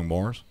exploring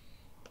Mars?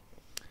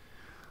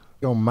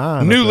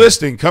 New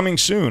listing coming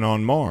soon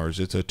on Mars.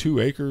 It's a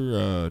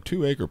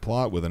 2-acre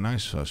plot with a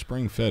nice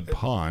spring-fed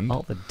pond.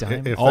 All the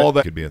diamonds. All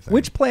that could be a thing.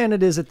 Which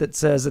planet is it that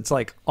says it's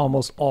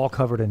almost all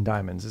covered in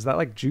diamonds? Is that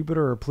like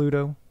Jupiter or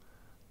Pluto?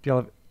 Do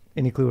y'all have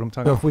any clue what I'm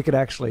talking about? If we could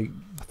actually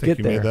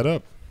get there. Made that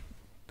up.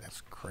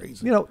 That's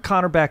crazy.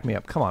 Connor, back me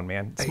up. Come on,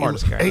 man.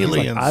 Smartest guy.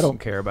 Aliens. I don't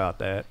care about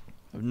that.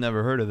 I've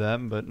never heard of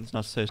that, but it's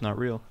not to say it's not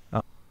real.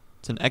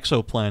 It's an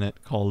exoplanet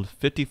called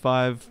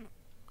 55.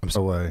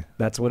 Away.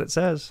 That's what it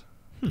says.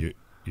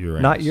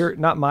 Uranus.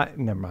 Not my.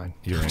 Never mind.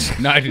 Uranus.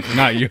 not you.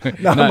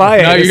 Not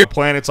my. Your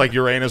planets like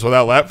Uranus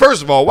without that.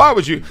 First of all, why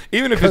would you?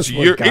 Even if it's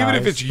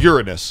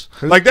Uranus,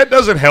 that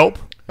doesn't help.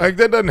 That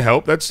doesn't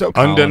help. That's so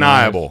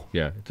undeniable.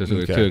 Yeah.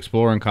 To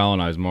explore and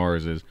colonize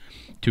Mars is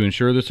to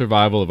ensure the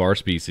survival of our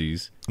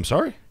species. I'm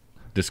sorry.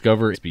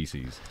 Discover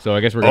species. So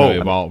I guess we're going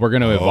to evolve. We're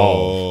going to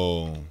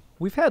evolve.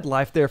 We've had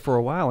life there for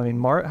a while. I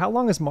mean, how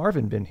long has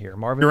Marvin been here?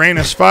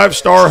 Uranus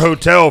 5-star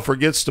hotel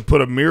forgets to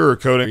put a mirror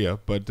coating. Yeah,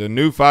 but the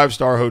new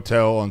 5-star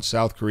hotel on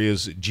South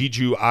Korea's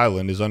Jeju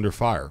Island is under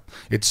fire.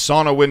 Its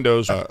sauna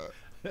windows.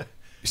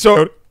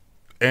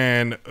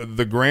 And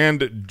the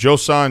Grand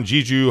Joseon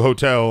Jeju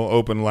Hotel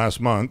opened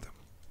last month.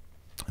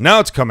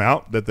 Now it's come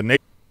out that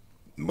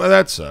well,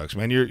 that sucks,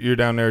 man. You're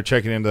down there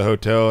checking into the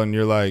hotel, and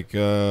you're like,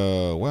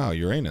 wow,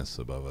 Uranus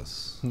above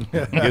us.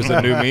 Gives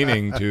a new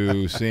meaning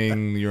to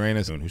seeing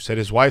Uranus. Who said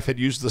his wife had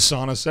used the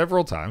sauna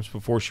several times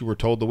before she were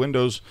told the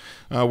windows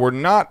were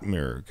not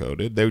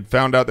mirror-coated. They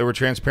found out they were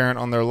transparent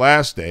on their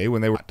last day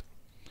when they were...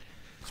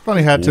 It's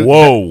funny how it took,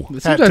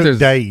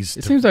 days.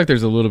 It seems like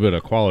there's a little bit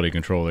of quality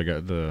control. They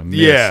got the mist.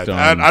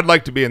 Yeah, I'd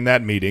like to be in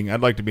that meeting.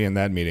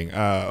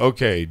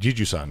 Okay,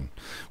 Jeju-san.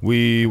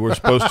 We were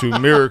supposed to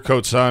mirror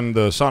coat son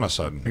the sauna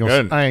son.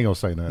 I ain't gonna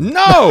say nothing.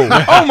 No!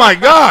 Oh my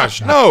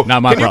gosh! No!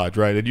 Not my garage,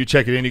 right? And you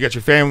check it in. You got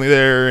your family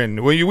there,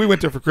 and we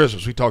went there for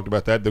Christmas. We talked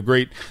about that. The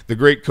great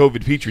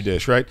COVID petri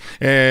dish, right?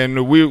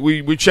 And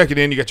we check it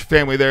in. You got your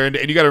family there, and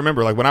you got to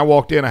remember, like when I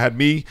walked in, I had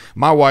me,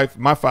 my wife,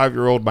 my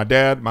 5-year-old, my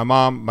dad, my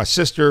mom, my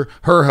sister,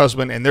 her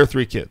husband, and their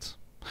 3 kids.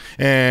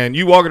 And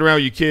you walking around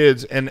with your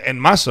kids,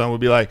 and my son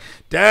would be like,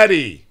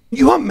 "Daddy,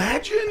 you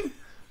imagine?"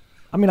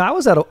 I mean, I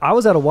was at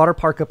a water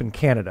park up in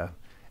Canada,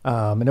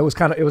 And it was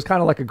kind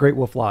of like a Great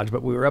Wolf Lodge,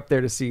 but we were up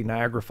there to see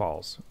Niagara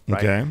Falls.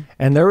 Right? Okay.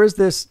 And there was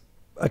this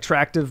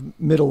attractive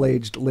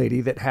middle-aged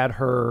lady that had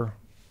her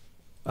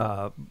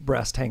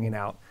breast hanging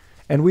out,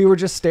 and we were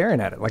just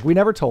staring at it. Like, we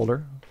never told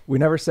her, we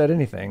never said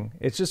anything.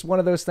 It's just one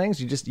of those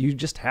things. You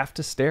just have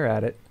to stare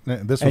at it.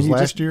 This was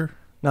last year?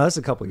 No, this is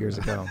a couple years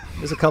ago.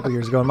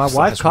 And my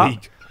wife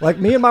caught. Like,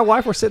 me and my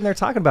wife were sitting there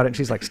talking about it, and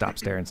she's like, "Stop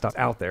staring, stop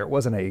out there." It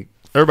wasn't a.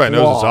 Everybody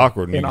knows it's flaw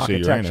awkward when in you see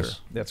architecture.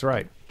 Uranus. That's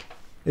right.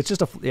 It's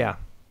just yeah.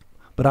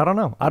 But I don't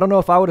know. I don't know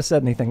if I would have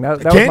said anything.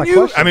 That was Can my you?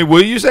 question. I mean,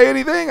 will you say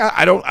anything?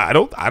 I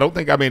don't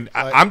think. I mean,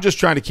 I'm just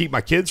trying to keep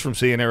my kids from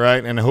seeing it,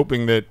 right? And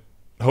hoping that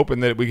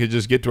we could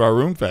just get to our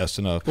room fast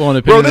enough.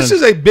 Well, bro, this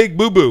is a big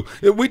boo-boo.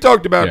 We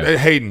talked about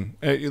Hayden.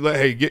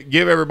 Hey,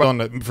 give everybody on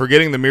the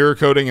forgetting the mirror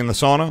coating in the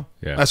sauna.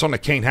 Yeah. That's on the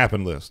can't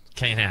happen list.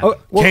 Can't happen.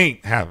 Oh, well,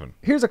 can't happen.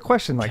 Here's a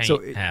question. Like,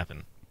 can't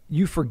happen.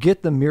 You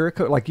forget the mirror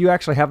coat. Like, you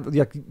actually have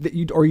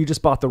or you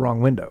just bought the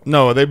wrong window.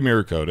 No, they've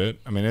mirror coated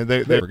it. I mean,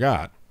 they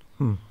forgot.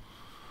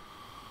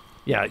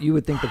 Yeah, you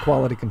would think the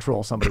quality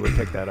control somebody would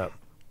pick that up.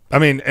 I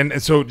mean,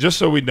 and so just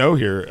so we know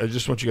here, I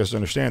just want you guys to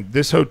understand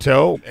this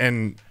hotel.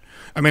 And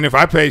I mean, if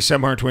I pay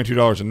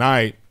 $722 a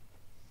night,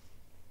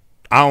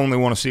 I only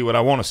want to see what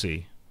I want to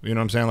see. You know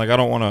what I'm saying? Like, I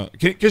don't want to,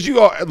 because you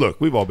all look.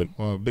 We've all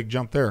been big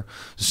jump there.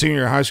 Senior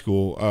year of high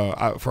school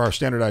for our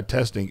standardized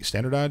testing.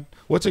 Standardized?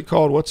 What's it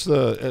called? What's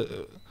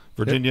the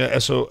Virginia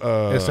SO?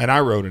 And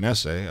I wrote an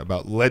essay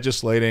about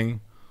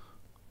legislating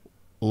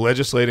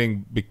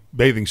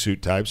bathing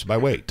suit types by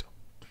weight.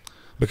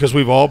 Because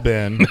we've all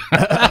been,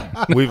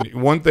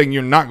 one thing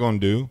you're not going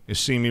to do is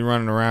see me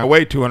running around. I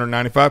weigh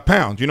 295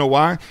 pounds. You know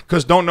why?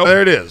 Because don't know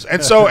there it is.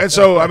 And so,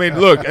 I mean,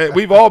 look,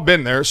 we've all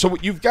been there. So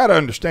you've got to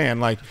understand,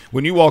 like,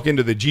 when you walk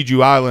into the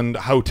Jeju Island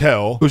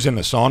Hotel, who's in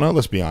the sauna?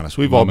 Let's be honest.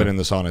 We've all been in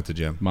the sauna at the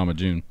gym. Mama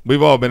June.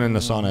 We've all been in the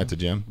sauna at the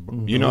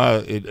gym. You know how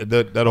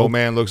that old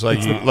man looks like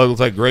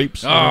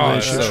grapes,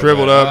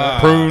 shriveled up,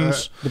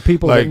 prunes. The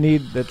people that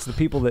need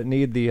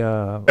the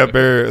up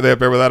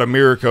there without a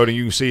mirror coating,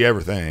 you can see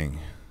everything.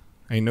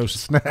 Ain't no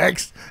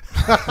snacks.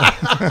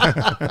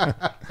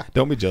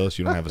 Don't be jealous.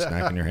 You don't have a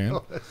snack in your hand.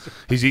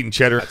 He's eating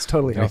cheddar. That's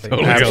totally healthy.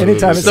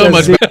 Anytime it so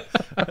much.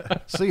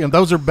 See, and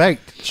those are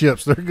baked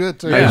chips. They're good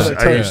too.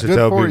 I used to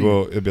tell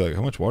people, it'd be like,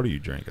 "How much water you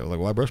drink?" I was like,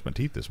 "Well, I brushed my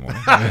teeth this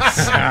morning."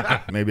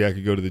 Maybe I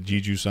could go to the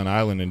Jeju Sun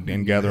Island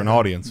and gather an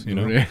audience. You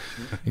know,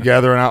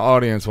 gather an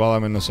audience while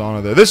I'm in the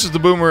sauna there. This is the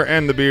Boomer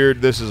and the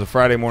Beard. This is a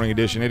Friday morning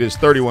edition. It is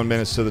 31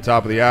 minutes to the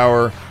top of the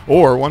hour,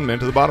 or 1 minute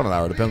to the bottom of the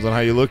hour. Depends on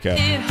how you look at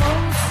it.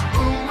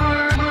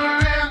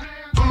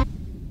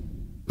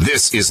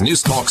 This is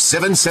News Talk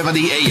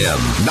 770 AM,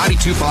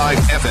 92.5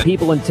 FM.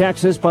 People in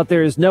Texas, but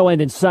there is no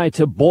end in sight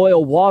to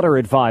boil water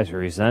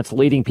advisories. That's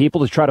leading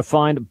people to try to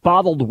find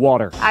bottled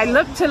water. I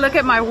look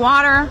at my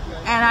water,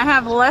 and I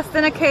have less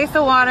than a case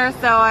of water,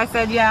 so I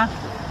said, yeah,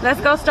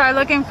 let's go start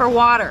looking for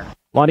water.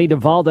 Juanita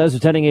Valdez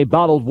attending a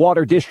bottled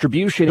water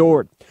distribution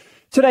board.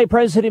 Today,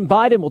 President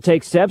Biden will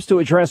take steps to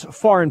address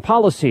foreign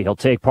policy. He'll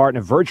take part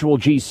in a virtual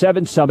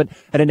G7 summit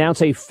and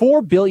announce a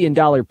 $4 billion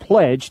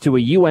pledge to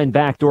a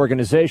UN-backed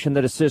organization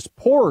that assists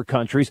poorer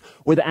countries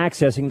with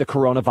accessing the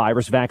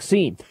coronavirus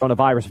vaccine.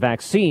 Coronavirus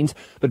vaccines,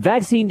 but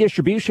vaccine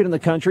distribution in the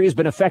country has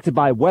been affected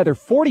by weather.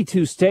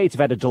 42 states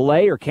have had to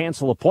delay or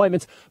cancel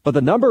appointments, but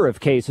the number of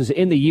cases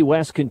in the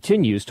U.S.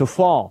 continues to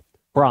fall.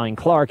 Brian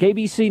Clark,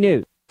 ABC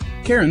News.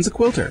 Karen's a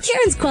quilter.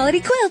 Karen's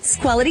Quality Quilts.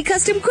 Quality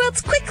custom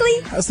quilts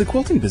quickly. How's the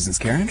quilting business,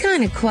 Karen?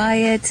 Kind of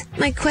quiet.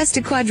 My quest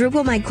to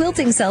quadruple my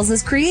quilting sales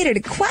has created a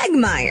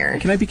quagmire.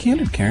 Can I be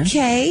candid, Karen?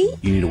 Okay.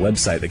 You need a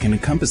website that can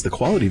encompass the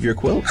quality of your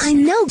quilts. I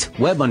know.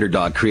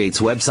 WebUnderdog creates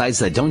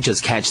websites that don't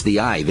just catch the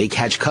eye, they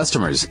catch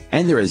customers.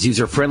 And they're as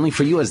user-friendly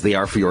for you as they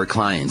are for your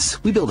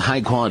clients. We build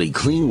high-quality,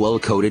 clean,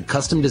 well-coded,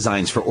 custom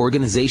designs for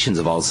organizations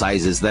of all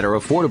sizes that are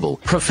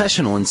affordable,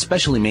 professional, and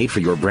specially made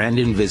for your brand.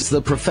 And visit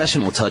the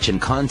professional touch and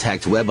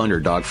contact WebUnderdog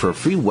for a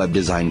free web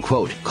design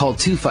quote. Call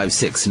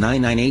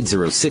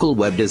 256-99806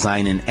 Web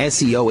Design and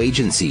SEO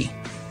Agency.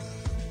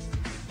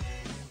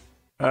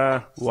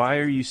 Why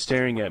are you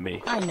staring at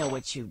me? I know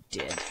what you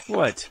did.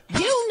 What?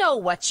 You know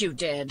what you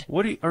did.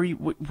 What are you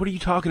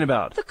talking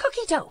about? The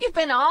cookie dough. You've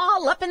been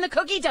all up in the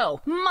cookie dough.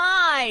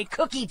 My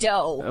cookie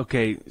dough.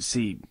 Okay,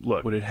 see,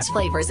 look, what it has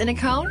flavors in a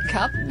cone,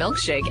 cup,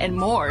 milkshake, and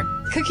more.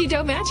 Cookie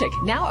Dough Magic,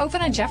 now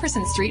open on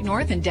Jefferson Street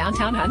North in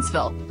downtown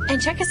Huntsville.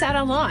 And check us out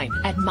online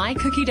at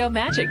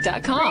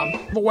mycookiedoughmagic.com.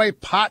 Give away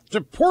pot to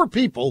poor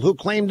people who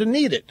claim to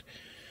need it.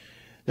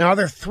 Now,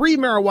 there are 3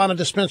 marijuana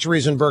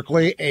dispensaries in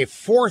Berkeley. A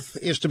 4th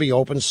is to be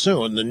opened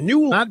soon. The new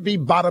will not be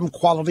bottom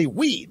quality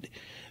weed.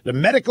 The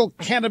medical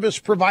cannabis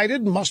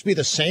provided must be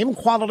the same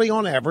quality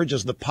on average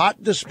as the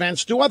pot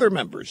dispensed to other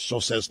members, so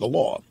says the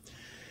law.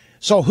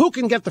 So who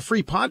can get the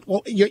free pot?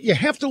 Well, you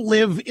have to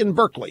live in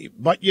Berkeley,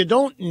 but you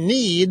don't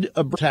need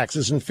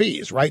taxes and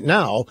fees. Right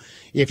now,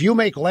 if you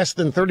make less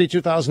than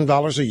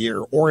 $32,000 a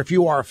year, or if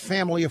you are a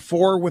family of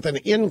 4 with an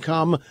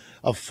income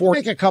of 4,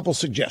 make a couple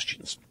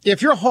suggestions.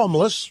 If you're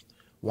homeless,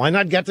 why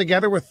not get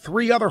together with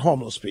 3 other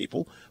homeless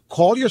people,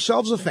 call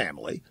yourselves a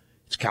family,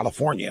 It's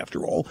California,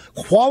 after all,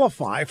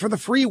 qualify for the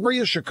free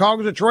area.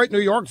 Chicago, Detroit,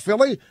 New York,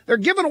 Philly. They're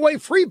giving away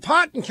free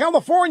pot in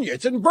California.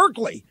 It's in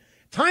Berkeley.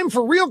 Time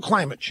for real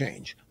climate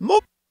change.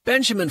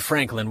 Benjamin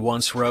Franklin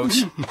once wrote,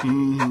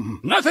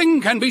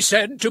 Nothing can be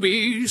said to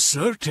be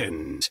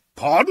certain.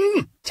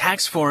 Pardon?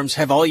 Tax forms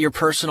have all your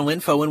personal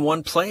info in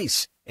one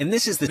place. And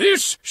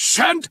this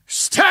shan't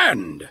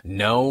stand.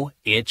 No,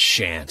 it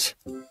shan't.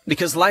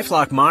 Because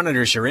LifeLock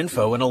monitors your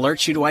info and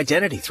alerts you to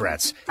identity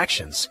threats,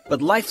 actions. But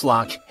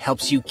LifeLock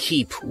helps you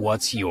keep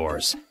what's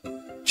yours.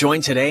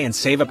 Join today and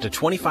save up to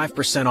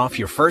 25% off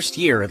your first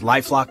year at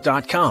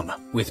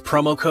LifeLock.com with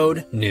promo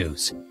code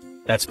NEWS.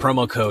 That's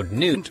promo code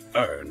NEWS.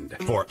 Earned.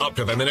 For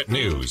up-to-the-minute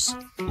news,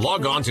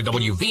 log on to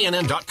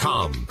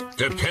WVNN.com.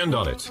 Depend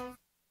on it.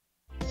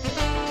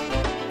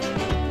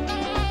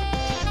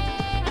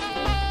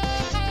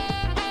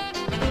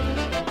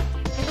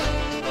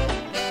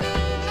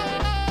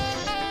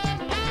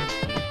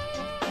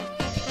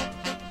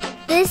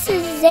 This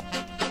is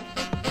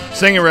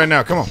Sing it right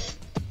now. Come on.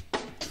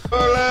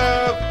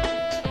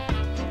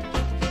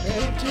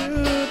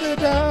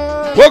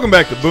 Welcome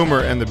back to Boomer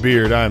and the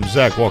Beard. I'm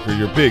Zach Walker,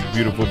 your big,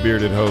 beautiful,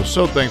 bearded host.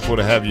 So thankful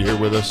to have you here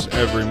with us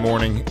every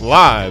morning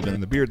live.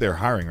 And the Beard, they're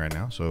hiring right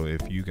now. So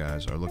if you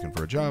guys are looking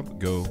for a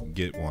job, go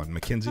get one.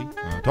 McKinsey.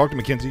 Talk to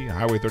McKinsey,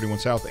 Highway 31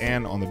 South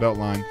and on the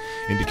Beltline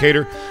in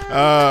Decatur.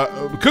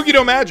 Cookie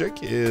Dough Magic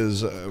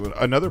is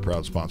another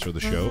proud sponsor of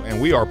the show. And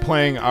we are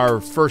playing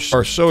our first.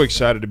 Are so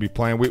excited to be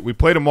playing. We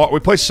played them all. We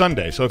play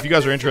Sunday. So if you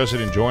guys are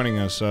interested in joining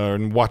us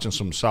and watching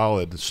some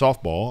solid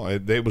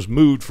softball, it was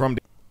moved from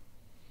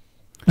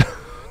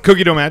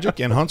Cookie Dough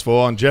Magic in Huntsville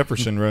on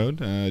Jefferson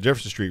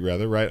Street,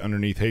 right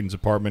underneath Hayden's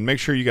apartment. Make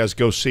sure you guys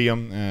go see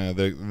them.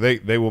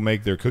 They will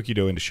make their cookie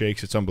dough into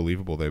shakes. It's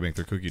unbelievable. They make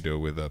their cookie dough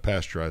with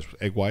pasteurized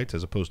egg whites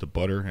as opposed to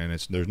butter, and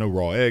there's no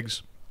raw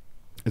eggs.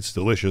 It's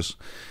delicious,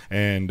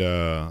 and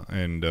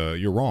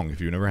you're wrong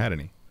if you've never had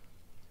any.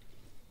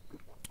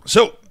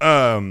 So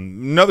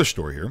another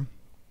story here.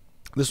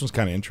 This one's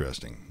kind of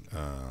interesting.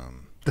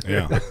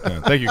 Yeah.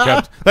 Thank you,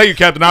 Captain. Thank you,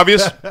 Captain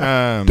Obvious.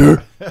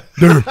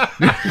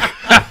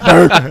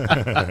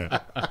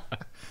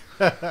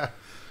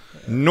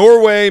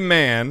 Norway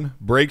man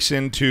breaks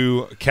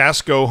into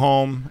Casco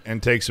home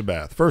and takes a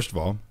bath. First of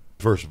all,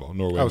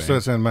 Norway man. So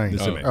it's in Maine.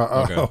 It's in Maine.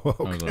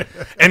 Okay.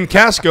 And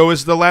Casco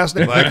is the last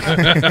name.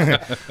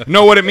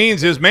 No, what it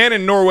means is man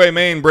in Norway,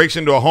 Maine breaks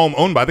into a home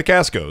owned by the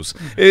Cascos.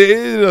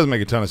 It doesn't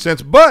make a ton of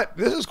sense, but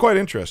this is quite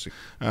interesting.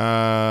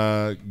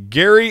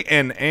 Gary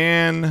and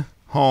Ann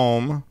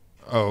home.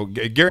 Oh,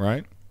 Gary,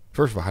 right?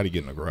 First of all, how do you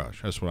get in the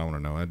garage? That's what I want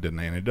to know. It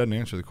doesn't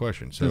answer the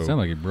question. So it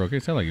sounded like it broke.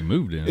 It sounded like it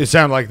moved in. It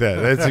sounded like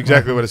that. That's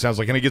exactly what it sounds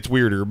like, and it gets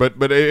weirder.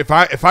 But if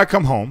I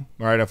come home,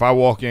 all right, if I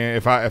walk in,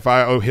 if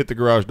I hit the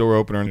garage door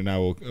opener, and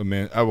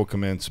I will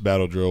commence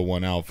battle drill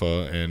 1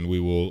 alpha, and we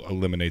will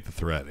eliminate the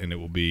threat, and it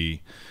will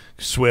be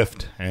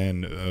swift,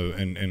 and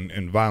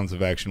violence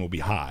of action will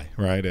be high,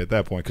 right, at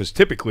that point, because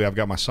typically I've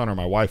got my son or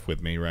my wife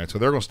with me, right, so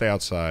they're going to stay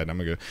outside, and I'm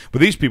going to go.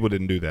 But these people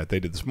didn't do that. They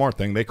did the smart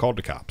thing. They called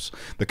the cops.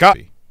 The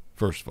cops,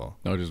 first of all.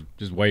 No,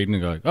 just waiting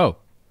and go like, oh.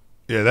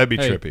 Yeah, that'd be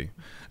trippy.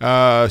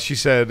 She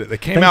said they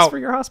came Thanks out for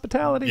your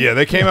hospitality. Yeah,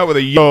 they came out with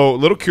a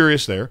little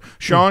curious there.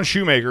 Sean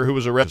Shoemaker, who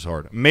was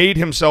arrested, made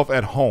himself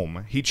at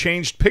home. He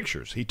changed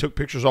pictures. He took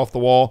pictures off the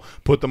wall,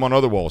 put them on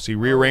other walls. He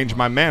rearranged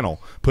my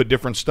mantle, put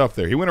different stuff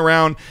there. He went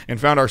around and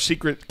found our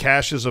secret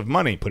caches of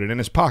money, put it in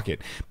his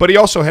pocket. But he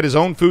also had his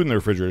own food in the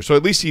refrigerator. So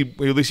at least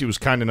he was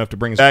kind enough to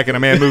bring us back, and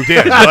a man moved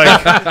in.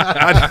 Like,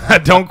 I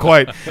don't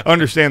quite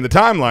understand the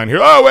timeline here.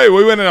 Oh wait,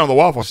 we went in on the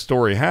waffle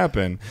story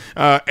happened,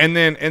 and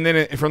then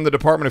from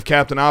the Department of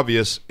Captain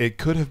Obvious, it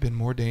could have been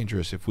more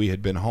dangerous if we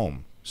had been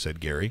home, said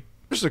Gary.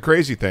 Here's the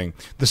crazy thing.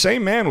 The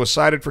same man was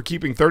cited for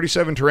keeping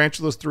 37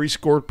 tarantulas, 3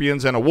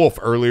 scorpions, and a wolf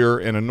earlier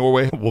in a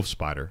Norway wolf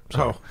spider.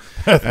 So,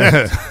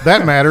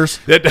 that matters.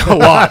 A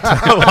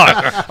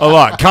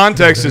lot.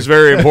 Context is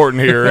very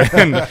important here.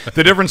 And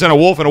the difference in a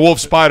wolf and a wolf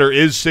spider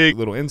is seeing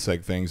little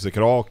insect things that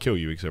could all kill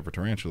you except for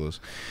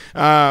tarantulas.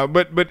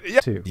 But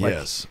yeah,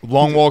 yes.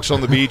 Long walks on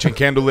the beach and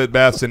candlelit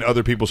baths in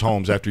other people's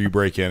homes after you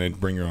break in and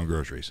bring your own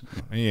groceries.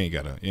 You ain't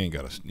gotta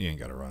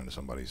run into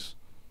somebody's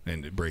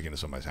and break into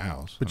somebody's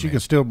house. But you can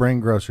still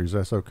bring groceries.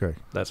 That's okay.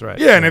 That's right.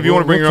 Yeah, and if you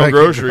want to bring your own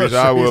groceries,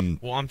 I will.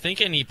 Well, I'm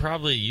thinking he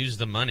probably used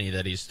the money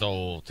that he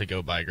stole to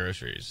go buy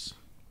groceries,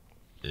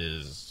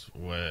 is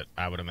what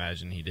I would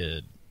imagine he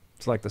did.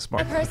 It's like the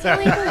smart. I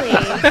personally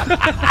believe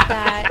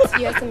that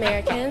U.S.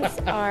 Americans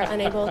are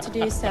unable to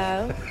do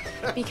so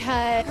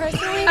because All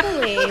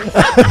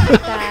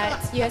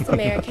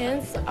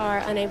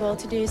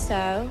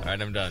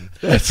right, I'm done.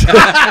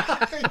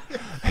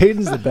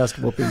 Hayden's the best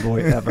whooping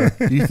boy ever.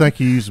 You think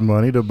he used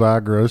money to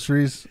buy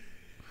groceries?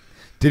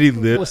 Did he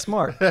live? He was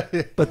smart,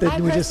 but then I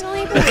we just.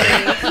 personally believe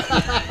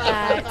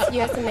that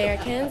U.S.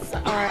 Americans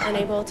are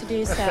unable to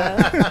do so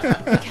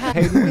because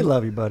Hayden, we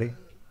love you, buddy.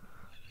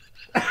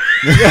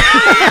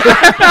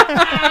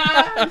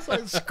 It's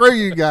like, screw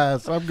you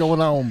guys. I'm going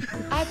home.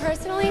 I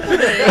personally believe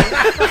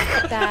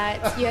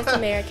that U.S.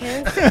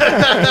 Americans.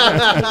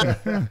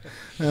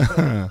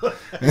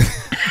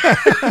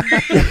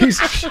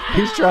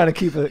 he's trying to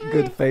keep a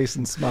good face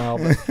and smile,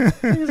 but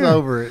He's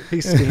over it.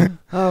 he's scared.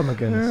 Oh my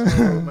goodness.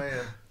 Oh,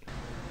 man.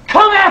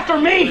 Come after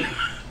me!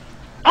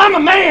 I'm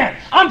a man!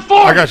 I'm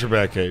 40! I got your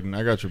back, Hayden.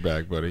 I got your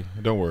back, buddy.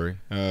 Don't worry.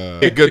 Be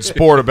a good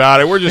sport about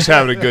it. We're just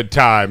having a good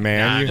time,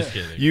 man. Nah, I'm you, just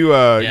kidding. you,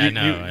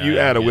 Yeah,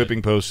 add a I'm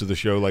whipping post to the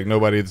show like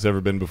nobody that's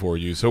ever been before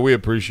you. So we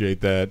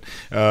appreciate that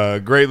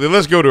greatly.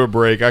 Let's go to a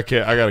break. I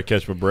got to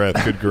catch my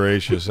breath. Good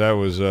gracious, that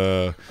was.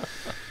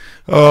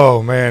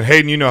 Oh man,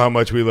 Hayden, you know how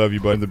much we love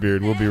you, Bud the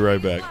Beard. We'll be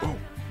right back. That's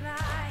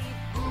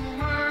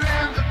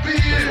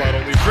why I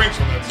don't leave drinks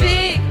on that side.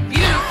 Big,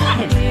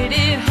 beautiful, hit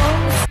it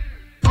home.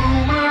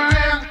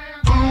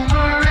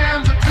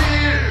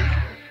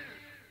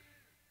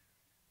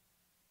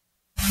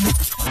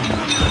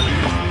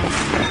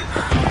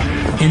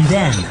 And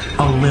then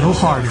a little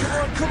harder.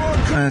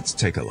 Let's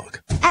take a look.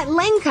 At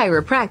Lang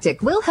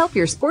Chiropractic, we'll help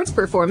your sports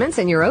performance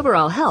and your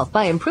overall health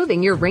by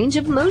improving your range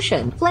of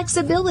motion,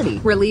 flexibility,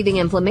 relieving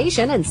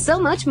inflammation, and so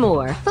much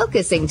more.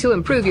 Focusing to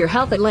improve your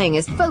health at Lang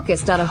is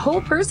focused on a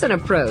whole person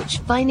approach,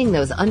 finding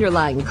those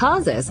underlying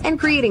causes and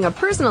creating a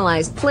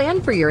personalized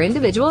plan for your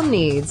individual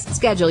needs.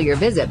 Schedule your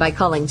visit by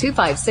calling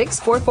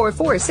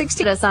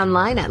 256-444-60. Us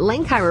online at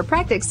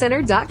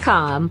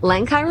langchiropracticcenter.com.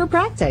 Lang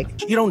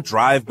Chiropractic. You don't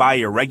drive by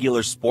your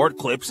regular sport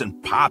clips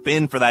and pop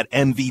in for that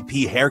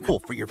MVP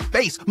haircut for your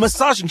face,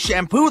 massaging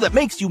shampoo that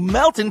makes you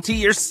melt into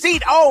your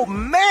seat. Oh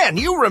man,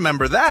 you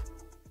remember that.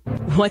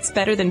 What's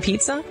better than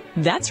pizza?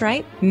 That's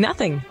right,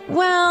 nothing.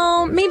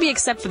 Well, maybe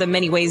except for the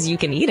many ways you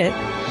can eat it.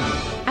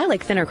 I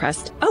like thinner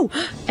crust. Oh,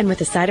 and with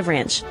a side of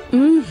ranch.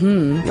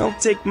 Mm-hmm. I'll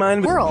take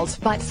mine. World,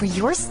 but for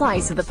your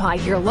slice of the pie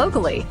here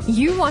locally,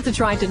 you want to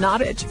try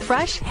Donato's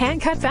fresh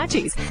hand-cut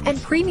veggies and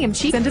premium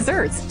cheese and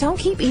desserts. Don't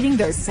keep eating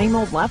those same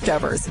old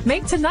leftovers.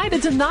 Make tonight a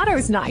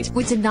Donato's night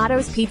with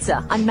Donato's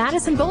Pizza on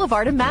Madison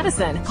Boulevard in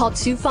Madison. Call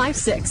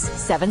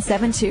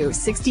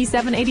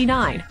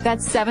 256-772-6789.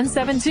 That's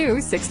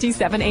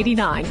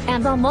 772-6789.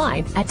 And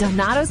online at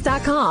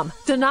Donatos.com.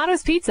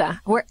 Donato's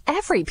Pizza, where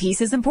every piece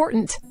is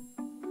important.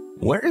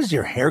 Where is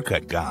your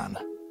haircut gone?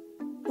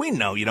 We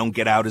know you don't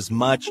get out as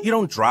much. You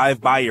don't drive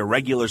by your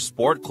regular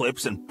sport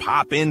clips and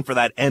pop in for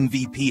that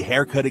MVP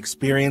haircut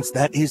experience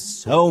that is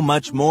so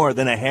much more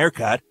than a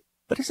haircut.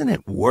 But isn't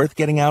it worth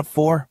getting out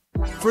for?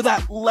 For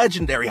that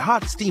legendary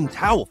hot steam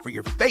towel for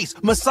your face,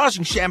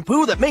 massaging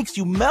shampoo that makes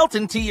you melt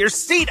into your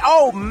seat.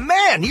 Oh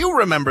man, you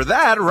remember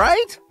that,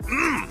 right?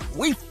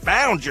 We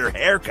found your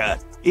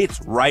haircut. It's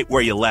right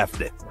where you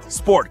left it.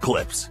 Sport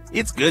clips.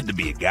 It's good to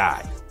be a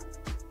guy.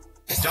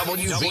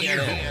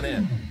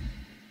 WVNN.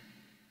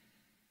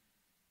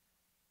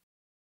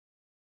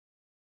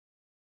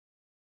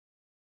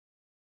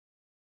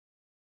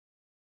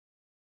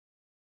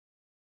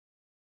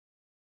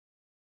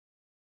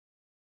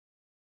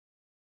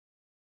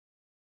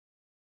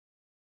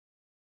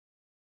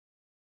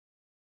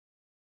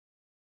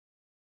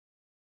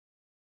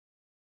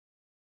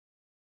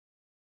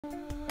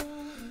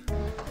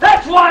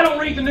 That's why I don't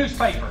read the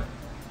newspaper.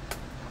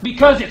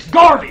 Because it's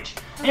garbage.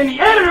 And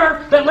the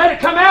editor that let it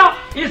come out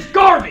is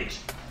garbage.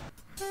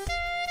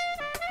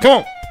 Come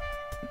on.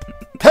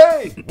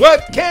 Hey,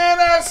 what can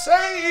I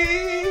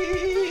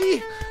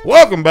say?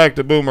 Welcome back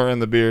to Boomer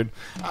and the Beard.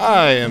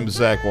 I am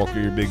Zach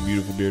Walker, your big,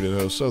 beautiful, bearded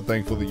host. So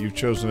thankful that you've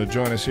chosen to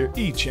join us here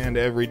each and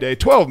every day.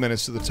 12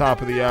 minutes to the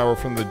top of the hour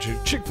from the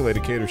Chick-fil-A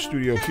Decatur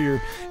studio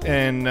here.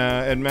 And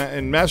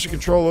Master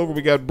Control over,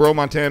 we got Bro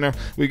Montana,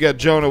 we've got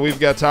Jonah, we've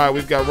got Ty,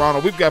 we've got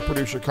Ronald, we've got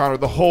producer Connor.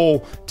 The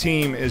whole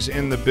team is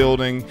in the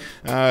building.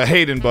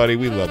 Hayden, buddy,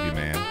 we love you,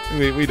 man.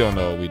 We don't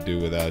know what we'd do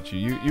without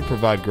you. You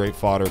provide great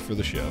fodder for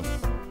the show.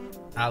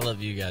 I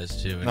love you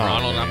guys too. And Oh,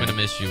 Ronald, man. I'm going to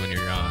miss you when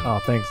you're gone. Oh,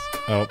 thanks.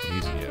 Oh,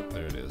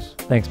 there it is.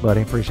 Thanks,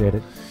 buddy. Appreciate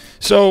it.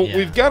 So Yeah,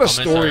 we've got a I'll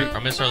story.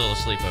 I'll miss our little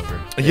sleepover.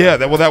 Yeah,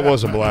 that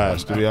was a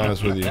blast, to be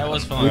honest with you. That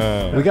was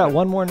fun. We got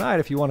one more night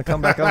if you want to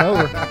come back on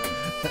over.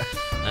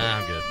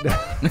 I'm good.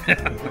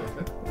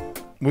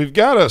 We've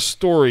got a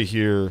story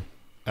here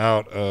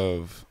out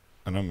of,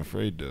 and I'm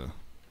afraid to,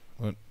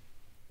 what?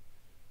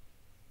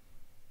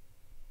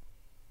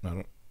 I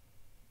don't,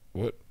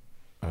 what?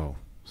 Oh,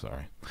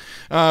 sorry.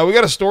 We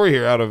got a story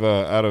here out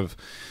of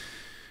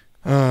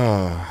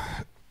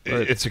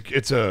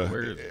it's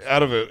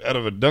out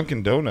of a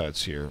Dunkin'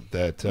 Donuts here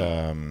that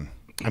I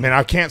mean,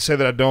 I can't say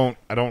that I don't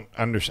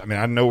understand. I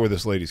mean, I know where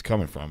this lady's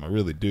coming from. I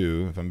really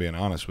do, if I'm being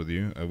honest with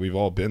you. We've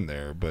all been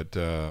there, but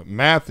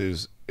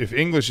if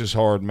English is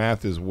hard,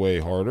 math is way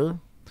harder.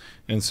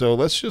 And so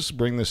let's just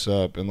bring this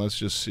up and let's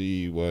just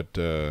see what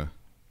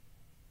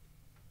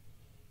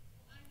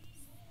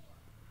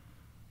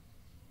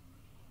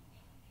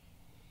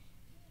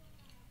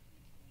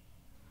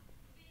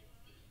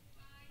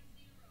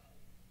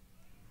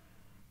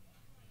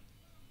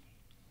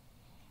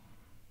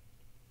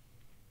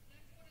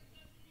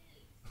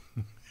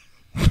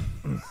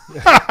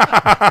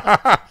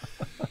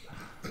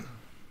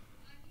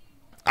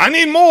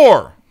need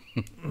more.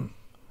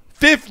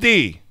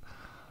 50.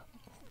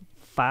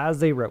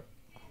 50.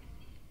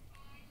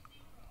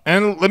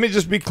 And let me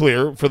just be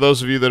clear for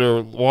those of you that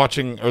are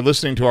watching or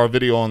listening to our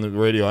video on the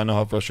radio. I know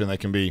how frustrating that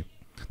can be.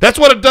 That's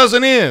what a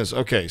dozen is.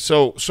 Okay,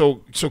 so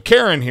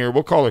Karen here,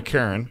 we'll call her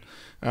Karen.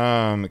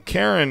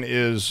 Karen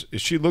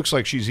she looks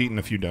like she's eaten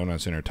a few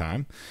donuts in her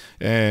time,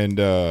 and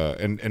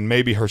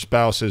maybe her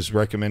spouse has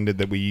recommended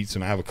that we eat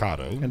some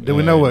avocado. And do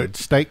we know what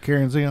state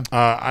Karen's in?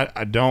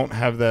 I don't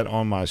have that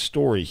on my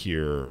story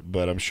here,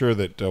 but I'm sure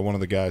that one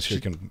of the guys here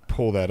can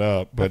pull that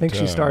up. But I think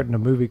she starred in a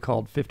movie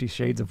called 50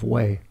 Shades of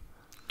Way.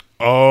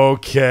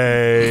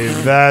 Okay,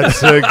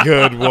 that's a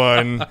good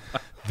one.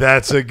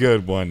 That's a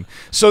good one.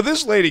 So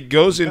this lady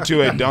goes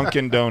into a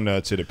Dunkin'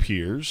 Donuts, it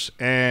appears,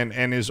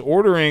 and is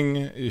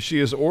ordering. She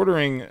is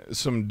ordering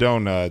some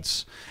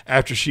donuts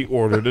after she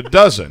ordered a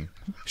dozen.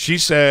 She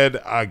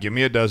said, "Give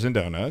me a dozen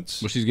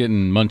donuts." Well, she's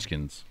getting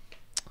munchkins,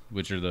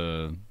 which are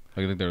I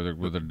think they're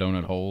with the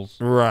donut holes.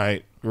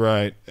 Right.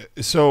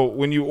 So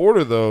when you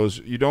order those,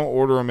 you don't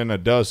order them in a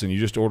dozen. You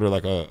just order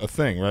like a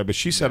thing, right? But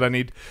she said,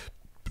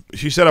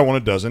 I want a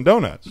dozen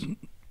donuts.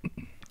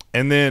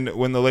 And then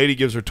when the lady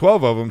gives her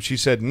 12 of them, she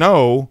said,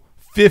 no,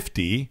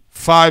 50,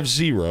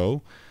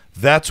 50.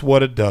 That's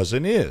what a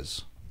dozen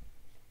is.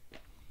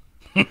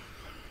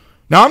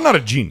 Now, I'm not a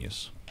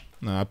genius.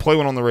 I play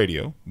one on the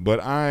radio, but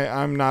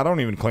I'm not. I don't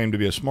even claim to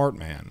be a smart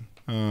man.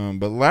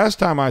 But last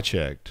time I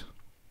checked,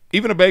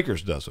 even a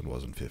baker's dozen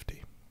wasn't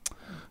 50.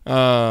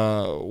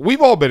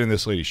 We've all been in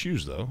this lady's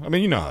shoes, though. I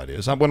mean, you know how it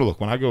is.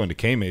 When I go into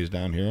K-Mays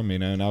down here, I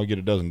mean, and I'll get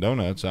a dozen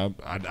donuts.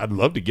 I'd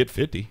love to get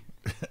 50.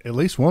 At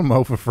least one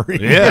more for free.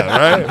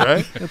 Yeah,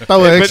 right.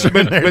 Throw extra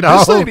in there,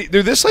 but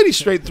this lady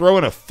straight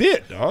throwing a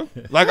fit, dog.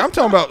 Like, I'm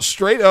talking about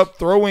straight up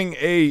throwing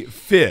a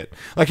fit.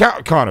 Like,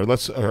 Connor, all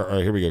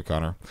right, here we go,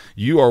 Connor.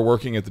 You are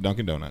working at the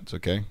Dunkin' Donuts,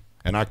 okay?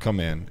 And I come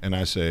in and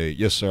I say,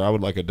 yes, sir, I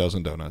would like a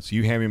dozen donuts.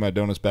 You hand me my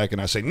donuts back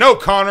and I say, no,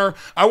 Connor,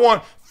 I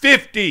want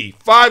 50,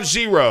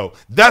 50.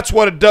 That's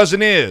what a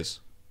dozen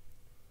is.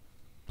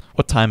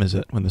 What time is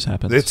it when this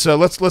happens? It's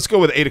let's go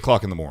with 8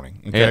 o'clock in the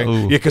morning. Okay,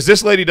 yeah, because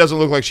this lady doesn't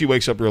look like she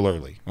wakes up real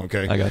early.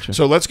 Okay, I got you.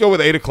 So let's go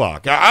with 8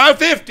 o'clock.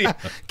 50.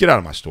 Get out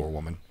of my store,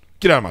 woman.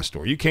 Get out of my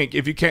store. You can't.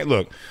 If you can't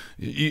look,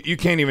 you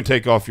can't even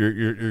take off your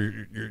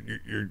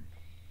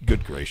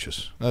good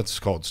gracious. That's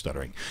called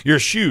stuttering. Your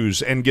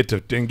shoes and get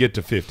to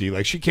 50.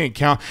 Like, she can't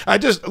count. I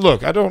don't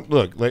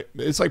look. Like,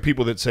 it's like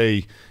people that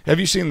say, have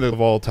you seen the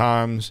of all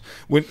times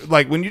when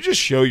you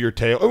just show your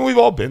tail? I mean, we've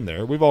all been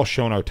there. We've all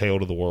shown our tail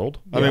to the world.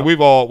 I mean, we've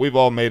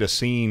all made a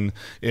scene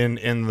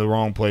in the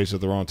wrong place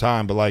at the wrong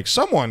time. But like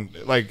someone's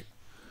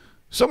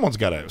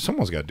got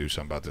to do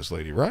something about this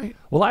lady, right?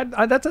 Well,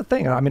 I that's a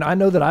thing. I mean, I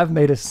know that I've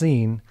made a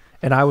scene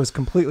and I was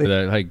completely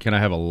like, can I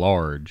have a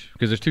large?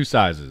 Because there's two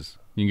sizes.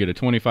 You can get a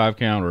 25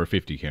 count or a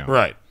 50 count.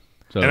 Right.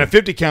 So, and a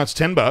 50 count's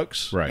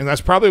 $10. Right. And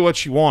that's probably what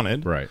she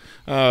wanted. Right.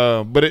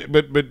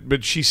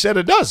 But she said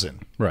a dozen.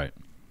 Right.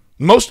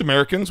 Most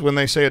Americans, when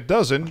they say a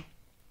dozen,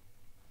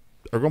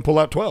 are going to pull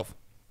out 12.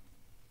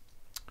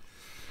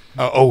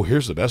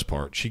 Here's the best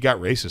part. She got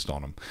racist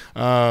on them.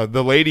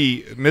 The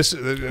lady,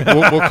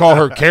 we'll call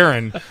her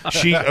Karen,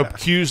 she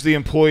accused the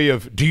employee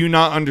of, do you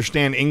not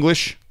understand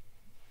English?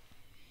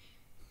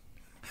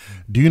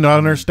 Do you not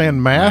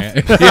understand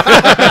math?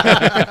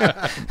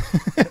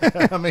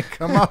 I mean,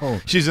 come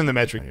on. She's in the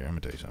metric here. I'm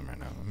going to tell you something right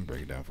now. Let me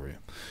break it down for you.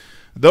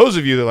 Those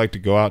of you that like to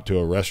go out to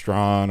a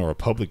restaurant or a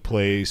public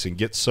place and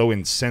get so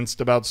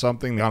incensed about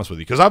something, to be honest with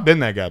you, because I've been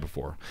that guy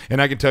before,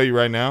 and I can tell you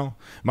right now,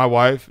 my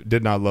wife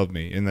did not love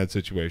me in that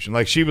situation.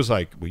 Like, she was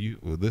like,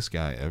 will this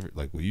guy ever,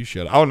 like, will you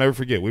shut up? I'll never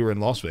forget, we were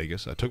in Las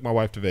Vegas. I took my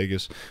wife to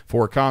Vegas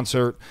for a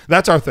concert.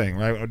 That's our thing,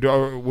 right?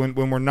 When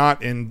we're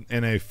not in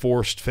a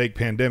forced fake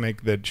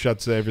pandemic that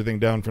shuts everything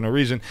down for no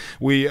reason,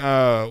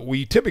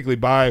 we typically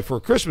buy, for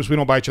Christmas, we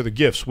don't buy each other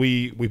gifts.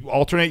 We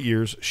alternate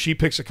years. She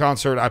picks a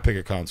concert, I pick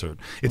a concert.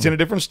 It's in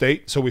a different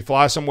state, so we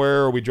fly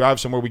somewhere or we drive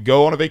somewhere. We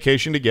go on a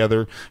vacation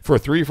together for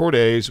 3 or 4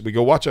 days. We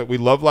go watch it. We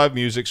love live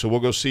music, so we'll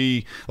go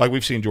see, like,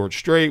 we've seen George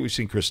Strait, we've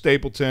seen Chris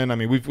Stapleton. I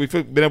mean, we've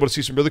been able to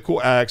see some really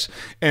cool acts,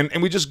 and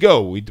we just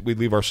go. We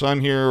leave our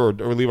son here or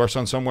leave our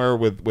son somewhere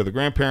with a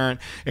grandparent,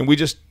 and we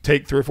just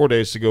take 3 or 4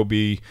 days to go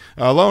be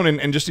alone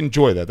and just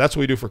enjoy that. That's what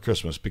we do for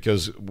Christmas,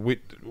 because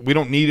we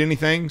don't need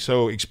anything,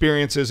 so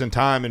experiences and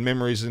time and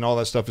memories and all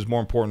that stuff is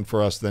more important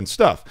for us than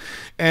stuff.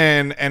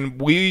 And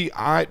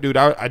I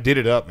did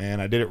it up, man.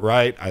 I did it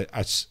right.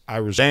 I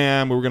was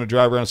damn. We were going to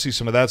drive around and see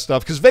some of that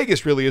stuff, because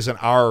Vegas really isn't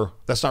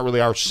that's not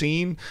really our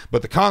scene,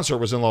 but the concert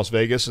was in Las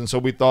Vegas, and so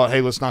we thought,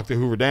 hey, let's knock the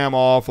Hoover Dam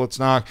off. Let's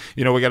knock,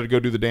 we got to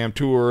go do the damn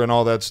tour and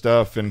all that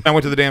stuff. And I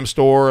went to the damn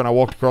store and I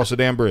walked across the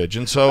damn bridge,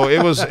 and so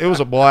it was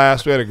a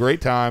blast. We had a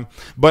great time.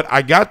 But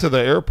I got to the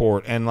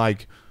airport and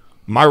like,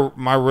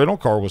 my rental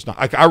car was not,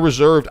 like, I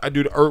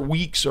do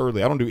weeks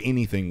early. I don't do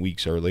anything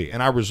weeks early,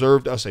 and I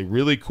reserved us a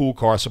really cool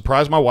car. I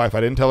surprised my wife.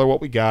 I didn't tell her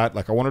what we got.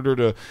 Like, I wanted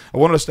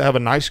us to have a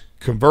nice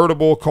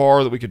convertible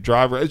car that we could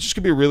drive. It's just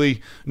gonna be a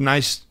really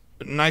nice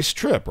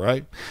trip,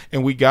 right?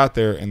 And we got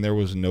there and there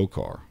was no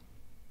car.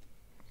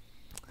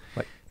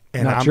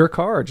 And Not your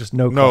car or just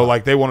no car? No,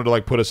 like they wanted to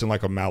like put us in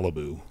like a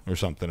Malibu or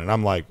something. And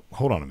I'm like,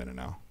 hold on a minute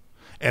now.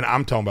 And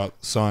I'm talking about,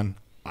 son,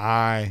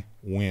 I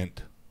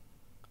went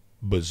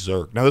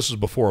berserk. Now, this was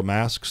before a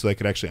mask, so they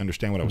could actually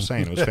understand what I was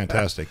saying. It was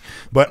fantastic.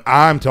 But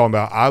I'm talking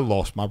about, I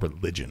lost my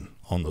religion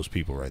on those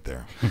people right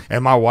there.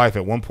 And my wife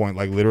at one point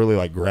like literally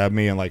like grabbed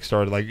me and like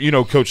started like, you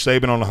know, Coach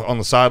Saban on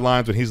the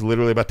sidelines when he's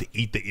literally about to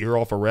eat the ear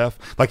off a ref,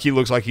 like he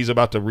looks like he's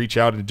about to reach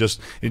out and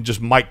just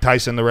Mike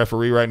Tyson the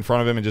referee right in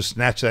front of him and just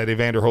snatch that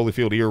Evander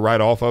Holyfield ear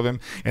right off of him.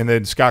 And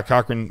then Scott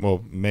Cochran,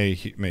 well, may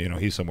you know,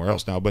 he's somewhere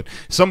else now, but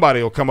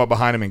somebody will come up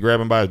behind him and grab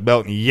him by his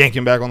belt and yank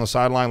him back on the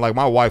sideline. Like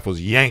my wife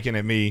was yanking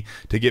at me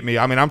to get me.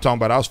 I mean, I'm talking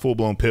about I was full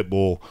blown pit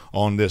bull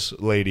on this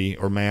lady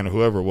or man or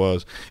whoever it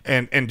was.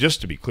 And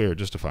just to be clear,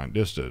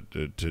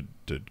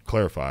 to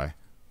clarify,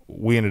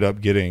 we ended up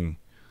getting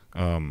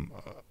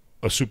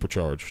a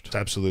supercharged.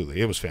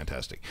 Absolutely, it was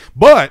fantastic.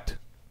 But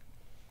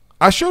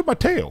I showed my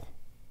tail,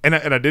 and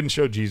I didn't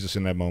show Jesus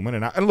in that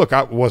moment. And look,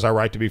 was I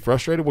right to be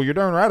frustrated? Well, you're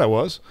darn right I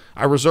was.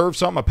 I reserved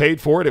something. I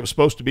paid for it. It was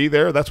supposed to be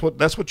there. That's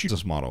what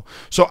Jesus model.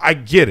 So I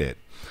get it,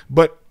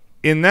 but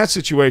in that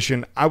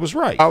situation, I was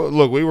right.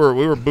 Look, we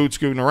were boot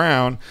scooting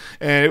around,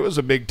 and it was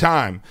a big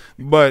time.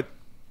 But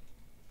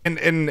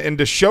and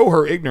to show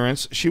her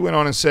ignorance, she went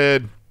on and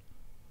said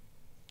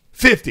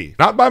 50.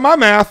 Not by my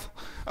math.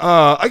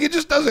 Like it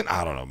just doesn't.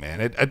 I don't know, man.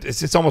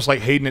 It's almost like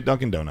Hayden at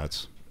Dunkin'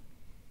 Donuts.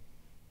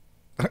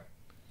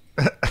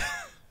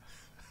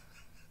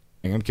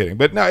 I'm kidding,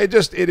 but no, it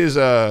is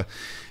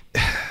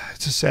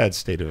it's a sad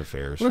state of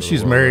affairs. Well,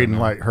 she's married and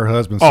like her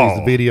husband sees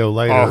the video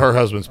later. Oh, her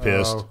husband's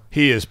pissed.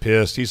 He is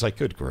pissed. He's like,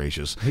 good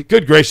gracious,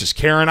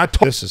 Karen.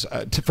 This is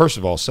first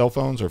of all, cell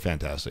phones are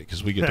fantastic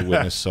because we get to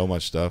witness so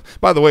much stuff.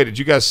 By the way, did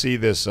you guys see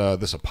this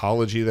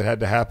apology that had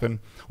to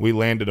happen? We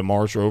landed a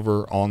Mars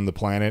rover on the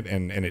planet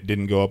and it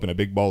didn't go up in a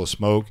big ball of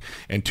smoke,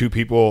 and two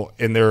people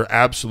in their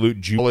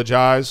absolute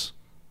apologize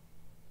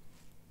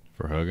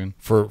for hugging,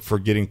 for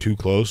getting too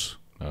close,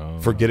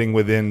 for getting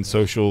within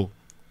social.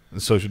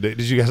 Did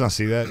you guys not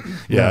see that?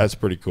 Yeah, that's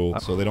pretty cool.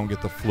 So they don't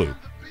get the flu.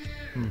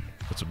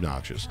 That's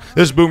obnoxious.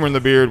 This is Boomer and the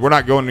Beard. We're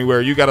not going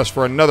anywhere. You got us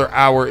for another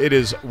hour. It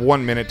is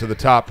 1 minute to the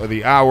top of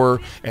the hour,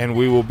 and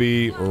we will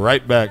be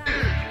right back.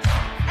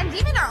 And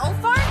even our old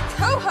farm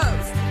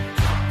co-host.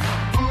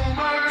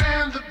 Boomer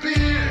and the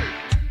Beard.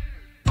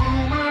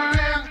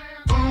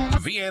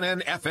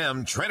 VNN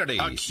FM Trinity,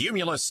 a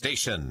Cumulus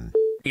station.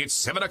 It's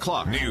 7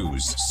 o'clock.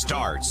 News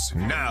starts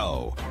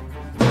now.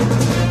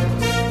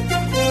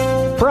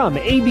 From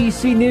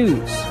ABC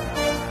News,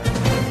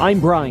 I'm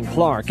Brian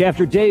Clark.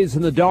 After days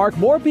in the dark,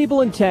 more people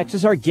in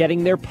Texas are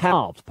getting their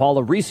power.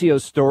 Paula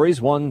Ricio's story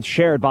is one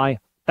shared by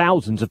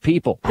thousands of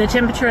people. The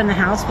temperature in the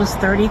house was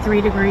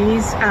 33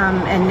 degrees,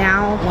 and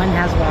now one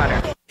has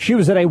water. She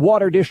was at a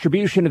water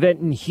distribution event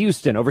in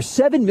Houston. Over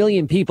 7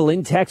 million people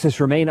in Texas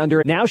remain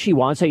under. Now she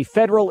wants a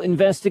federal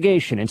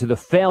investigation into the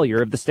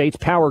failure of the state's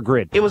power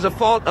grid. It was a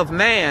fault of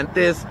man.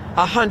 This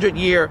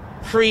 100-year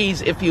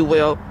freeze, if you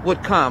will,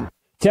 would come.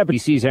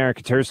 TBC's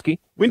Eric Katursky.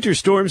 Winter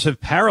storms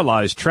have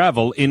paralyzed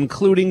travel,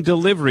 including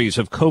deliveries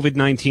of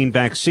COVID-19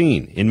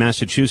 vaccine. In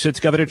Massachusetts,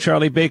 Governor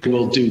Charlie Baker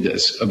will do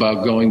this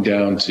about going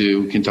down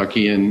to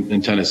Kentucky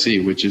and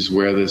Tennessee, which is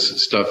where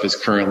this stuff is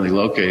currently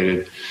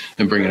located,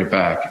 and bringing it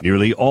back.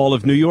 Nearly all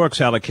of New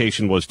York's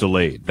allocation was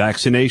delayed.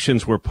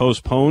 Vaccinations were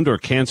postponed or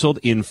canceled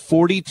in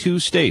 42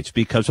 states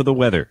because of the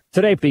weather.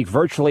 Today, speak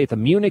virtually at the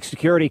Munich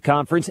Security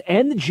Conference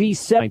and the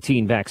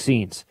G7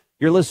 vaccines.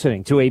 You're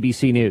listening to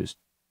ABC News.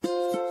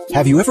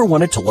 Have you ever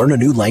wanted to learn a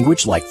new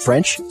language like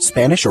French,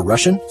 Spanish, or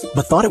Russian,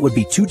 but thought it would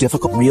be too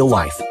difficult in real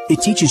life?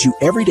 It teaches you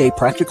everyday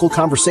practical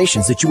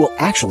conversations that you will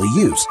actually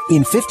use.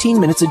 In 15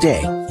 minutes a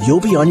day, you'll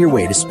be on your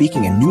way to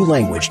speaking a new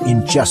language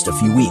in just a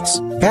few weeks.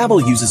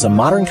 Babbel uses a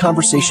modern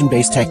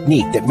conversation-based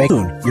technique that makes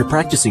you're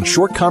practicing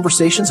short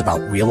conversations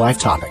about real-life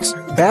topics.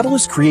 Babbel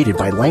is created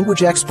by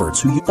language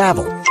experts who use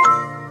Babbel.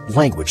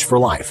 Language for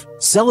life.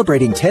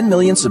 Celebrating 10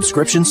 million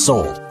subscriptions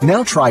sold.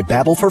 Now try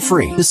Babbel for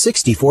free to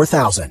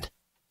 64,000.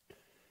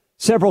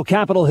 Several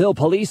Capitol Hill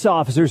police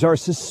officers are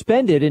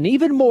suspended and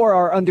even more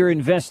are under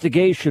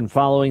investigation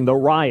following the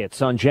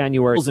riots on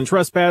January. And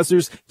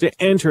trespassers to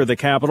enter the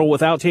Capitol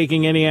without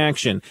taking any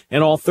action.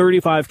 And all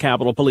 35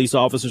 Capitol police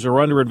officers are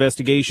under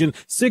investigation.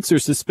 6 are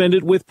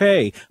suspended with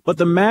pay. But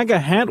the MAGA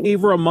hat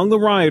waiver among the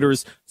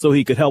rioters so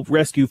he could help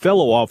rescue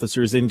fellow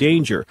officers in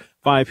danger.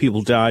 5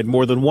 people died.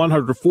 More than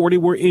 140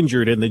 were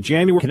injured in the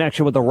January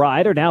connection with the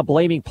riot are now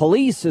blaming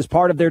police as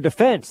part of their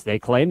defense. They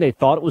claim they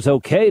thought it was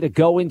okay to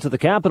go into the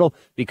Capitol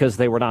because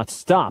they were not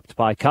stopped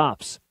by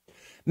cops.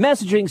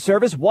 Messaging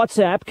service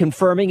WhatsApp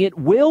confirming it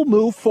will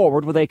move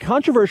forward with a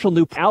controversial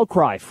new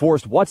outcry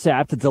forced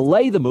WhatsApp to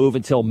delay the move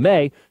until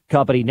May.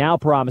 Company now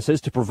promises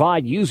to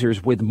provide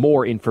users with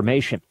more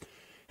information.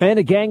 And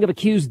a gang of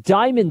accused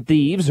diamond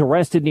thieves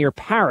arrested near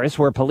Paris,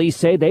 where police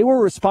say they were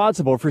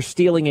responsible for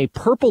stealing a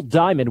purple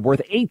diamond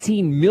worth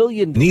 $18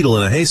 million. Needle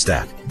in a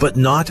haystack, but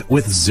not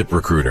with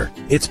ZipRecruiter.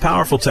 Its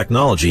powerful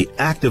technology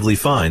actively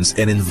finds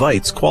and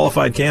invites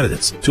qualified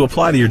candidates to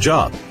apply to your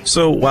job.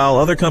 So while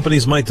other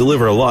companies might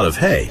deliver a lot of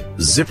hay,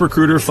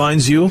 ZipRecruiter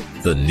finds you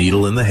the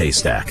needle in the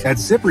haystack. At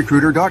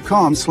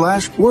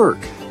ZipRecruiter.com/work.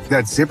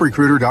 That's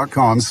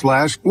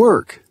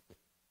ZipRecruiter.com/work.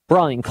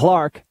 Brian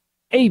Clark,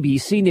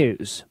 ABC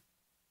News.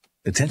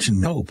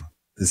 Attention, hope.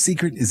 The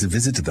secret is a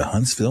visit to the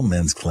Huntsville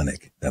Men's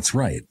Clinic. That's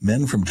right.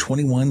 Men from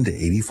 21 to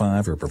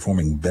 85 are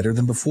performing better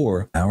than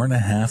before. Hour and a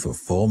half of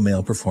full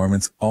male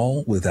performance,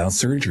 all without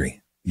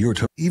surgery.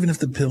 Even if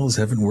the pills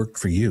haven't worked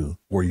for you,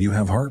 or you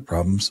have heart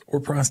problems or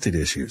prostate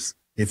issues.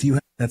 If you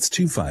have, that's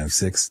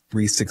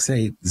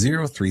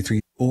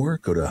 256-368-033, or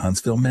go to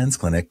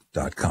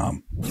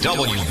HuntsvilleMen'sClinic.com.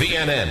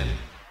 WVNN.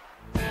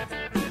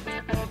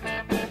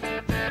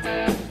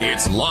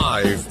 It's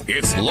live,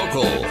 it's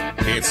local,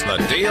 it's the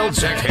Dale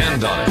Jack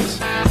Hand on It.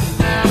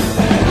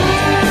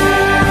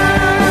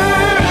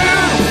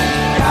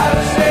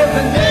 Gotta save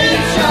the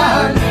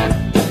nation.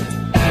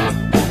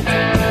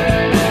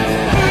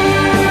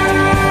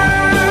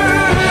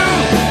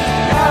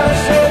 Gotta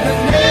save the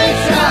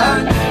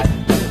nation.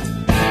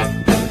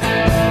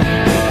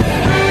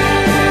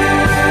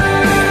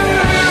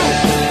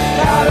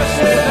 Gotta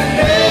save the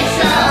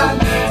nation.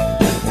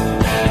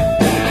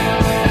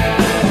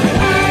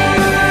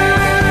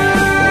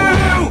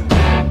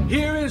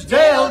 Here is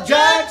Dale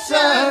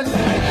Jackson.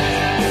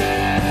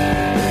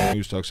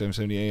 News Talk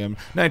 770 AM,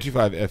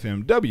 925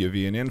 FM,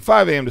 WVNN,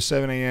 5 a.m. to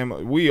 7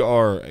 a.m.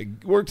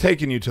 We're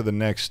taking you to the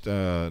next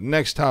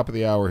top of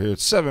the hour here.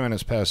 It's 7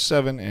 minutes past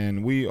 7,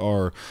 and we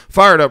are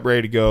fired up,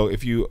 ready to go.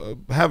 If you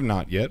have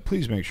not yet,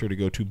 please make sure to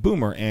go to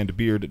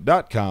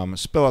boomerandbeard.com,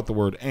 spell out the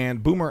word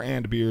and,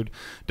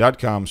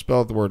 boomerandbeard.com,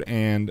 spell out the word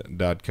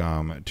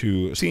and.com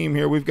to see him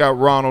here. We've got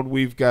Ronald,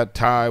 we've got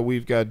Ty,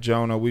 we've got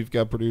Jonah, we've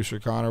got producer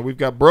Connor, we've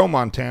got Bro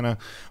Montana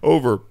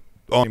over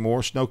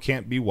anymore. Snow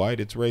can't be white.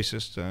 It's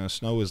racist.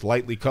 Snow is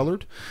lightly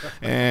colored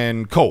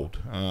and cold.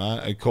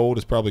 Cold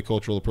is probably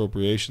cultural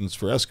appropriations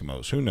for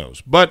Eskimos. Who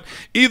knows? But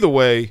either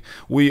way,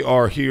 we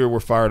are here. We're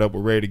fired up.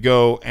 We're ready to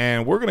go.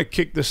 And we're going to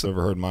kick this. I've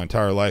never heard in my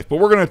entire life. But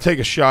we're going to take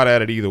a shot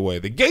at it either way.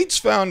 The Gates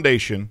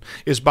Foundation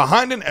is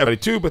behind an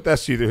effort too, but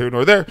that's neither here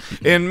nor there,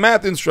 in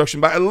math instruction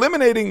by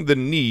eliminating the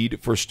need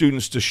for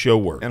students to show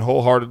work. And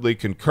wholeheartedly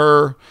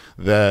concur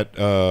that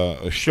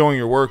showing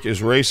your work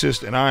is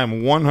racist. And I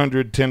am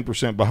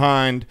 110%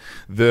 behind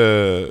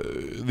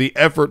the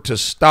effort to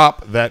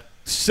stop that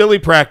silly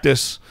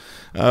practice.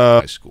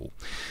 High school.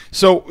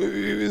 So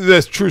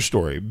the true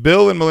story.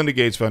 Bill and Melinda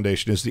Gates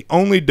Foundation is the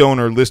only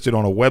donor listed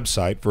on a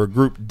website for a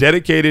group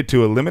dedicated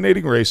to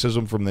eliminating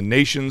racism from the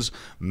nation's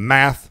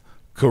math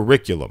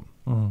curriculum.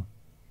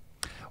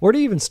 Where do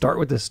you even start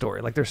with this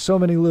story? Like, there's so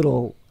many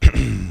little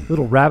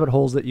rabbit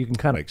holes that you can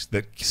kind of.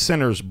 That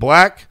centers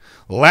Black,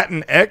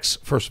 Latinx.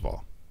 First of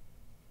all,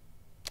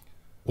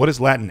 what is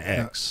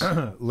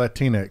Latinx?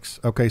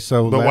 Latinx. Okay,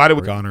 so but why do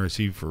we Connor? Is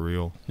he for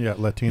real? Yeah,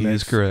 Latinx. He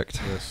is correct.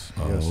 Yes,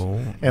 yes.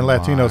 And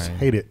Latinos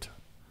hate it.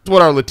 It's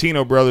what our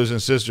Latino brothers and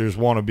sisters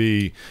want to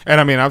be. And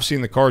I mean, I've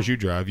seen the cars you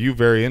drive. You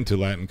very into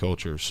Latin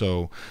culture,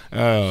 so.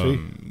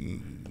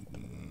 And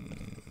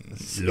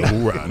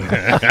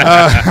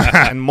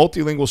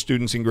multilingual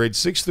students in grades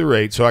 6 through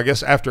 8. So I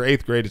guess after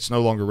 8th grade, it's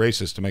no longer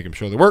racist to make them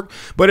show their work.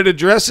 But it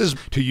addresses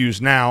to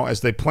use now as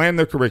they plan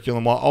their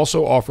curriculum while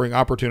also offering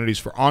opportunities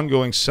for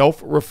ongoing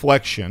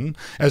self-reflection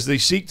as they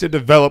seek to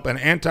develop an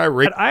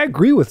anti-racist. I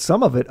agree with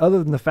some of it,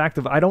 other than the fact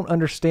of I don't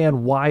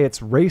understand why it's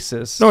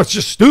racist. No, it's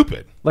just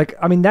stupid. Like,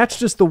 I mean, that's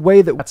just the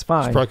way that's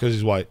fine. It's probably because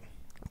he's white.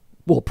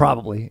 Well,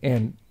 probably.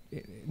 And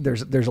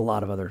there's a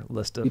lot of other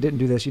list of, you didn't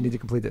do this, you need to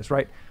complete this,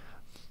 right?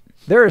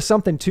 There is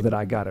something to that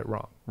I got it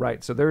wrong,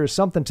 right? So there is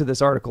something to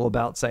this article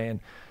about saying,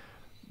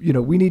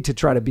 we need to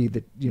try to be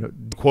the,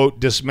 quote,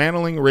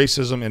 dismantling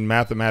racism in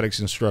mathematics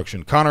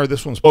instruction. Connor,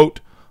 this one's, quote,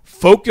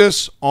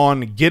 focus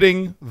on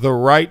getting the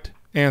right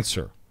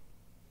answer.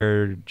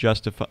 Or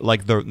justify,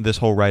 like this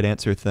whole right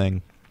answer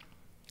thing.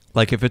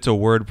 Like if it's a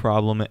word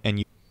problem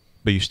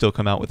but you still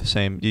come out with the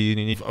same, do you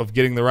need of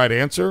getting the right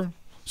answer?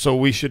 So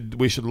we should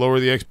lower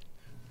the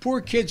Poor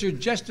kids are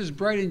just as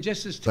bright and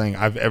just as thing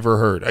I've ever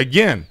heard.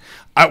 Again,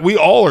 we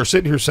all are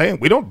sitting here saying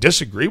we don't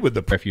disagree with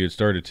the. If you had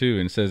started too,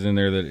 and it says in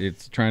there that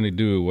it's trying to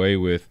do away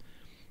with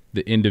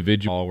the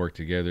individual all work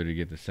together to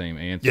get the same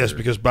answer. Yes,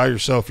 because by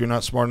yourself you're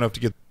not smart enough to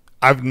get.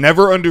 I've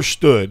never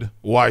understood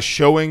why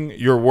showing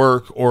your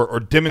work or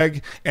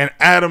dimming and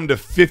add them to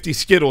 50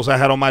 Skittles I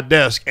had on my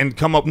desk and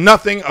come up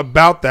nothing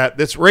about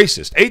that's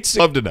racist. 8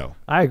 love to know.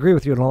 I agree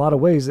with you in a lot of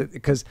ways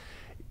because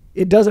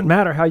it doesn't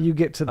matter how you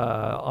get to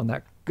on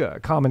that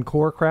Common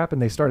Core crap,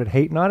 and they started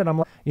hating on it. I'm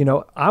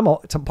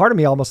like, part of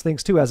me almost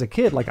thinks too, as a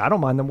kid, like I don't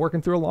mind them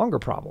working through a longer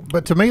problem.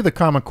 But to me, the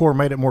Common Core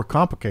made it more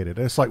complicated.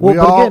 It's like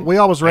Well, we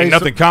always raised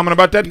nothing common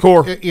about that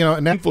core. And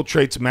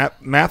infiltrates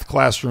math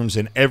classrooms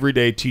and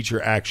everyday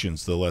teacher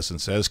actions. The lesson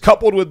says,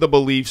 coupled with the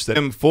beliefs that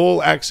have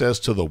full access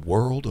to the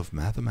world of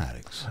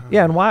mathematics.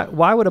 Yeah, and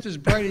why would just as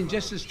bright and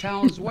just as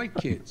talented as white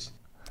kids?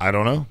 I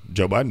don't know.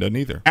 Joe Biden doesn't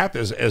either. Math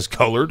is as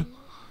colored.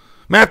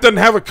 Math doesn't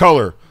have a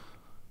color.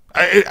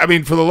 I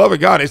mean, for the love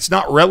of God, it's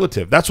not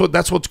relative. That's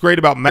what's great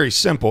about math. Very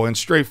simple and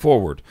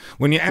straightforward.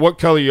 When you ask what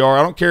color you are,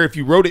 I don't care if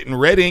you wrote it in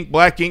red ink,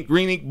 black ink,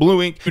 green ink,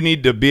 blue ink. You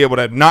need to be able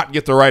to not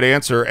get the right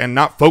answer and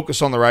not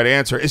focus on the right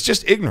answer. It's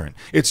just ignorant.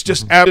 It's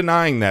just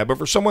denying that. But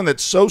for someone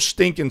that's so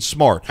stinking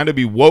smart, trying to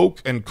be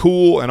woke and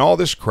cool and all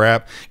this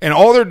crap, and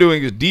all they're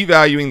doing is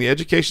devaluing the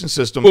education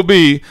system. We'll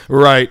be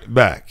right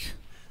back.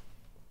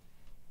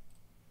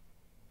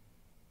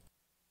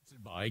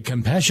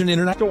 Compassion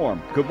International.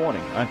 Storm. Good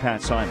morning. I'm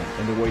Pat Simon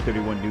in the Way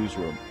 31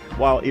 newsroom.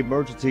 While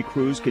emergency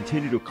crews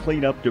continue to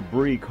clean up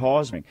debris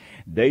causing,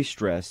 they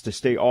stress to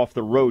stay off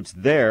the roads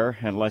there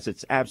unless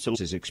it's absolute.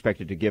 Is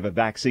expected to give a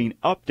vaccine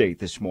update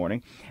this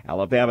morning.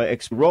 Alabama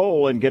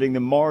role in getting the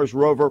Mars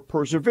rover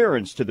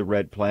Perseverance to the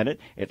red planet.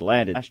 It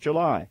landed last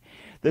July.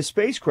 The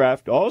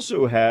spacecraft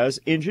also has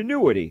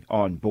Ingenuity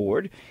on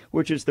board,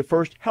 which is the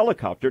first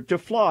helicopter to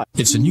fly.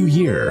 It's a new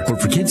year,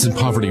 but for kids in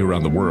poverty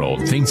around the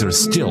world, things are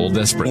still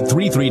desperate.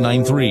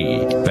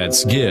 3393.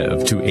 That's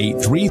give to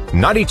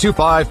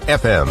 92.5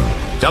 FM,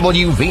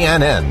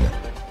 WVNN.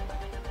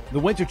 The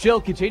winter chill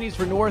continues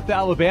for North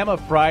Alabama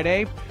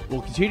Friday.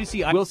 We'll continue to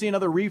see. We'll see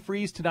another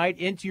refreeze tonight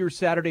into your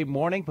Saturday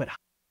morning, but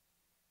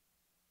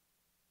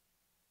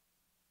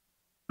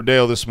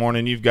Dale, this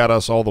morning you've got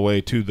us all the way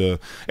to the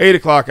 8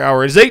 o'clock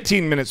hour. It's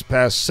 18 minutes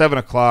past 7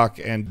 o'clock,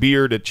 and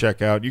Beard at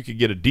checkout. You could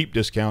get a deep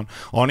discount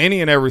on any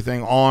and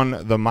everything on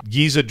the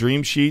Giza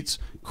Dream Sheets.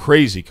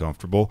 Crazy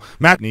comfortable.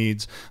 Matt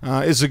needs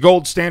is the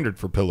gold standard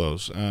for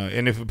pillows,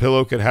 and if a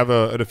pillow could have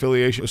an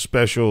affiliation with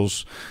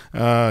specials,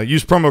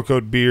 use promo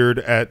code Beard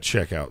at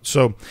checkout.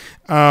 So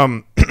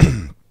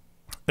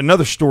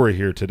another story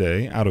here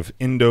today out of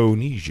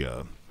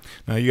Indonesia.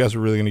 Now you guys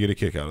are really going to get a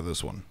kick out of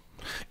this one.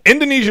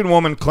 Indonesian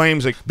woman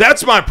claims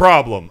that's my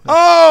problem.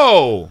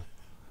 Oh,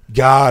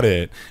 got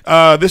it.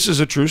 This is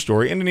a true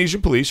story.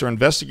 Indonesian police are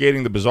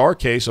investigating the bizarre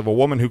case of a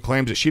woman who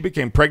claims that she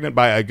became pregnant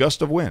by a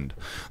gust of wind.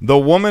 The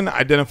woman,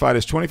 identified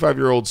as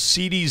 25-year-old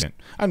C.D.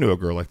 I knew a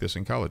girl like this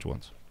in college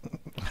once.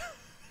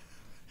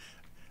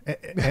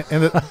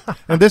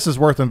 and this is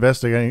worth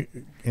investigating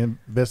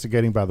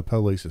by the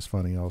police. Is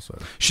funny also.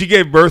 She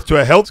gave birth to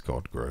a health. That's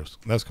called growth.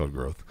 That's called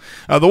growth.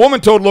 The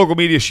woman told local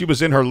media she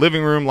was in her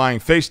living room lying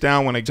face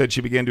down when it said she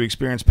began to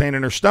experience pain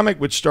in her stomach,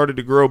 which started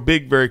to grow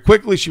big very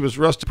quickly. She was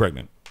rushed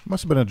pregnant.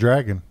 Must have been a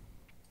dragon.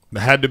 It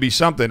had to be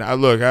something.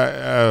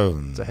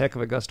 It's a heck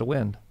of a gust of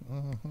wind.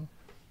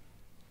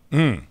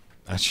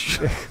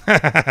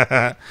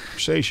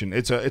 Conversation.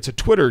 It's a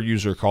Twitter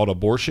user called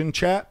Abortion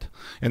Chat,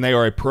 and they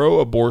are a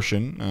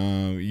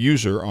pro-abortion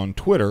user on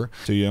Twitter.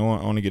 So I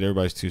want to get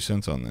everybody's 2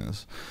 cents on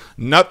this.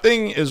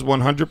 Nothing is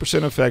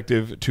 100%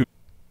 effective to,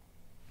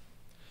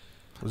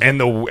 and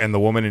the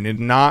woman is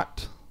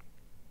not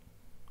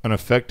an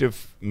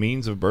effective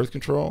means of birth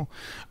control.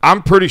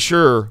 I'm pretty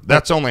sure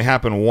that's only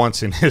happened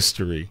once in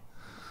history.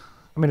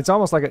 I mean, it's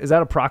almost like is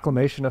that a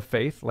proclamation of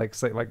faith, like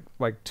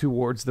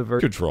towards the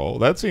virgin control?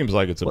 That seems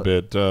like it's a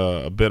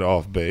bit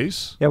off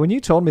base. Yeah, when you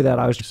told me that,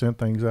 I was sent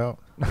things out.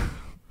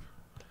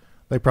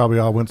 They probably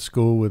all went to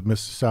school with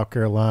Miss South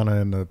Carolina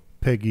and the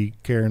Peggy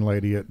Karen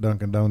lady at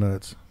Dunkin'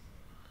 Donuts.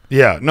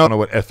 Yeah, no, I don't know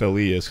what FLE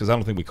is because I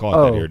don't think we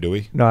call it that here, do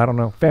we? No, I don't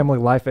know. Family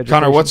life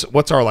education. Connor,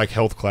 what's our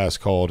health class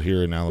called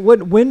here in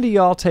Alabama? When do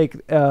y'all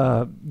take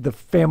the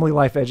family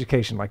life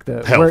education, like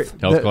the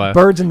health class,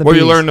 birds and the where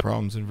bees? you learn the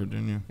problems in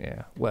Virginia?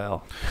 Yeah,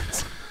 well,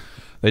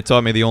 they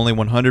taught me the only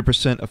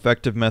 100%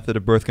 effective method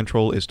of birth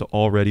control is to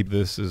already.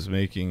 This is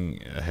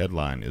making a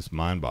headline is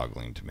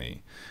mind-boggling to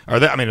me. Are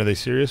they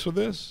serious with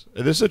this?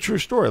 This is a true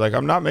story. Like,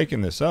 I'm not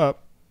making this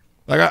up.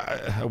 Like,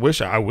 I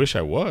wish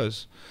I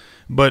was,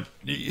 but.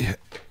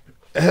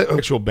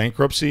 Actual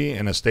bankruptcy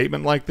and a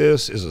statement like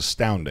this is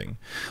astounding.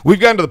 We've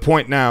gotten to the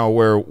point now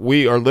where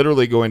we are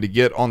literally going to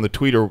get on the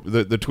Twitter,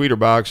 the Twitter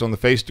box, on the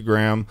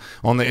Facegram,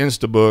 on the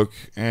Instabook,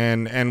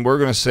 and we're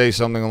going to say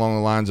something along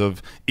the lines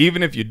of,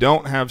 even if you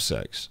don't have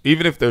sex,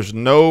 even if there's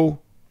no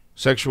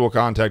sexual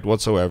contact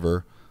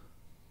whatsoever,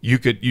 you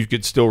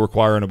could still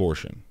require an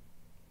abortion.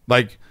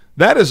 Like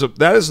that is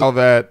all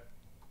that.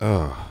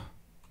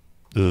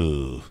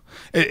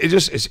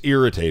 It's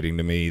irritating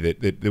to me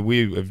that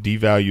we have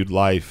devalued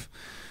life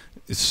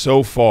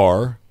so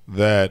far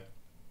that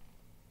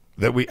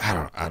we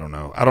I don't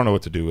know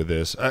what to do with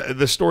this.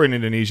 The story in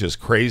Indonesia is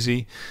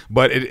crazy,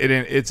 but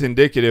it's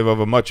indicative of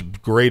a much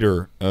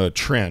greater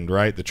trend,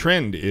 right? The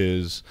trend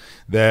is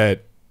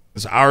that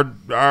it's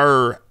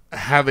our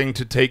having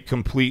to take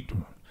complete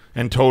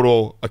and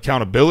total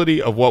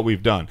accountability of what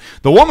we've done.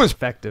 The woman's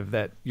effective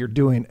that you're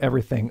doing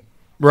everything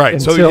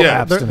right. So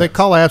yeah, they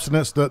call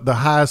abstinence the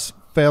highest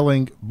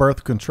failing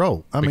birth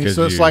control. I mean, Because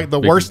so it's you- like the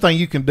because- worst thing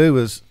you can do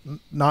is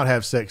not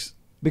have sex.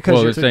 Because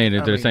Well, you're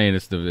they're saying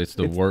it's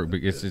the work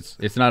because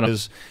it's not a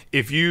Is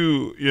if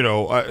you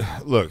know,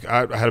 look,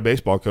 I had a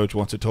baseball coach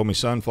once that told me,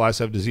 son, flies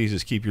have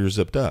diseases, keep yours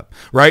zipped up,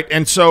 right?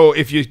 And so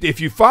if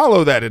you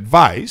follow that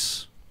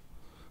advice,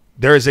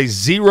 there is a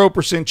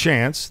 0%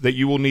 chance that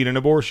you will need an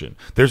abortion.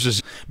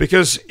 Because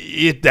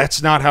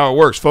that's not how it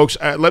works, folks.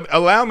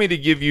 Allow me to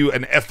give you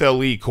an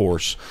FLE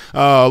course,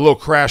 a little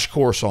crash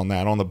course on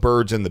that, on the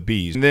birds and the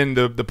bees. And then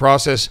the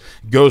process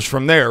goes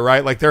from there,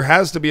 right? Like there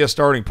has to be a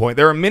starting point.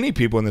 There are many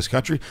people in this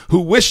country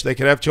who wish they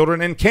could have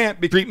children and can't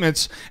be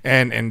treatments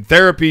and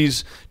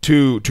therapies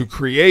to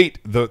create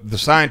the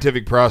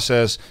scientific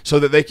process so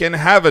that they can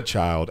have a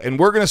child. And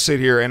we're going to sit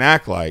here and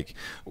act like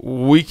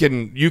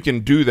you can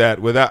do that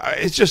without.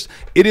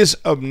 It is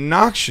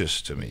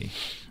obnoxious to me.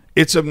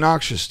 It's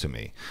obnoxious to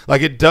me.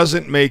 Like, it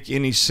doesn't make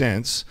any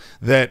sense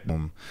that,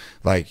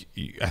 like,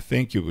 I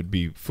think it would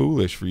be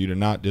foolish for you to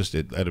not just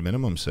at a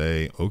minimum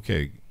say,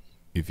 okay,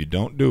 if you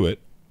don't do it,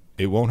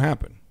 it won't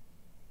happen.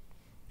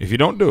 If you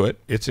don't do it,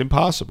 it's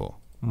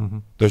impossible. Mm-hmm.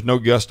 There's no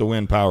gust of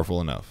wind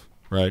powerful enough,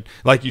 right?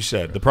 Like you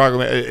said, the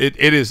program,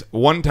 it is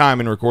one time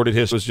in recorded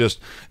history was just,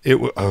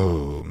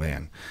 oh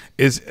man.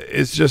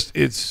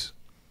 It's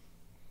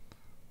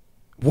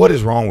what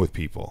is wrong with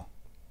people?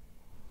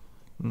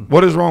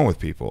 What is wrong with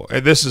people?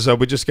 And this is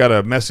we just got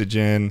a message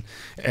in,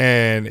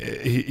 and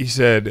he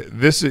said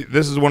this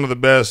is one of the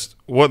best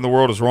 "what in the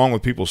world is wrong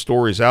with people"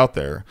 stories out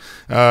there.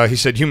 He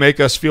said, "You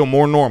make us feel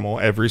more normal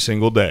every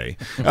single day,"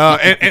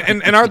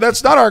 and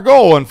that's not our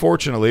goal,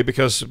 unfortunately,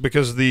 because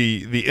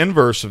the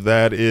inverse of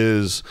that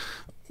is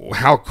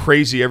how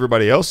crazy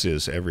everybody else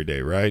is every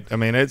day, right? I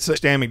mean, it's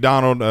Stan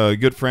McDonald, a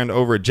good friend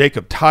over at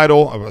Jacob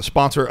Title, a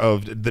sponsor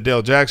of the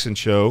Dale Jackson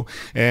Show,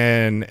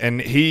 and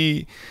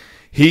he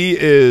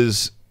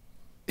is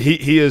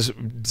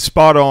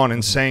spot on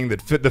in saying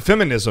that the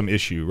feminism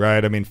issue,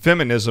 right? I mean,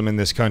 feminism in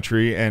this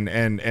country, and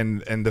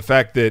the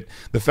fact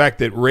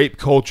that rape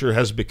culture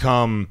has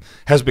become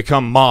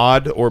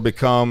mod or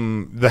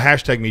become the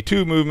hashtag Me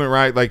Too movement,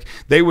 right? Like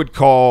they would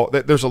call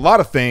that. There's a lot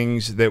of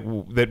things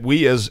that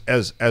we as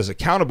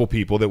accountable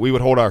people that we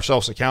would hold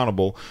ourselves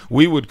accountable.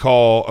 We would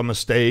call a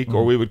mistake,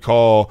 or we would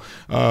call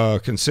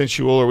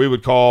consensual, or we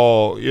would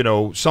call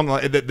something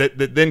like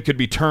that then could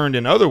be turned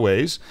in other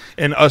ways,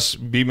 and us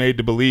be made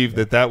to believe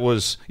that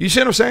was, you see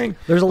what I'm saying?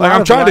 There's a like,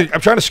 lot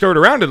I'm trying to skirt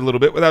around it a little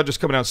bit without just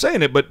coming out and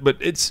saying it, but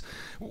it's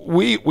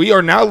we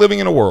are now living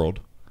in a world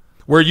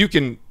where you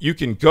can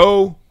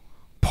go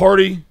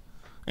party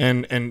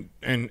and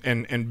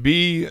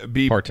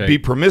be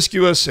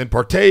promiscuous and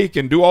partake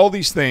and do all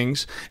these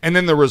things, and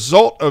then the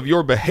result of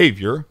your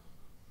behavior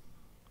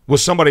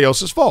was somebody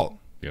else's fault.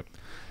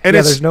 And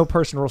there's no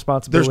personal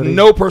responsibility. There's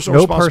no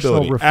personal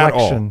responsibility reflection at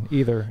all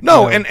either.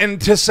 No,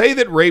 and to say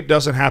that rape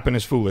doesn't happen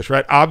is foolish,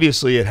 right?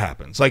 Obviously it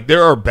happens. Like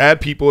there are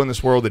bad people in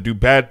this world that do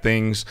bad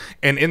things,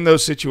 and in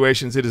those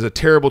situations it is a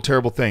terrible,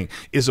 terrible thing.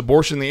 Is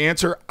abortion the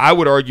answer? I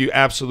would argue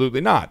absolutely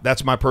not.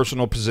 That's my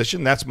personal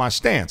position. That's my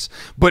stance.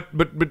 But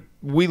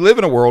we live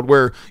in a world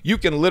where you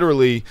can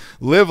literally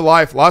live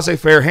life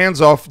laissez-faire,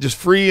 hands off, just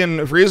free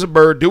as a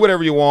bird, do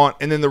whatever you want,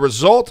 and then the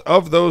result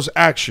of those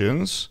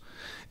actions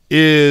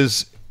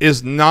is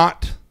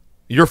not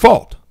your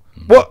fault.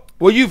 Well,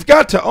 you've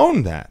got to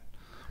own that.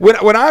 When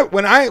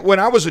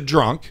I was a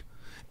drunk,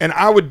 and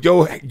I would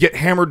go get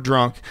hammered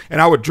drunk,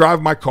 and I would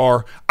drive my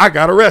car, I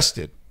got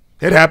arrested.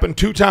 It happened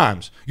 2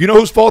 times. You know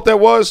whose fault that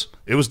was?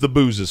 It was the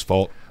booze's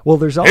fault.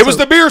 Well, it was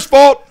the beer's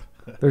fault.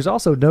 There's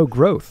also no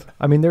growth.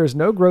 I mean, there is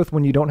no growth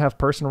when you don't have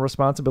personal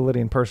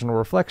responsibility and personal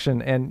reflection.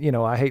 And,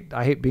 I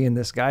hate being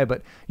this guy,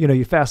 but,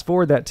 you fast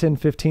forward that 10,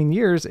 15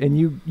 years and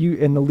you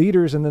and the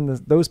leaders and then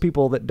those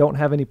people that don't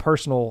have any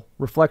personal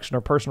reflection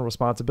or personal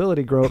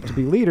responsibility grow up to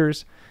be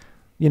leaders,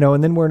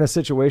 and then we're in a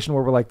situation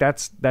where we're like,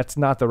 that's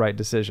not the right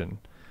decision,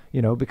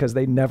 because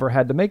they never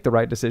had to make the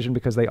right decision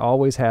because they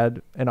always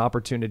had an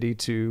opportunity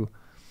to,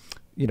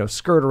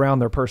 skirt around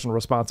their personal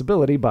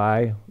responsibility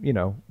by,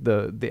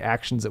 the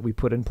actions that we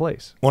put in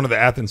place. One of the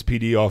Athens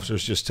PD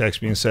officers just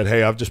texted me and said,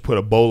 "Hey, I've just put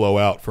a bolo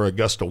out for a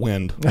gust of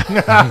wind."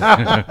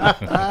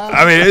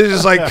 I mean, it's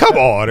just like, come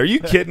on, are you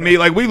kidding me?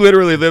 Like, we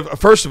literally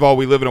first of all,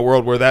 we live in a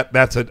world where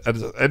that's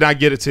and I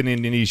get it's in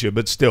Indonesia,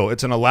 but still,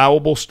 it's an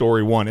allowable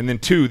story, 1. And then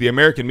 2, the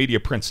American media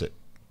prints it.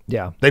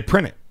 Yeah. They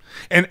print it.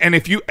 And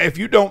if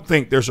you don't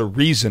think there's a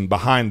reason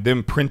behind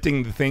them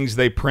printing the things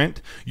they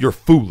print, you're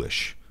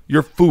foolish.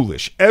 You're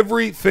foolish.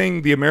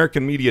 Everything the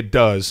American media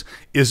does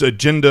is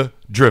agenda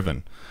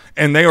driven,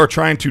 and they are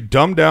trying to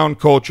dumb down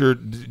culture.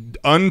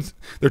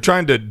 They're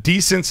trying to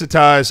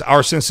desensitize our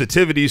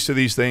sensitivities to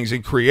these things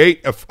and create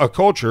a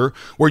culture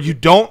where you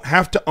don't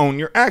have to own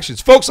your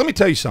actions. Folks, let me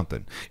tell you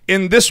something.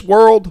 In this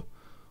world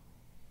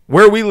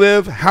where we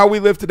live, how we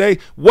live today,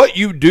 what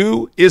you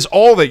do is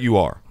all that you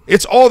are.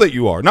 It's all that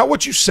you are. Not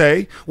what you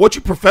say. What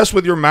you profess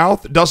with your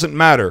mouth doesn't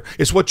matter.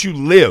 It's what you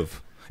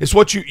live. It's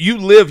what you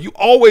live. You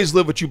always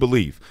live what you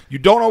believe. You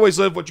don't always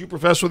live what you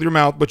profess with your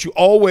mouth, but you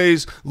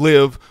always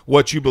live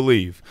what you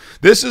believe.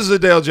 This is the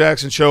Dale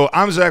Jackson Show.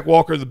 I'm Zach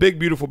Walker, the big,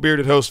 beautiful,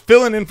 bearded host,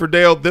 filling in for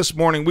Dale this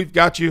morning. We've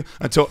got you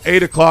until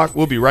 8 o'clock.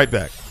 We'll be right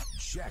back.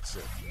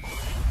 Jackson.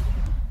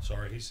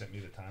 Sorry, he sent me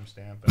the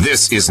timestamp.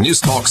 This is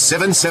News Talk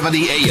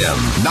 770 AM,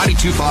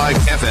 92.5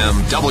 FM,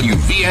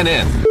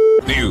 WVNN.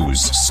 News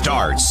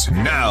starts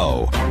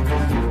now.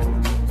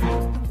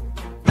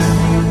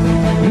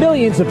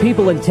 Millions of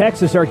people in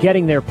Texas are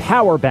getting their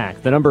power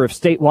back. The number of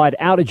statewide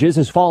outages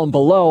has fallen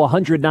below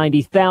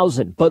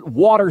 190,000, but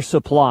water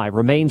supply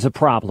remains a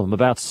problem.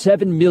 About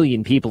 7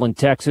 million people in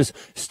Texas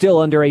still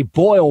under a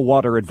boil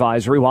water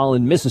advisory, while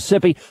in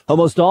Mississippi,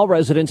 almost all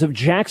residents of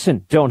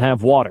Jackson don't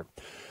have water.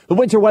 The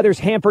winter weather's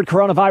hampered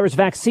coronavirus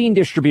vaccine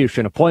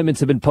distribution.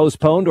 Appointments have been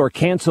postponed or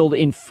canceled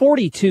in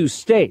 42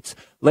 states.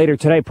 Later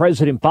today,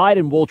 President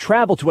Biden will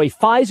travel to a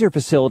Pfizer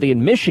facility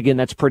in Michigan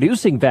that's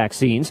producing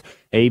vaccines.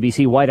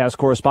 ABC White House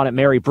correspondent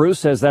Mary Bruce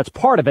says that's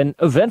part of an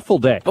eventful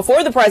day.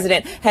 Before the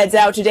president heads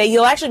out today,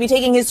 he'll actually be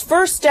taking his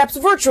first steps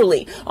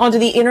virtually onto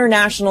the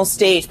international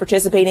stage,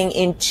 participating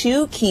in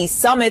 2 key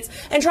summits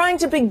and trying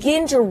to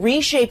begin to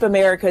reshape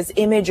America's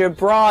image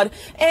abroad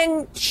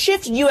and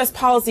shift U.S.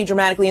 policy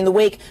dramatically in the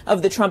wake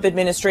of the Trump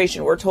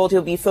administration. We're told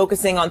he'll be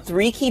focusing on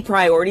 3 key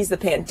priorities: the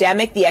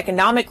pandemic, the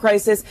economic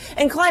crisis,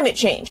 and climate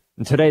change.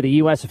 And today, the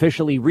U.S.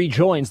 officially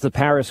rejoins the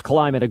Paris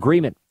Climate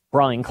Agreement.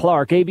 Brian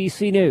Clark,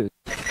 ABC News.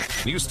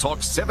 News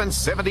Talk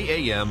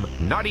 770 AM,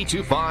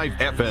 92.5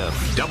 FM,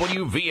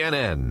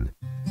 WVNN.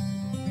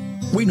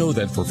 We know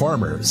that for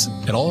farmers,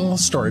 it all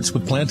starts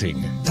with planting.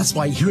 That's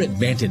why here at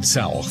Vantage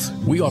South,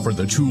 we offer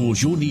the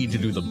tools you'll need to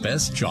do the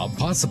best job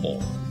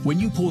possible. When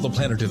you pull the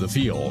planter to the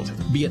field,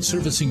 be it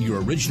servicing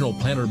your original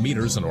planter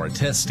meters on our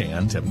test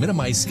stand to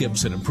minimize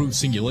skips and improve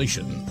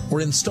singulation,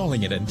 or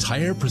installing an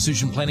entire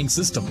precision planting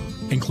system,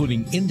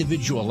 including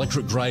individual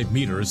electric drive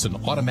meters and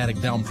automatic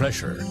down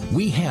pressure,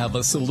 we have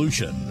a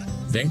solution.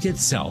 Vantage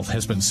South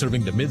has been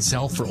serving the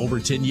Mid-South for over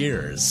 10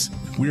 years.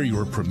 We're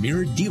your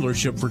premier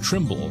dealership for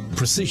Trimble,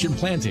 Precision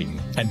Planting,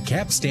 and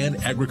Capstan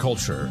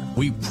Agriculture.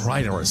 We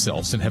pride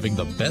ourselves in having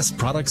the best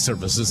product,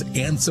 services,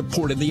 and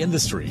support in the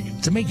industry.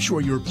 To make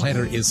sure your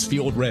planter is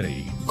field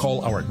ready,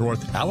 call our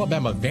North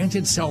Alabama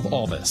Vantage South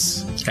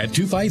office at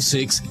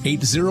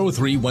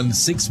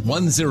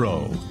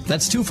 256-803-1610.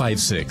 That's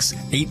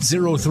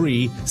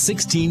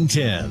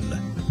 256-803-1610.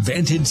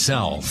 Vantage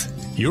South,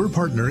 your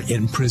partner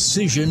in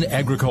precision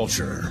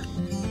agriculture.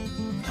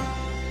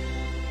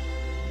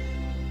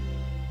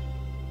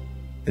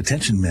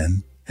 Attention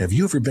men, have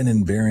you ever been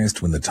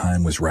embarrassed when the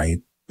time was right,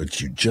 but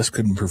you just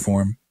couldn't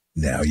perform?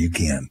 Now you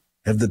can.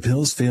 Have the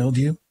pills failed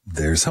you?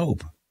 There's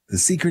hope. The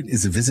secret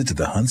is a visit to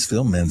the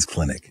Huntsville Men's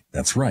Clinic.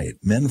 That's right.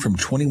 Men from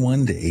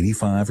 21 to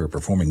 85 are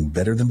performing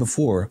better than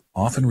before,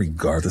 often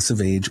regardless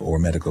of age or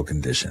medical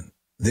condition.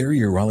 Their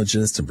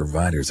urologists and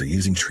providers are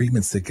using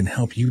treatments that can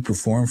help you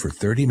perform for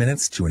 30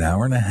 minutes to an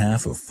hour and a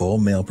half of full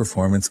male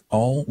performance,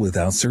 all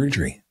without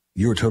surgery.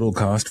 Your total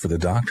cost for the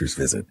doctor's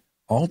visit,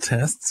 all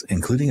tests,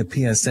 including a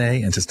PSA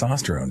and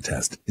testosterone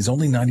test, is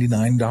only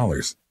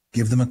 $99.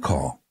 Give them a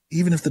call,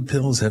 even if the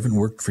pills haven't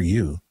worked for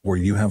you, or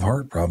you have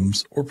heart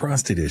problems or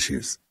prostate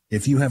issues.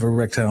 If you have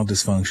erectile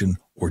dysfunction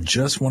or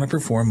just want to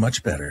perform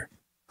much better,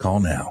 call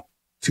now.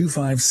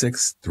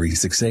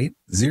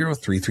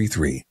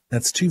 256-368-0333.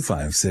 That's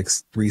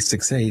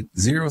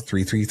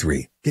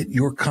 256-368-0333. Get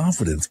your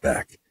confidence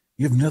back.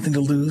 You have nothing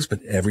to lose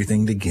but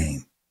everything to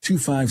gain.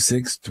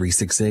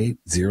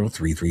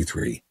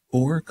 256-368-0333.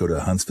 Or go to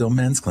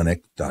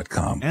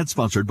HuntsvilleMen'sClinic.com. And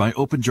sponsored by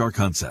Open Jar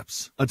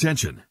Concepts.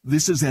 Attention,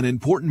 this is an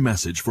important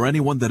message for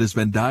anyone that has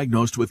been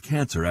diagnosed with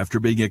cancer after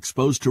being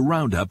exposed to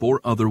Roundup or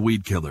other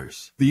weed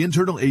killers. The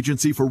Internal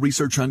Agency for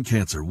Research on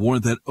Cancer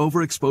warned that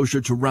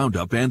overexposure to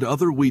Roundup and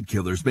other weed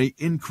killers may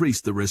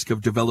increase the risk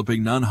of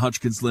developing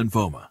non-Hodgkin's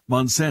lymphoma.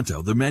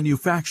 Monsanto, the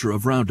manufacturer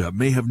of Roundup,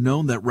 may have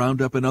known that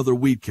Roundup and other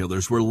weed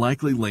killers were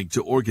likely linked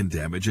to organ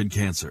damage and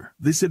cancer.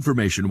 This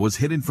information was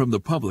hidden from the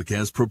public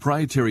as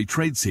proprietary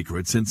trade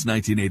secrets since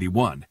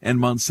 1981, and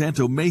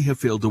Monsanto may have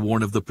failed to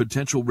warn of the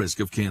potential risk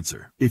of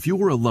cancer. If you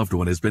or a loved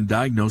one has been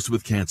diagnosed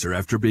with cancer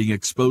after being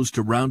exposed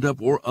to Roundup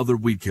or other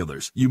weed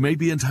killers, you may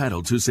be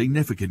entitled to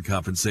significant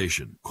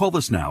compensation. Call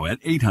us now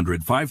at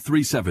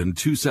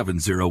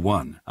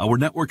 800-537-2701. Our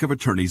network of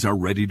attorneys are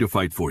ready to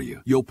fight for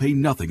you. You'll pay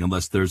nothing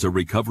unless there's a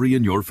recovery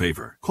in your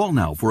favor. Call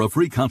now for a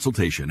free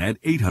consultation at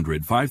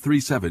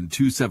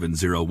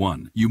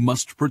 800-537-2701. You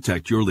must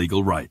protect your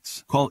legal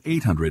rights. Call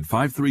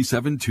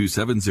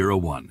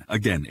 800-537-2701.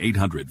 Again,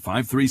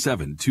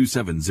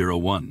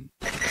 800-537-2701.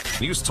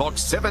 News Talk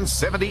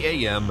 770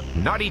 AM,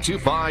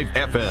 92.5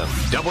 FM,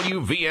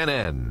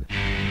 WVNN.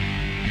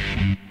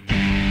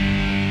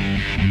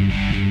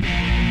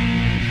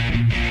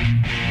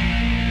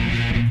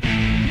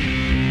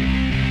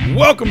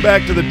 Welcome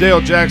back to the Dale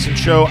Jackson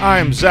Show. I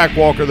am Zach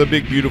Walker, the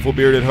big, beautiful,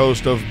 bearded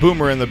host of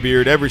Boomer and the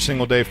Beard every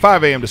single day,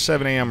 5 a.m. to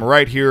 7 a.m.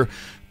 right here.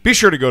 Be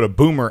sure to go to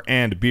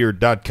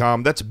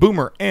boomerandbeard.com. That's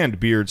Boomer and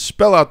Beard.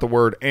 Spell out the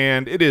word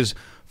and. It is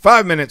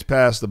 5 minutes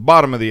past the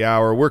bottom of the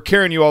hour. We're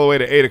carrying you all the way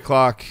to 8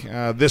 o'clock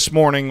this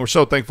morning. We're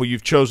so thankful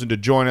you've chosen to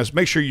join us.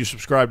 Make sure you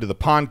subscribe to the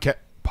podcast.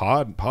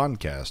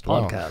 Podcast.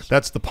 Wow. Podcast.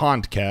 That's the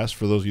Pondcast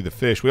for those of you that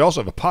fish. We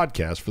also have a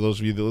podcast for those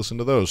of you that listen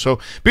to those. So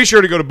be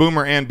sure to go to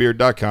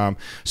boomerandbeard.com.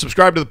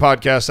 Subscribe to the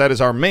podcast. That is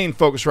our main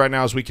focus right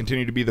now as we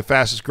continue to be the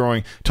fastest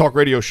growing talk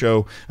radio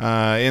show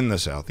in the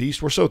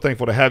Southeast. We're so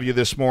thankful to have you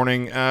this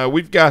morning.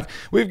 We've got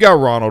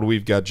Ronald,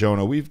 we've got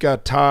Jonah, we've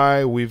got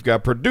Ty, we've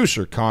got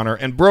producer Connor,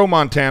 and Bro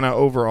Montana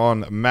over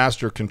on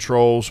Master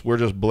Controls. We're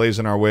just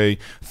blazing our way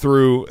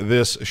through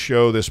this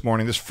show this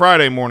morning, this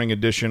Friday morning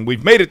edition.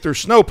 We've made it through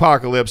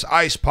Snowpocalypse,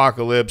 Ice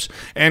Apocalypse,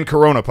 and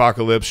Corona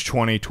Apocalypse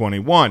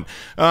 2021.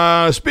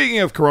 Speaking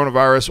of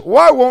coronavirus,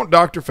 why won't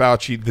Dr.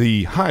 Fauci,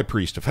 the High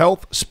Priest of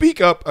Health,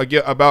 speak up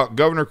about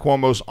Governor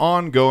Cuomo's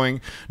ongoing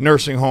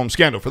nursing home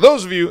scandal? For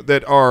those of you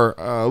that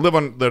are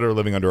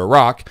living under a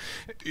rock,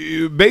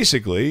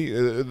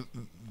 basically.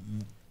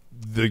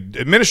 The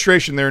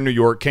administration there in New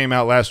York came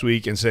out last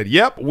week and said,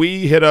 "Yep,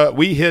 we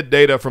hid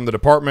data from the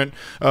department,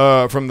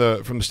 from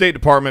the State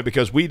Department,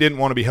 because we didn't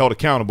want to be held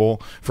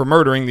accountable for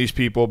murdering these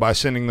people by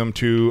sending them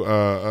to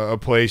a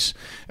place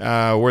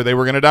where they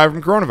were going to die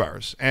from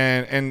coronavirus."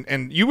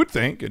 And you would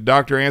think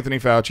Dr. Anthony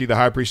Fauci, the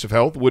High Priest of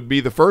Health, would be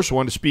the first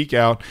one to speak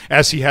out,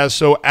 as he has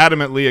so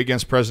adamantly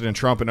against President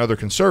Trump and other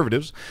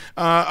conservatives,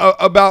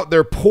 about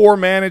their poor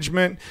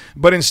management.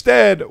 But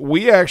instead,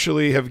 we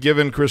actually have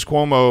given Chris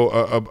Cuomo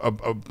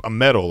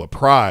a medal, a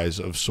prize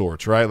of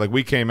sorts, right? Like,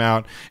 we came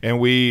out and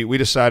we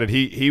decided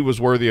he was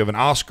worthy of an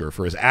Oscar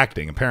for his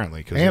acting,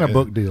 apparently. And a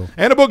book deal.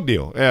 And a book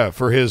deal, yeah,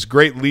 for his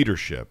great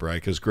leadership,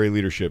 right? Because great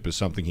leadership is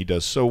something he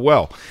does so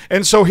well.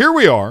 And so here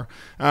we are.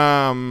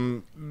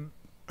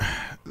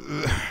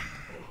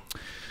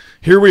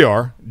 Here we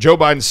are. Joe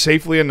Biden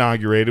safely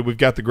inaugurated. We've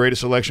got the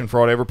greatest election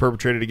fraud ever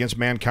perpetrated against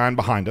mankind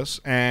behind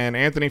us. And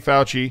Anthony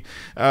Fauci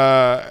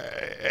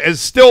is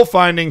still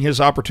finding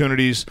his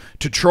opportunities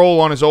to troll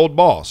on his old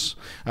boss.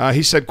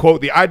 He said,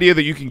 quote, "The idea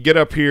that you can get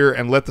up here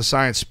and let the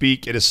science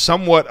speak, it is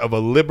somewhat of a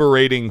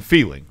liberating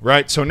feeling,"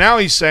 right? So now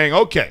he's saying,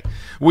 okay,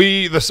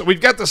 we've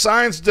got the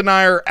science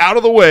denier out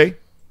of the way.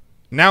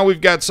 Now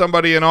we've got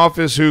somebody in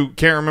office who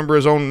can't remember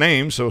his own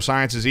name, so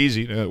science is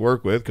easy to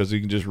work with because he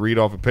can just read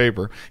off a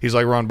paper. He's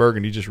like Ron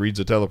Burgundy, he just reads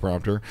a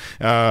teleprompter.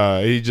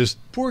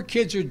 Poor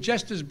kids are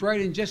just as bright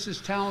and just as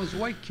talented as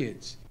white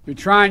kids. You're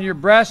trying your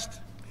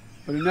best,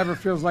 but it never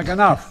feels like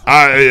enough.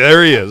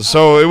 There he is.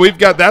 So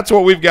that's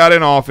what we've got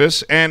in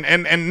office,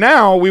 and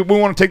now we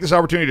want to take this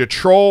opportunity to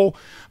troll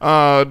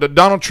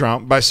Donald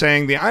Trump by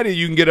saying the idea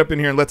you can get up in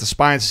here and let the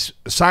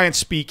science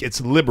speak, it's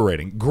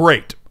liberating.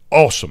 Great.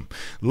 Awesome.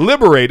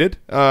 Liberated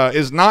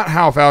is not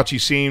how Fauci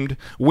seemed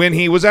when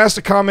he was asked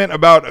to comment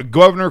about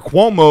Governor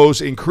Cuomo's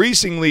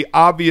increasingly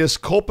obvious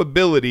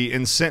culpability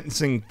in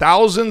sentencing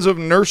thousands of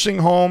nursing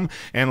home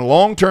and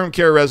long-term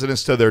care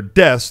residents to their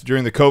deaths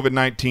during the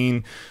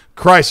COVID-19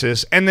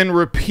 crisis, and then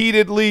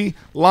repeatedly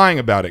lying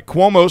about it.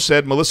 Cuomo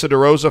said Melissa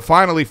DeRosa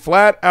finally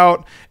flat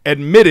out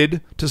admitted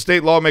to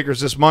state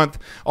lawmakers this month,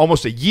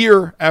 almost a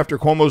year after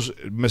Cuomo's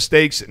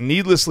mistakes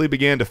needlessly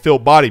began to fill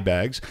body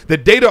bags,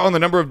 that data on the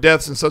number of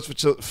deaths in such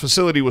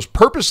facility was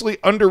purposely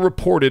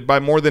underreported by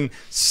more than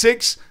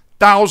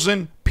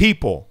 6,000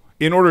 people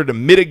in order to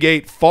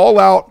mitigate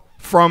fallout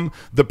from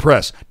the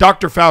press.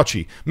 Dr.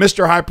 Fauci,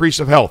 Mr. High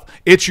Priest of Health,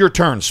 it's your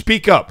turn.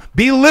 Speak up.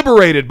 Be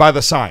liberated by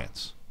the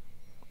science.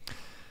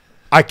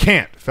 I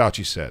can't,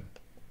 Fauci said.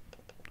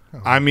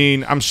 I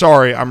mean, I'm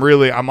sorry.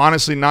 I'm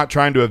honestly not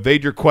trying to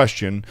evade your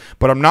question,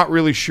 but I'm not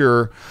really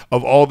sure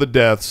of all the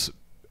deaths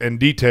and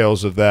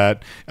details of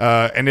that.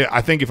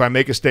 I think if I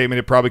make a statement,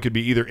 it probably could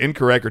be either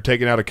incorrect or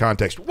taken out of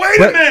context. Wait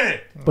a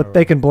minute! But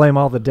they can blame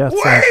all the deaths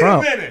on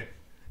Trump. Wait a minute!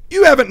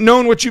 You haven't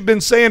known what you've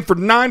been saying for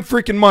 9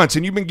 freaking months,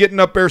 and you've been getting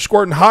up there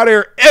squirting hot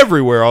air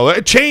everywhere, all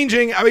that,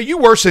 changing. I mean, you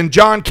worse than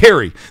John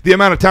Kerry, the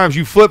amount of times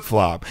you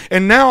flip-flop.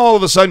 And now all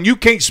of a sudden you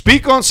can't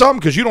speak on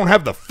something because you don't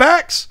have the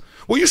facts?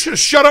 Well, you should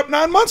have shut up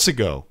 9 months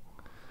ago.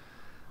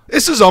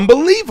 This is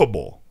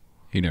unbelievable.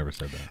 He never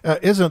said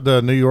that. Isn't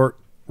the New York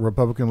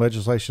Republican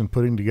legislation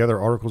putting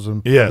together articles of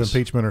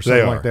impeachment or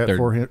something like that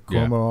for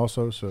Cuomo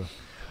also? So,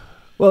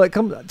 well, it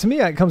comes down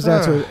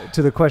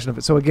to the question of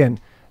it. So again,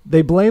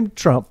 they blamed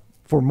Trump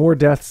for more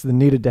deaths than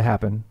needed to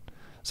happen,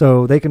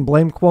 so they can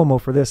blame Cuomo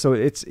for this. So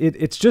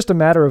it's just a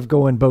matter of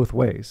going both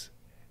ways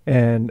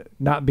and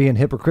not being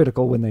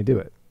hypocritical when they do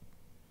it.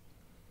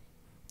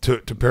 To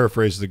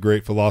paraphrase the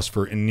great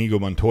philosopher Inigo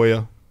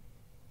Montoya,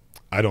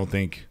 I don't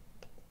think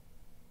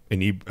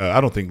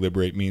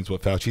liberate means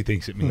what Fauci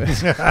thinks it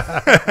means.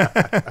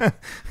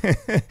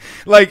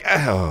 Like,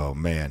 oh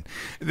man,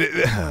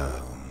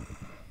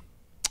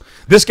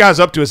 this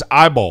guy's up to his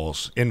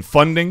eyeballs in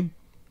funding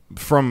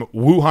from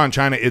Wuhan,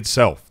 China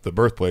itself, the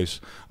birthplace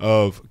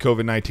of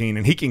COVID-19,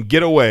 and he can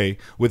get away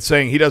with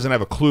saying he doesn't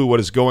have a clue what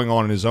is going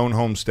on in his own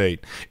home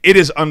state. It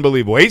is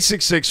unbelievable.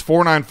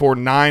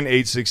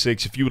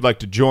 866-494-9866 if you would like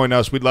to join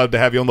us. We'd love to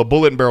have you on the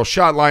Bullet and Barrel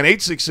Shot line,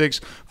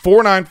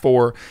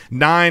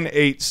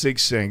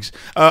 866-494-9866.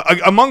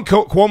 Among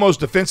Cuomo's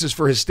defenses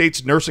for his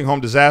state's nursing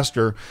home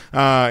disaster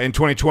in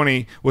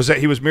 2020 was that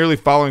he was merely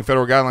following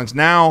federal guidelines.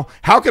 Now,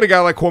 how could a guy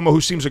like Cuomo, who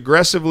seems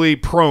aggressively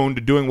prone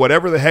to doing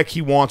whatever the heck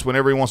he wants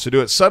whenever he wants to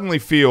do it, suddenly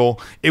feel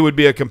it would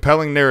be a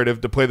compelling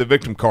narrative to play the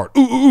victim card?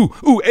 Ooh,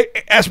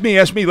 ask me,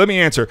 let me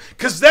answer.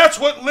 Because that's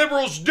what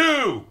liberals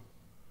do.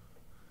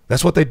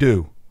 That's what they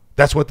do.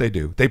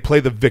 They play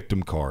the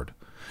victim card.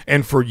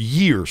 And for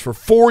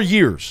 4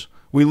 years,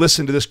 we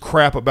listen to this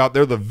crap about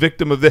they're the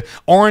victim of the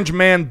orange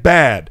man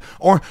bad,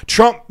 or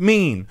Trump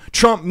mean,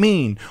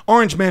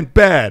 orange man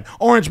bad.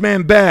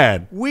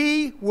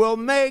 We will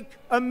make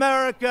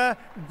America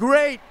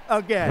great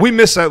again. We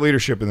miss that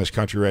leadership in this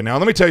country right now.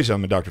 Let me tell you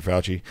something, Dr.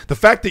 Fauci. The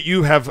fact that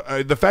you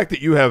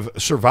have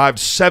survived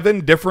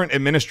 7 different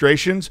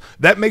administrations,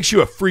 that makes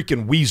you a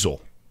freaking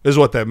weasel. Is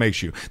what that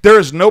makes you. There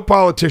is no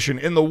politician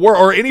in the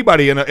world or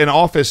anybody in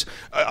office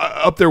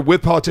up there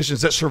with politicians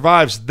that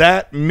survives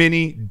that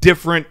many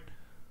different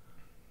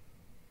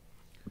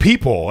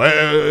people.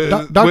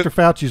 Dr.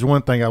 Fauci's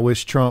one thing I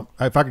wish Trump,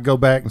 if I could go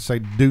back and say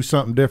do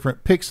something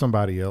different, pick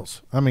somebody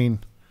else. I mean,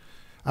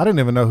 I didn't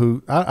even know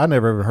who, I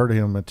never ever heard of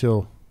him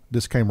until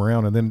this came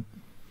around, and then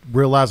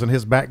realizing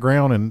his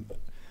background and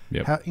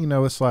how,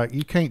 it's like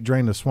you can't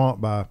drain the swamp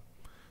by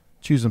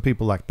choosing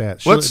people like that.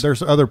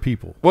 There's other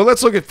people. Well,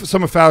 let's look at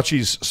some of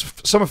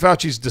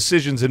Fauci's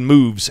decisions and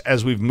moves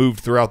as we've moved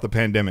throughout the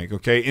pandemic.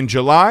 Okay, in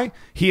July,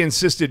 he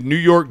insisted New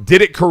York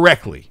did it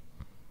correctly.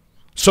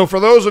 So for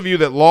those of you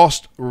that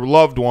lost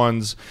loved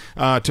ones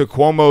to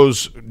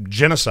Cuomo's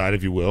genocide,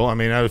 if you will, I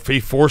mean,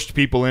 he forced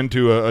people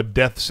into a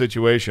death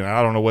situation.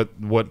 I don't know what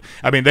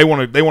I mean. They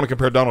want to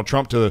compare Donald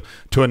Trump to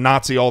a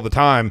Nazi all the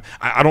time.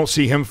 I don't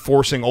see him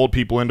forcing old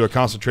people into a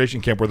concentration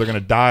camp where they're going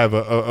to die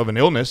of an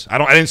illness. I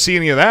didn't see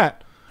any of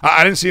that.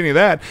 I didn't see any of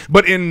that.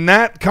 But in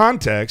that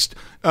context,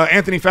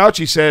 Anthony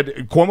Fauci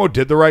said Cuomo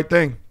did the right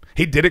thing.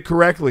 He did it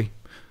correctly.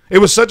 It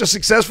was such a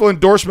successful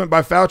endorsement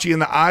by Fauci in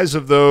the eyes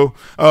of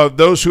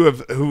those who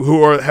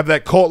have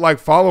that cult-like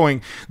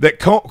following that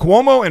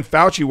Cuomo and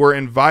Fauci were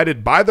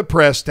invited by the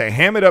press to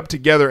ham it up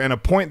together and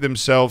appoint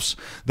themselves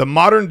the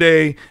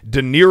modern-day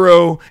De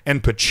Niro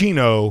and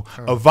Pacino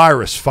of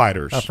virus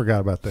fighters. I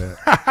forgot about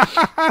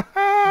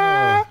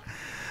that.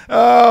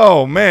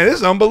 Oh, man, this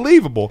is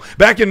unbelievable.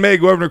 Back in May,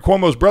 Governor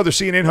Cuomo's brother,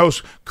 CNN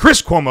host Chris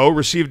Cuomo,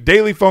 received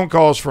daily phone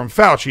calls from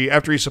Fauci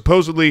after he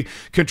supposedly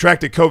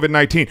contracted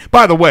COVID-19.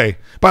 By the way,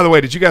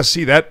 did you guys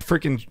see that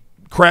freaking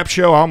crap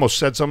show? I almost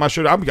said something I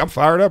should. I'm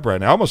fired up right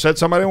now. I almost said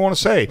something I didn't want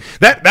to say.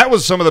 That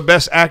was some of the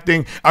best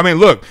acting. I mean,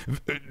 look,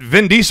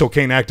 Vin Diesel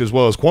can't act as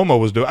well as Cuomo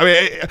was doing. I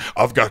mean,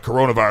 I've got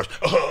coronavirus.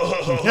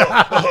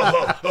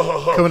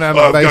 Coming out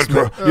of the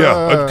basement.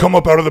 I'd come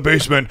up out of the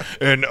basement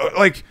and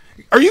like,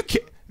 are you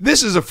kidding?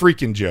 This is a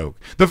freaking joke.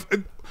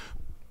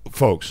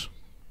 Folks,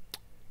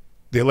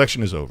 the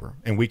election is over,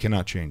 and we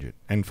cannot change it.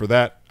 And for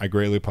that, I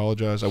greatly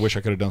apologize. I wish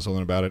I could have done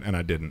something about it, and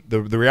I didn't.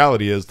 The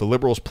reality is the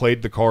liberals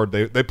played the card.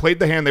 They played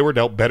the hand they were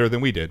dealt better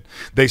than we did.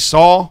 They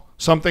saw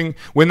something.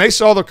 When they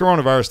saw the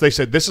coronavirus, they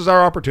said, this is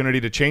our opportunity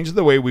to change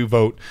the way we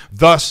vote,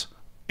 thus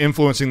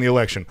influencing the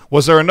election.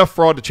 Was there enough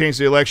fraud to change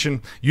the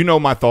election? You know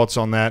my thoughts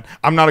on that.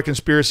 I'm not a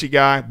conspiracy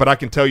guy, but I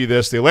can tell you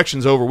this. The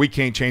election's over. We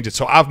can't change it.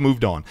 So I've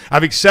moved on.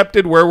 I've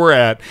accepted where we're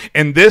at,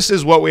 and this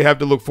is what we have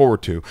to look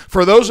forward to.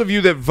 For those of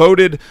you that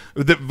voted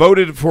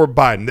for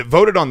Biden, that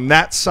voted on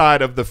that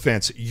side of the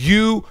fence,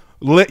 you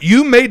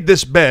made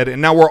this bed,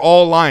 and now we're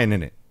all lying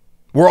in it.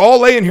 We're all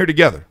laying here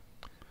together.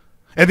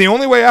 And the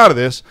only way out of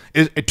this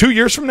is 2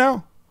 years from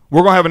now,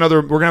 we're going to have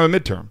a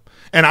midterm.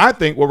 And I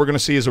think what we're going to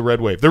see is a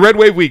red wave. The red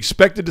wave we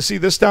expected to see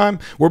this time,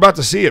 we're about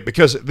to see it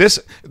because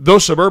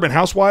those suburban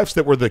housewives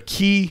that were the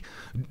key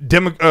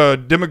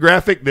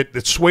demographic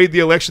that swayed the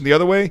election the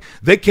other way,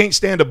 they can't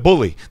stand a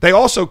bully. They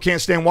also can't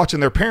stand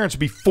watching their parents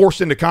be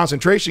forced into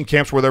concentration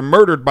camps where they're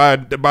murdered by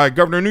a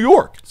governor of New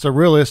York. So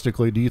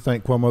realistically, do you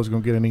think Cuomo's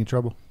going to get in any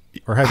trouble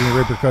or have any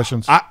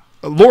repercussions?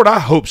 Lord, I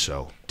hope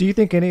so. Do you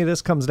think any of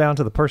this comes down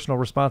to the personal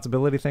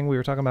responsibility thing we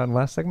were talking about in the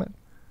last segment?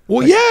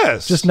 Well,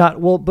 yes. Just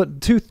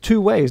but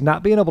two ways.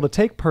 Not being able to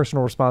take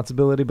personal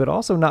responsibility, but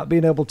also not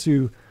being able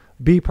to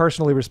be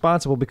personally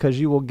responsible because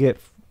you will get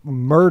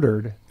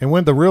murdered. And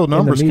when the real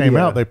numbers came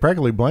out, they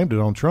practically blamed it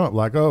on Trump.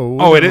 Like,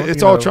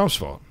 it's all Trump's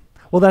fault.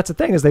 Well, that's the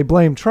thing is they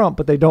blame Trump,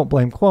 but they don't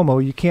blame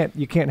Cuomo.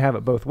 You can't have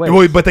it both ways.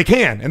 Well, but they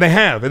can, and they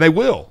have, and they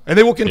will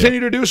continue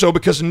to do so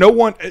because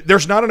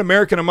there's not an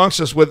American amongst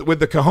us with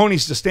the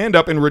cojones to stand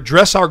up and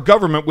redress our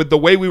government with the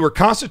way we were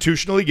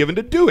constitutionally given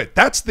to do it.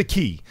 That's the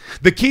key.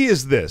 The key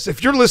is this.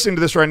 If you're listening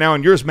to this right now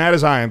and you're as mad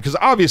as I am, because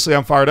obviously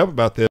I'm fired up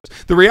about this,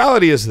 the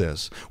reality is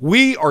this.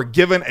 We are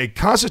given a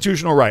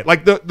constitutional right.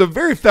 Like the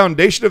very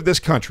foundation of this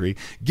country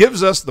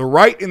gives us the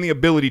right and the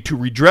ability to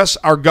redress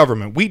our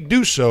government. We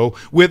do so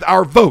with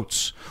our votes.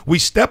 votes. We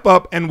step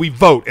up and we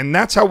vote, and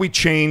that's how we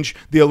change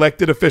the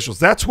elected officials.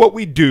 That's what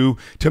we do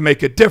to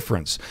make a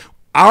difference.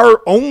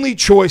 Our only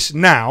choice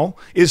now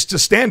is to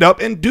stand up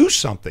and do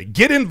something.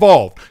 Get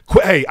involved.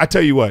 Hey, I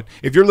tell you what,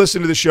 if you're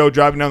listening to the show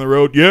driving down the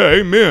road, yeah,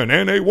 amen,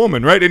 and a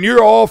woman, right? And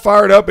you're all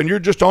fired up and you're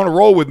just on a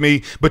roll with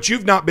me, but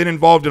you've not been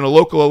involved in a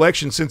local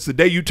election since the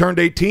day you turned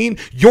 18,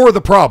 you're the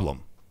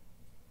problem.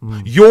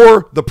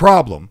 You're the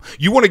problem.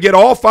 You want to get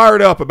all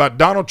fired up about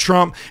Donald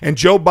Trump and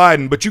Joe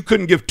Biden, but you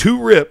couldn't give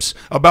two rips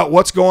about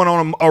what's going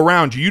on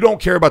around you. You don't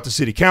care about the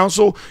city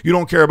council. You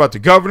don't care about the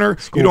governor.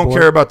 You don't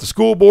care about the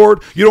school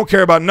board. You don't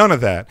care about none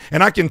of that.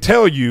 And I can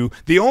tell you,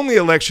 the only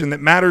election that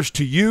matters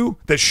to you,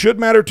 that should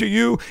matter to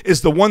you,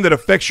 is the one that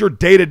affects your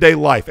day-to-day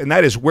life, and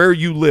that is where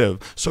you live.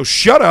 So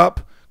shut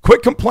up,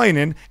 quit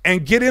complaining,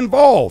 and get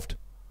involved.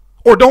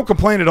 Or don't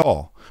complain at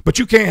all. But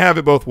you can't have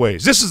it both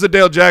ways. This is the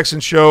Dale Jackson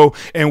Show,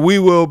 and we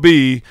will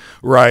be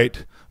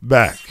right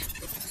back.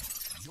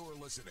 You're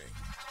listening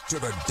to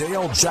the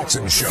Dale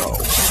Jackson Show.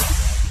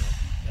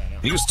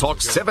 News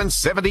Talk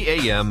 770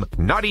 AM,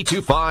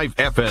 92.5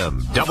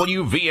 FM,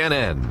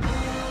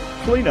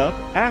 WVNN. Cleanup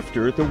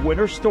after the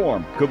winter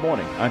storm. Good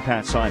morning. I'm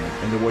Pat Simon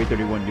in the Way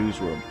 31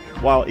 newsroom.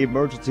 While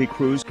emergency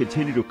crews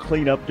continue to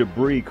clean up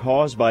debris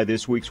caused by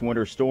this week's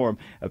winter storm,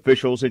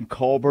 officials in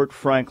Colbert,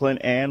 Franklin,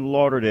 and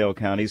Lauderdale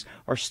counties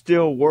are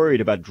still worried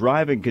about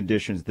driving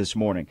conditions this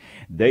morning.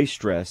 They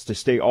stress to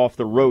stay off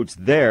the roads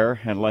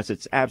there unless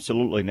it's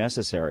absolutely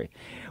necessary.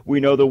 We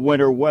know the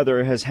winter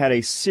weather has had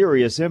a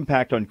serious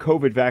impact on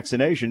COVID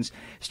vaccinations.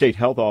 State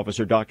Health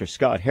Officer Dr.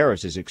 Scott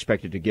Harris is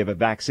expected to give a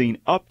vaccine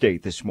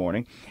update this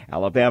morning.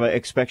 Alabama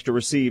expects to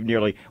receive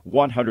nearly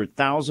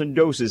 100,000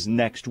 doses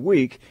next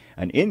week,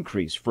 an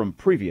increase from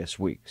previous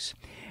weeks.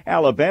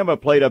 Alabama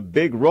played a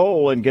big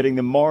role in getting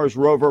the Mars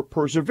rover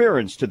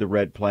Perseverance to the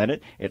Red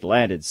Planet. It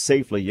landed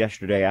safely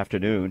yesterday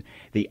afternoon.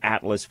 The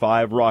Atlas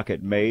V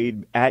rocket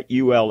made at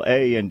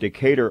ULA in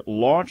Decatur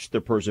launched the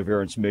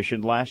Perseverance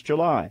mission last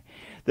July.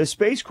 The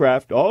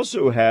spacecraft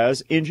also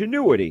has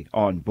Ingenuity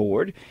on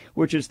board,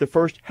 which is the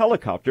first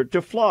helicopter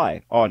to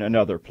fly on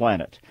another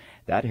planet.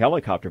 That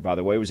helicopter, by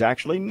the way, was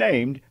actually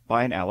named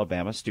by an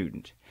Alabama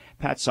student.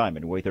 Pat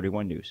Simon, Way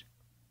 31 News.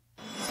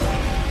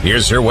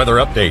 Here's your weather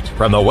update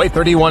from the Way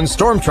 31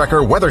 Storm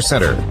Tracker Weather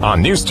Center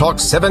on News Talk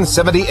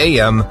 770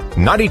 AM,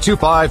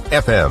 92.5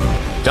 FM,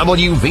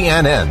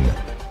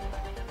 WVNN.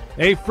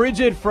 A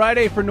frigid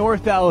Friday for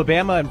North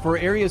Alabama and for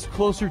areas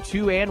closer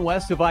to and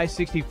west of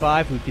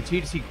I-65. We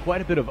continue to see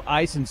quite a bit of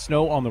ice and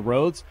snow on the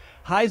roads.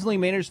 Highs only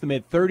manage the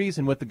mid-30s,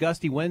 and with the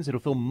gusty winds, it'll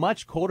feel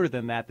much colder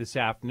than that this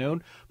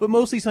afternoon. But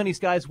mostly sunny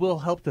skies will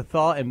help to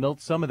thaw and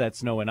melt some of that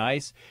snow and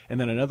ice, and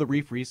then another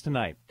refreeze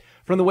tonight.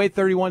 From the Way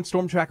 31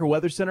 Storm Tracker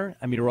Weather Center,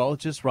 I'm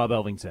meteorologist Rob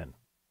Elvington.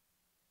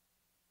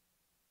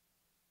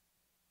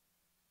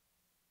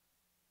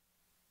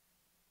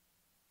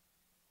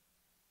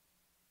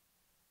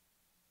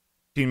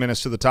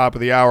 Minutes to the top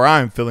of the hour.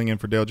 I'm filling in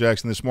for Dale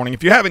Jackson this morning.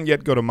 If you haven't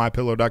yet, go to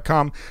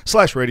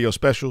mypillow.com/radio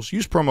specials.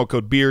 Use promo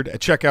code BEARD at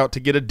checkout to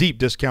get a deep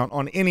discount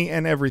on any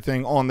and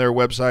everything on their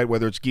website,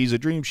 whether it's Giza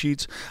Dream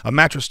Sheets, a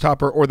mattress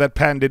topper, or that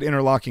patented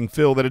interlocking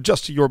fill that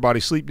adjusts to your body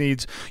sleep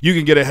needs. You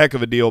can get a heck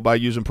of a deal by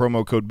using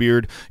promo code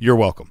BEARD. You're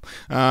welcome.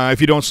 If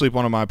you don't sleep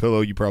on a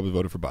MyPillow, you probably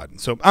voted for Biden.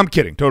 So I'm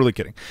kidding, totally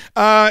kidding.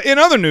 In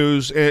other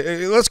news,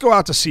 let's go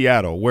out to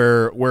Seattle,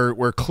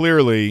 where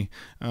clearly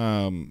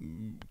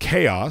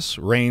chaos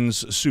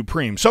reigns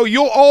supreme. So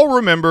you'll all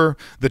remember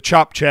the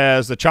Choppy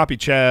Chaz, the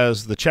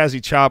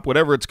Chazzy Chop,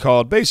 whatever it's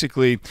called.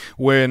 Basically,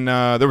 when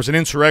there was an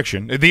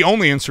insurrection, the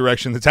only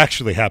insurrection that's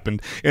actually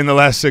happened in the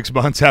last 6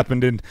 months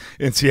happened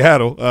in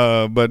Seattle.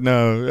 But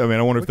no, I mean,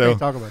 I wonder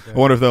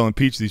if they'll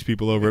impeach these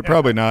people over it.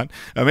 Probably not.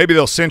 Maybe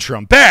they'll censure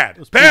them. Bad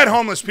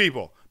homeless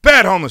people.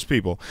 Bad homeless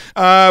people.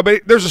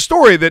 But there's a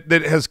story that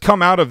has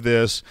come out of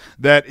this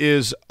that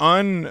is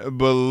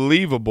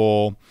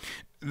unbelievable.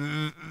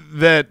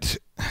 That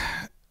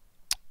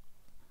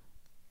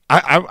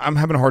I'm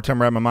having a hard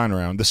time wrapping my mind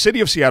around. The city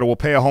of Seattle will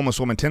pay a homeless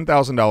woman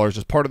 $10,000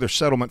 as part of their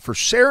settlement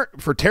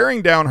for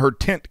tearing down her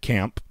tent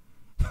camp.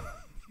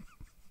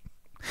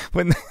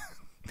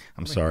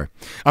 I'm sorry.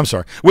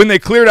 When they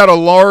cleared out a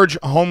large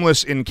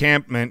homeless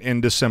encampment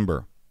in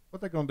December.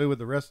 What they going to do with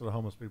the rest of the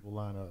homeless people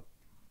line up?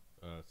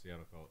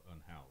 Seattle called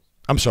unhoused.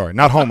 I'm sorry,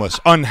 not homeless,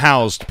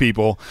 unhoused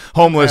people.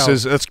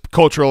 Homeless that's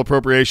cultural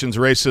appropriations,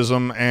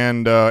 racism,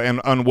 and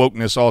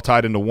unwokeness all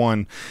tied into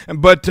one.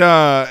 But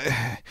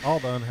all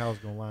the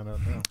unhoused gonna line up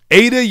now.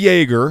 Ada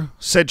Yeager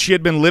said she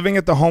had been living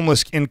at the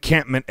homeless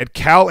encampment at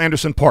Cal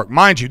Anderson Park.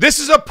 Mind you, this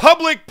is a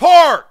public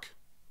park.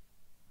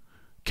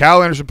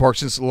 Cal Anderson Park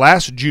since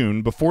last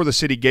June, before the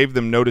city gave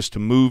them notice to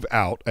move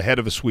out ahead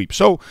of a sweep.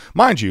 So,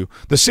 mind you,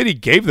 the city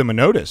gave them a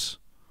notice.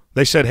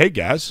 They said, "Hey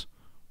guys,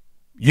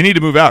 you need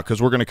to move out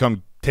because we're going to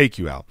come take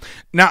you out.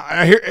 Now,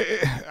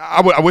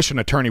 I wish an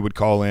attorney would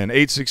call in,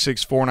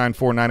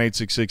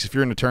 866-494-9866. If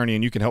you're an attorney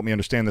and you can help me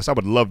understand this, I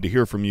would love to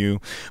hear from you.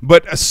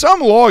 But some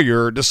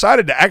lawyer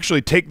decided to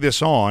actually take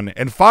this on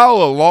and file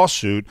a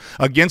lawsuit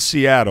against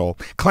Seattle,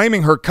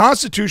 claiming her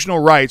constitutional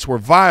rights were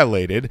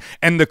violated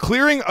and the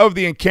clearing of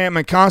the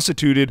encampment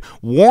constituted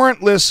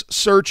warrantless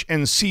search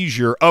and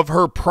seizure of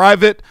her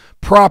private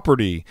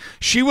property.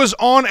 She was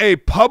on a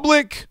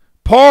public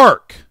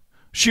park.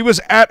 She was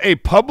at a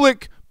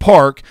public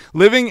park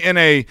living in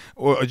a,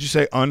 or did you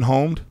say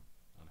unhomed?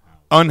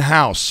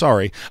 Unhoused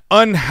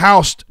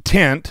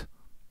tent,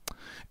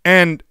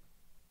 and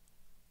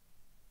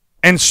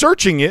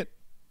searching it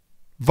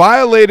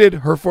violated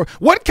her for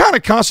what kind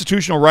of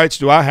constitutional rights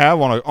do I have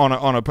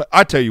on a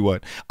I tell you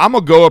what, I'm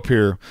gonna go up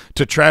here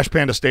to Trash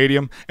Panda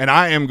Stadium and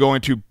I am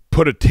going to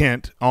put a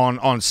tent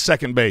on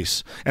second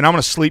base and I'm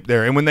gonna sleep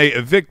there, and when they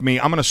evict me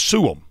I'm gonna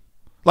sue them.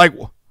 Like,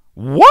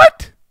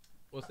 what?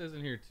 Well, it says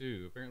in here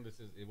too. Apparently,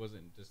 it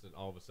wasn't just an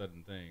all of a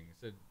sudden thing. It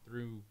said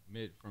from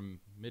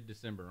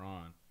mid-December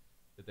on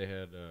that they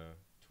had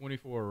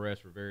 24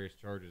 arrests for various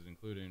charges,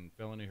 including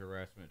felony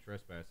harassment,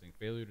 trespassing,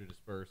 failure to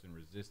disperse, and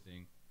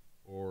resisting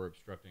or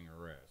obstructing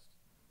arrest.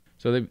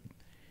 So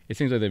it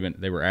seems like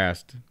they were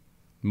asked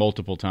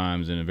multiple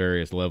times in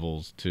various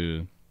levels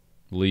to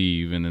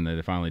leave, and then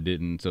they finally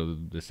didn't. So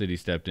the city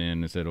stepped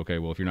in and said, "Okay,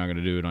 well, if you're not going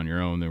to do it on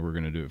your own, then we're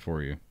going to do it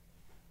for you."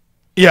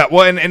 Yeah,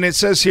 well, and it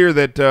says here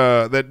that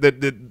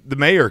the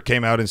mayor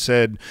came out and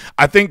said,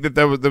 I think that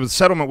the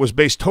settlement was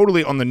based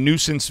totally on the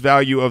nuisance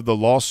value of the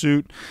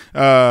lawsuit,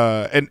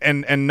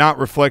 and not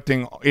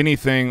reflecting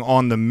anything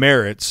on the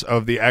merits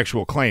of the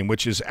actual claim,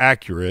 which is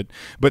accurate.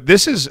 But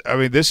this is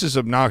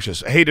obnoxious.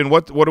 Hayden,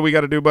 what do we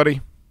got to do,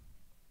 buddy?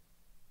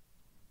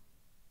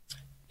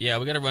 Yeah,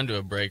 we got to run to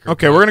a break.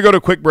 Okay, we're going to go to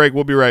a quick break.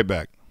 We'll be right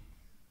back.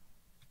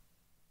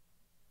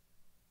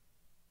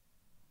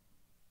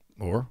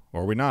 Or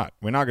are we not?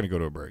 We're not going to go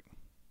to a break.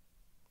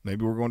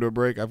 Maybe we're going to a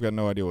break. I've got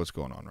no idea what's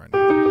going on right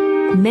now.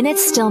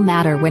 Minutes still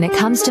matter when it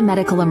comes to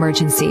medical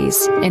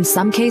emergencies. In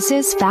some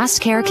cases,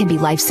 fast care can be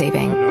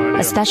life-saving,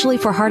 especially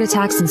for heart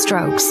attacks and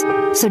strokes.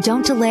 So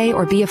don't delay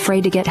or be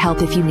afraid to get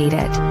help if you need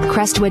it.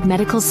 Crestwood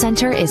Medical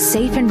Center is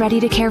safe and ready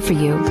to care for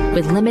you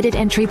with limited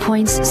entry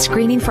points,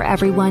 screening for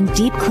everyone,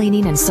 deep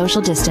cleaning, and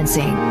social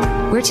distancing.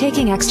 We're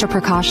taking extra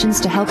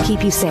precautions to help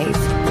keep you safe.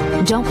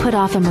 Don't put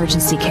off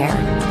emergency care.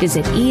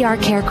 Visit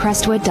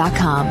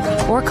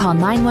ercarecrestwood.com or call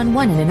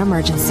 911 in an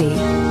emergency.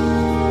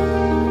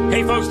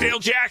 Hey folks, Dale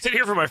Jackson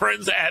here for my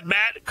friends at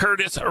Matt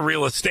Curtis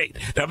Real Estate.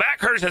 Now, Matt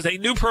Curtis has a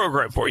new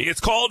program for you. It's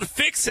called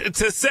Fix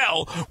to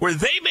Sell, where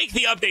they make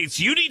the updates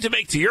you need to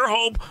make to your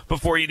home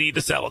before you need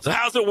to sell it. So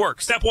how's it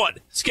work? Step 1,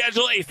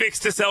 schedule a Fix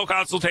to Sell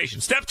consultation.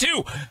 Step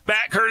 2,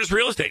 Matt Curtis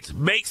Real Estate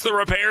makes the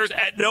repairs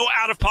at no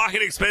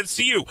out-of-pocket expense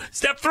to you.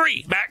 Step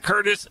 3, Matt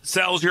Curtis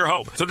sells your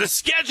home. So to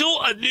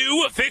schedule a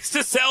new Fix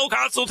to Sell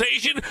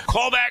consultation,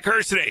 call Matt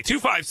Curtis today,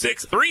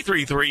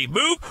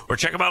 256-333-MOVE, or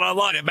check them out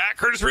online at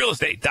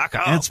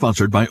mattcurtisrealestate.com.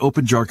 Sponsored by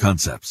Open Jar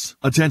Concepts.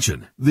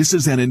 Attention, this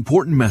is an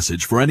important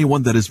message for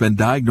anyone that has been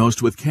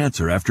diagnosed with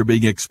cancer after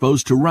being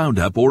exposed to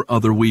Roundup or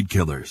other weed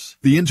killers.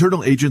 The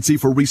Internal Agency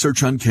for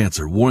Research on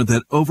Cancer warned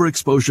that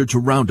overexposure to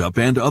Roundup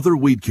and other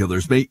weed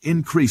killers may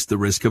increase the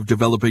risk of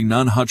developing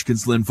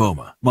non-Hodgkin's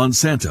lymphoma.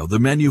 Monsanto, the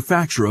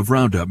manufacturer of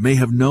Roundup, may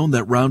have known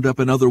that Roundup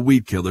and other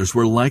weed killers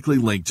were likely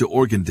linked to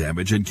organ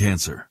damage and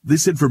cancer.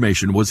 This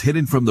information was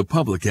hidden from the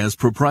public as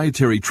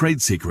proprietary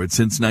trade secret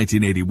since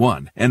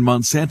 1981, and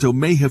Monsanto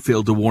may have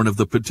failed to warn of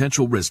the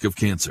potential risk of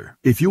cancer.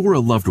 If you or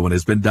a loved one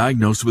has been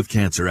diagnosed with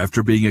cancer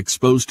after being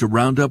exposed to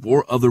Roundup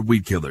or other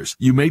weed killers,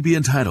 you may be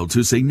entitled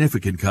to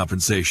significant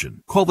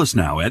compensation. Call us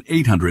now at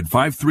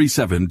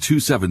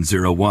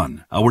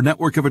 800-537-2701. Our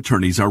network of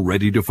attorneys are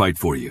ready to fight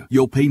for you.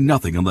 You'll pay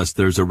nothing unless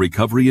there's a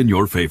recovery in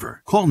your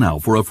favor. Call now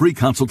for a free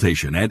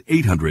consultation at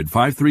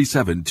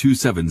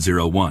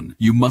 800-537-2701.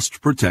 You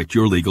must protect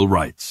your legal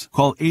rights.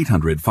 Call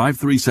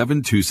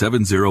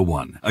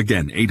 800-537-2701.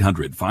 Again,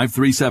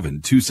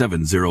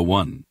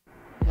 800-537-2701.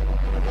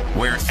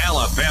 Where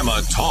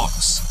Alabama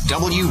talks.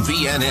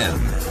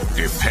 WVNN.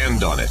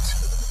 Depend on it.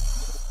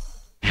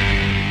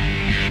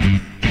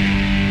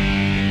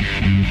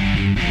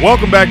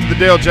 Welcome back to the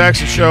Dale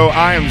Jackson Show.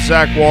 I am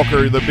Zach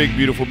Walker, the big,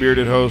 beautiful,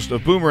 bearded host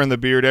of Boomer and the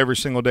Beard every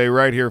single day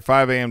right here,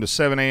 5 a.m. to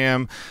 7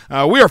 a.m.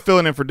 We are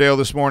filling in for Dale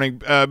this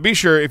morning. Be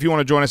sure, if you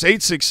want to join us,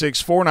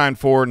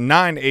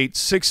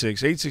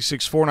 866-494-9866,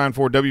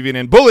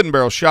 866-494-WVNN, Bullet and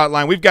Barrel Shot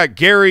Line. We've got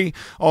Gary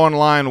on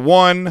line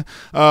 1.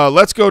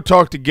 Let's go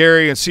talk to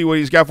Gary and see what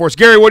he's got for us.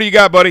 Gary, what do you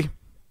got, buddy?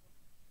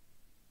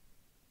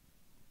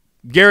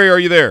 Gary, are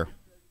you there?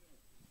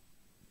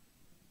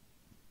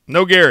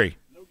 No Gary.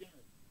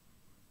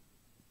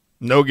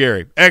 No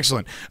Gary.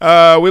 Excellent.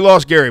 We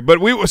lost Gary, but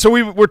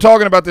we're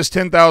talking about this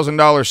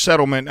 $10,000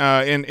 settlement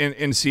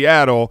in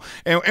Seattle,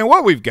 and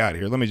what we've got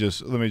here. Let me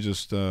just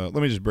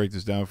break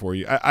this down for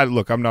you.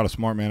 Look, I'm not a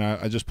smart man.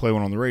 I just play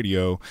one on the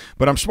radio,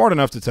 but I'm smart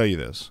enough to tell you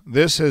this.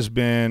 This has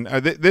been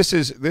this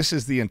is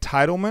the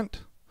entitlement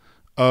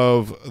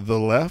of the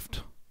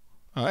left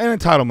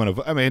And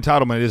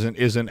entitlement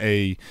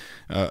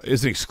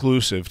isn't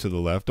exclusive to the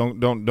left.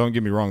 Don't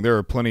get me wrong. There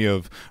are plenty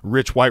of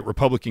rich white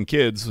Republican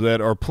kids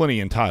that are plenty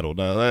entitled.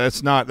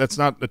 That's not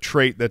a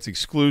trait that's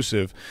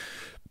exclusive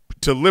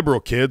to liberal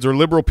kids or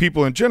liberal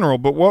people in general.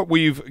 But what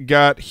we've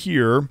got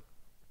here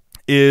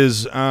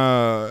is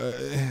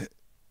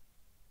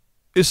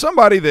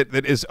somebody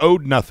that is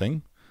owed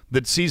nothing,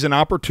 that sees an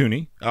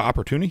opportunity,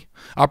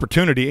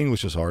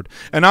 English is hard,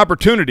 an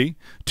opportunity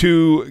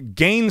to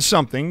gain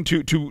something,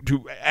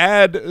 to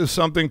add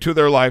something to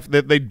their life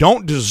that they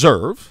don't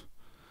deserve,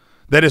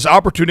 that is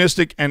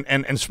opportunistic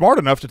and smart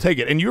enough to take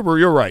it. And you're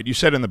right. You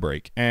said in the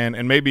break,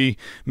 and maybe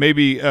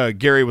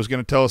Gary was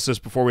going to tell us this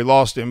before we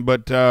lost him,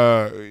 but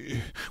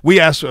we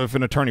asked if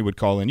an attorney would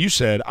call in. You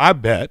said, I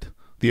bet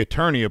the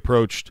attorney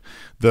approached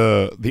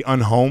the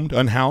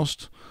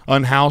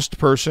unhoused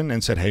person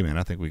and said, hey, man,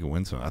 I think we can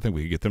win some. I think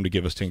we can get them to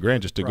give us $10,000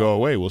 just to go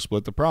away. We'll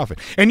split the profit.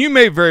 And you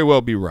may very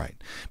well be right.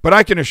 But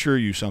I can assure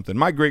you something.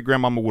 My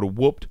great-grandmama would have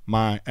whooped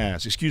my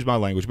ass. Excuse my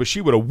language, but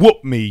she would have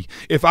whooped me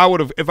if I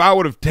would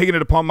have taken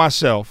it upon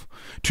myself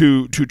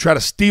to try to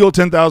steal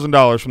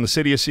 $10,000 from the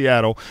city of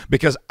Seattle,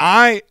 because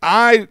I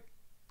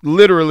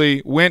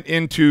literally went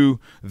into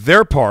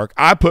their park.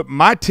 I put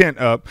my tent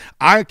up.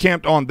 I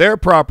camped on their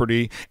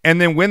property. And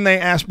then when they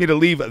asked me to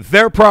leave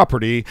their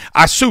property,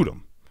 I sued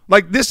them.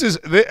 Like, this is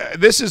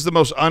the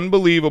most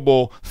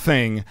unbelievable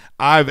thing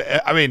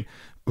the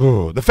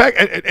fact,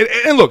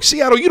 and look,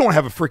 Seattle, you don't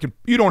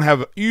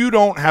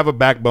have a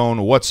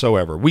backbone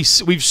whatsoever. We've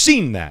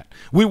seen that.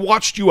 We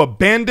watched you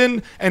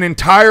abandon an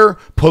entire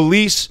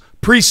police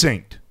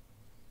precinct.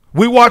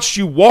 We watched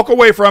you walk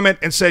away from it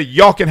and say,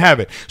 y'all can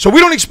have it. So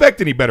we don't expect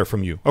any better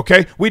from you,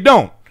 okay? We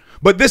don't.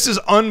 But this is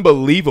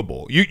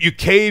unbelievable. You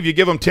cave, you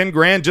give them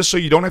 $10,000 just so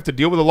you don't have to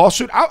deal with a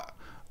lawsuit.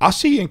 I'll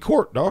see you in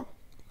court, dog.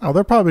 Oh,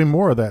 there'll probably be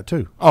more of that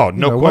too. Oh,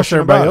 no question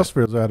about it. Once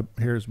everybody else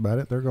hears about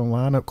it, they're going to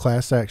line up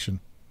class action.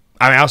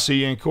 I'll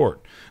see you in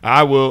court.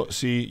 I will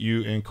see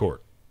you in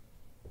court.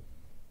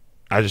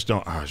 I just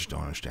don't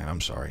understand. I'm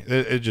sorry.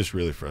 It's just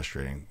really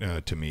frustrating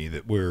to me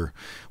that we're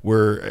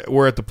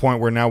at the point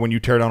where now when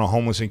you tear down a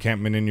homeless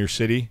encampment in your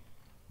city,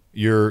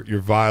 you're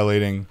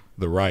violating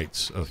the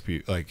rights of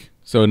people.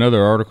 So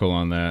another article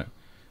on that.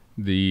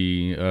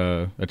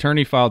 The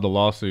attorney filed the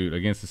lawsuit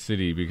against the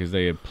city because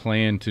they had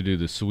planned to do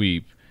the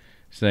sweep,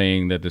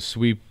 saying that the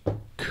sweep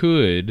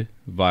could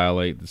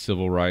violate the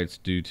civil rights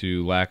due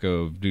to lack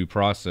of due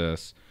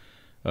process.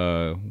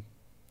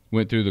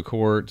 Went through the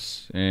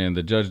courts, and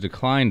the judge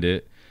declined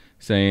it,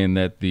 saying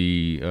that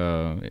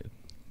the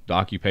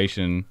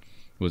occupation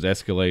was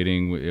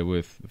escalating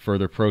with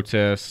further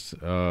protests,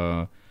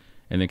 and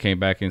then came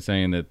back in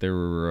saying that there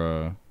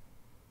were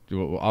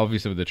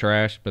obviously with the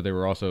trash, but they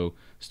were also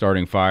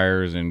starting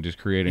fires and just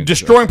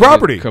destroying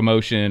property,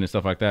 commotion and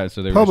stuff like that.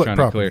 So they were just trying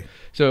to clear.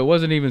 So it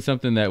wasn't even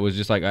something that was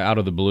just like out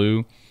of the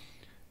blue.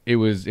 It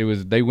was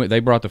they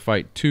brought the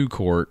fight to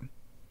court,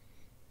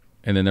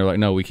 and then they're like,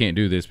 no, we can't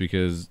do this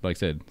because, like I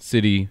said,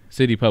 city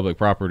public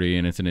property,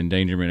 and it's an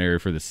endangerment area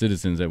for the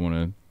citizens that want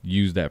to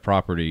use that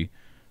property.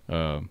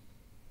 Yeah,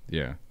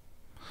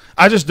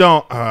 I just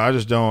don't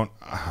understand.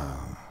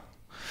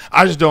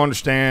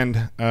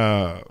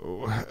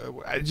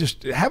 I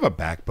just have a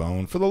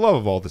backbone, for the love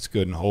of all that's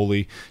good and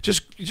holy.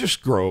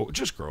 Just grow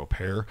a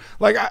pair.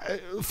 Like,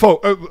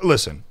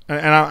 listen,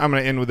 and I'm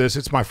going to end with this.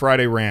 It's my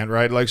Friday rant,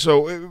 right? Like,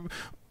 so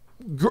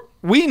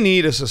we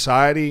need a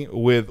society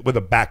with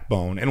a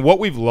backbone, and what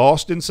we've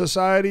lost in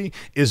society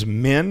is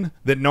men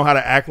that know how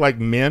to act like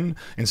men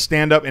and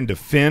stand up and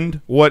defend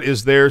what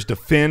is theirs,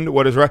 defend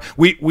what is right.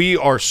 We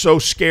are so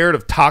scared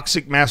of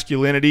toxic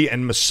masculinity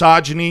and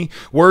misogyny,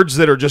 words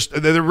that are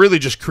they're really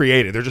just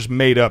created. They're just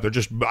made up. They're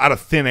just out of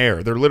thin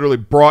air. They're literally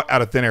brought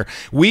out of thin air.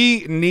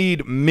 We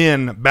need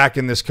men back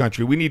in this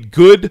country. We need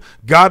good,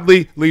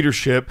 godly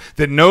leadership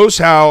that knows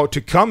how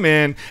to come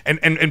in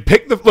and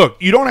pick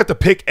look, you don't have to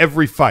pick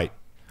every fight.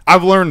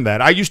 I've learned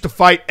that. I used to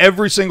fight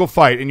every single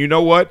fight, and you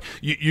know what?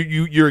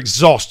 You're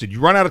exhausted. You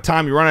run out of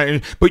time.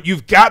 But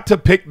you've got to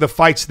pick the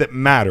fights that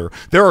matter.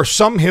 There are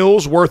some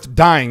hills worth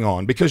dying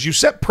on because you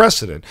set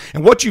precedent.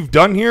 And what you've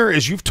done here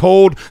is you've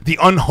told the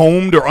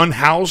unhomed or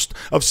unhoused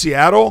of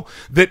Seattle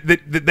that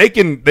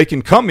they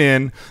can come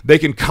in, they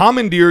can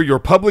commandeer your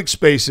public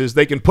spaces,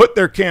 they can put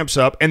their camps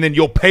up, and then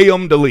you'll pay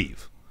them to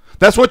leave.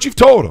 That's what you've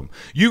told them.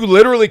 You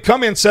literally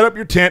come in, set up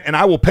your tent, and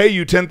I will pay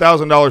you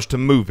 $10,000 to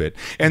move it.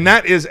 And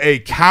that is a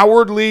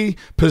cowardly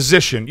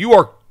position. You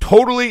are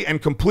totally and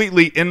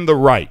completely in the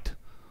right.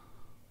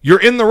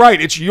 You're in the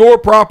right. It's your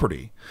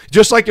property.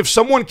 Just like if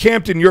someone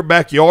camped in your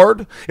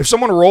backyard, if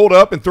someone rolled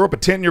up and threw up a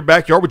tent in your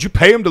backyard, would you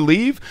pay them to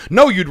leave?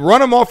 No, you'd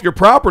run them off your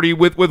property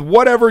with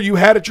whatever you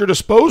had at your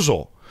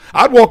disposal.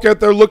 I'd walk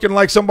out there looking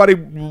like somebody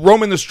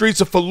roaming the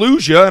streets of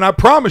Fallujah, and I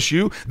promise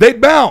you,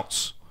 they'd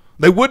bounce.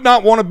 They would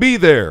not want to be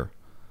there.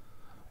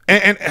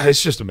 And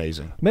it's just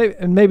amazing.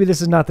 Maybe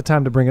this is not the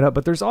time to bring it up,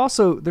 but there's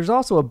also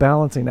a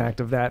balancing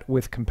act of that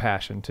with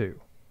compassion too.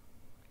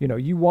 You know,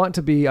 you want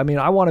to be,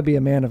 I want to be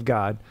a man of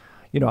God.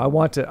 I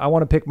want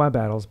to pick my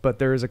battles, but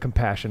there is a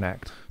compassion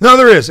act. No,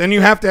 there is, and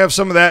you have to have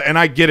some of that, and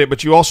I get it,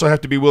 but you also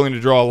have to be willing to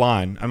draw a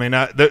line. I mean,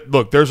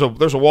 look, there's a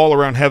wall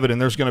around heaven, and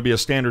there's going to be a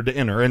standard to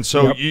enter, and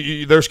so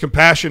there's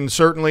compassion,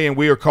 certainly, and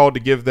we are called to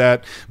give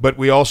that, but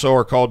we also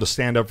are called to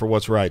stand up for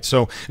what's right.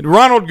 So,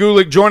 Ronald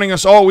Gulick joining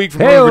us all week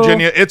from Northern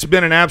Virginia. It's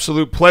been an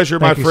absolute pleasure,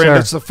 my friend. Sir.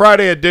 It's the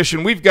Friday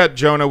edition. We've got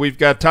Jonah, we've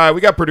got Ty,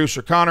 we got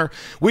producer Connor,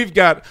 we've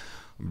got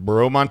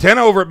Bro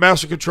Montana over at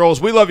Master Controls.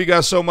 We love you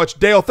guys so much.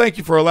 Dale, thank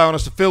you for allowing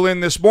us to fill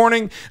in this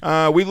morning.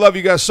 We love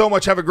you guys so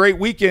much. Have a great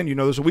weekend.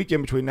 There's a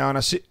weekend between now and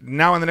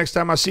the next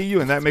time I see you,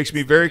 and that makes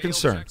me very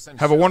concerned.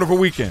 Have a wonderful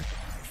weekend.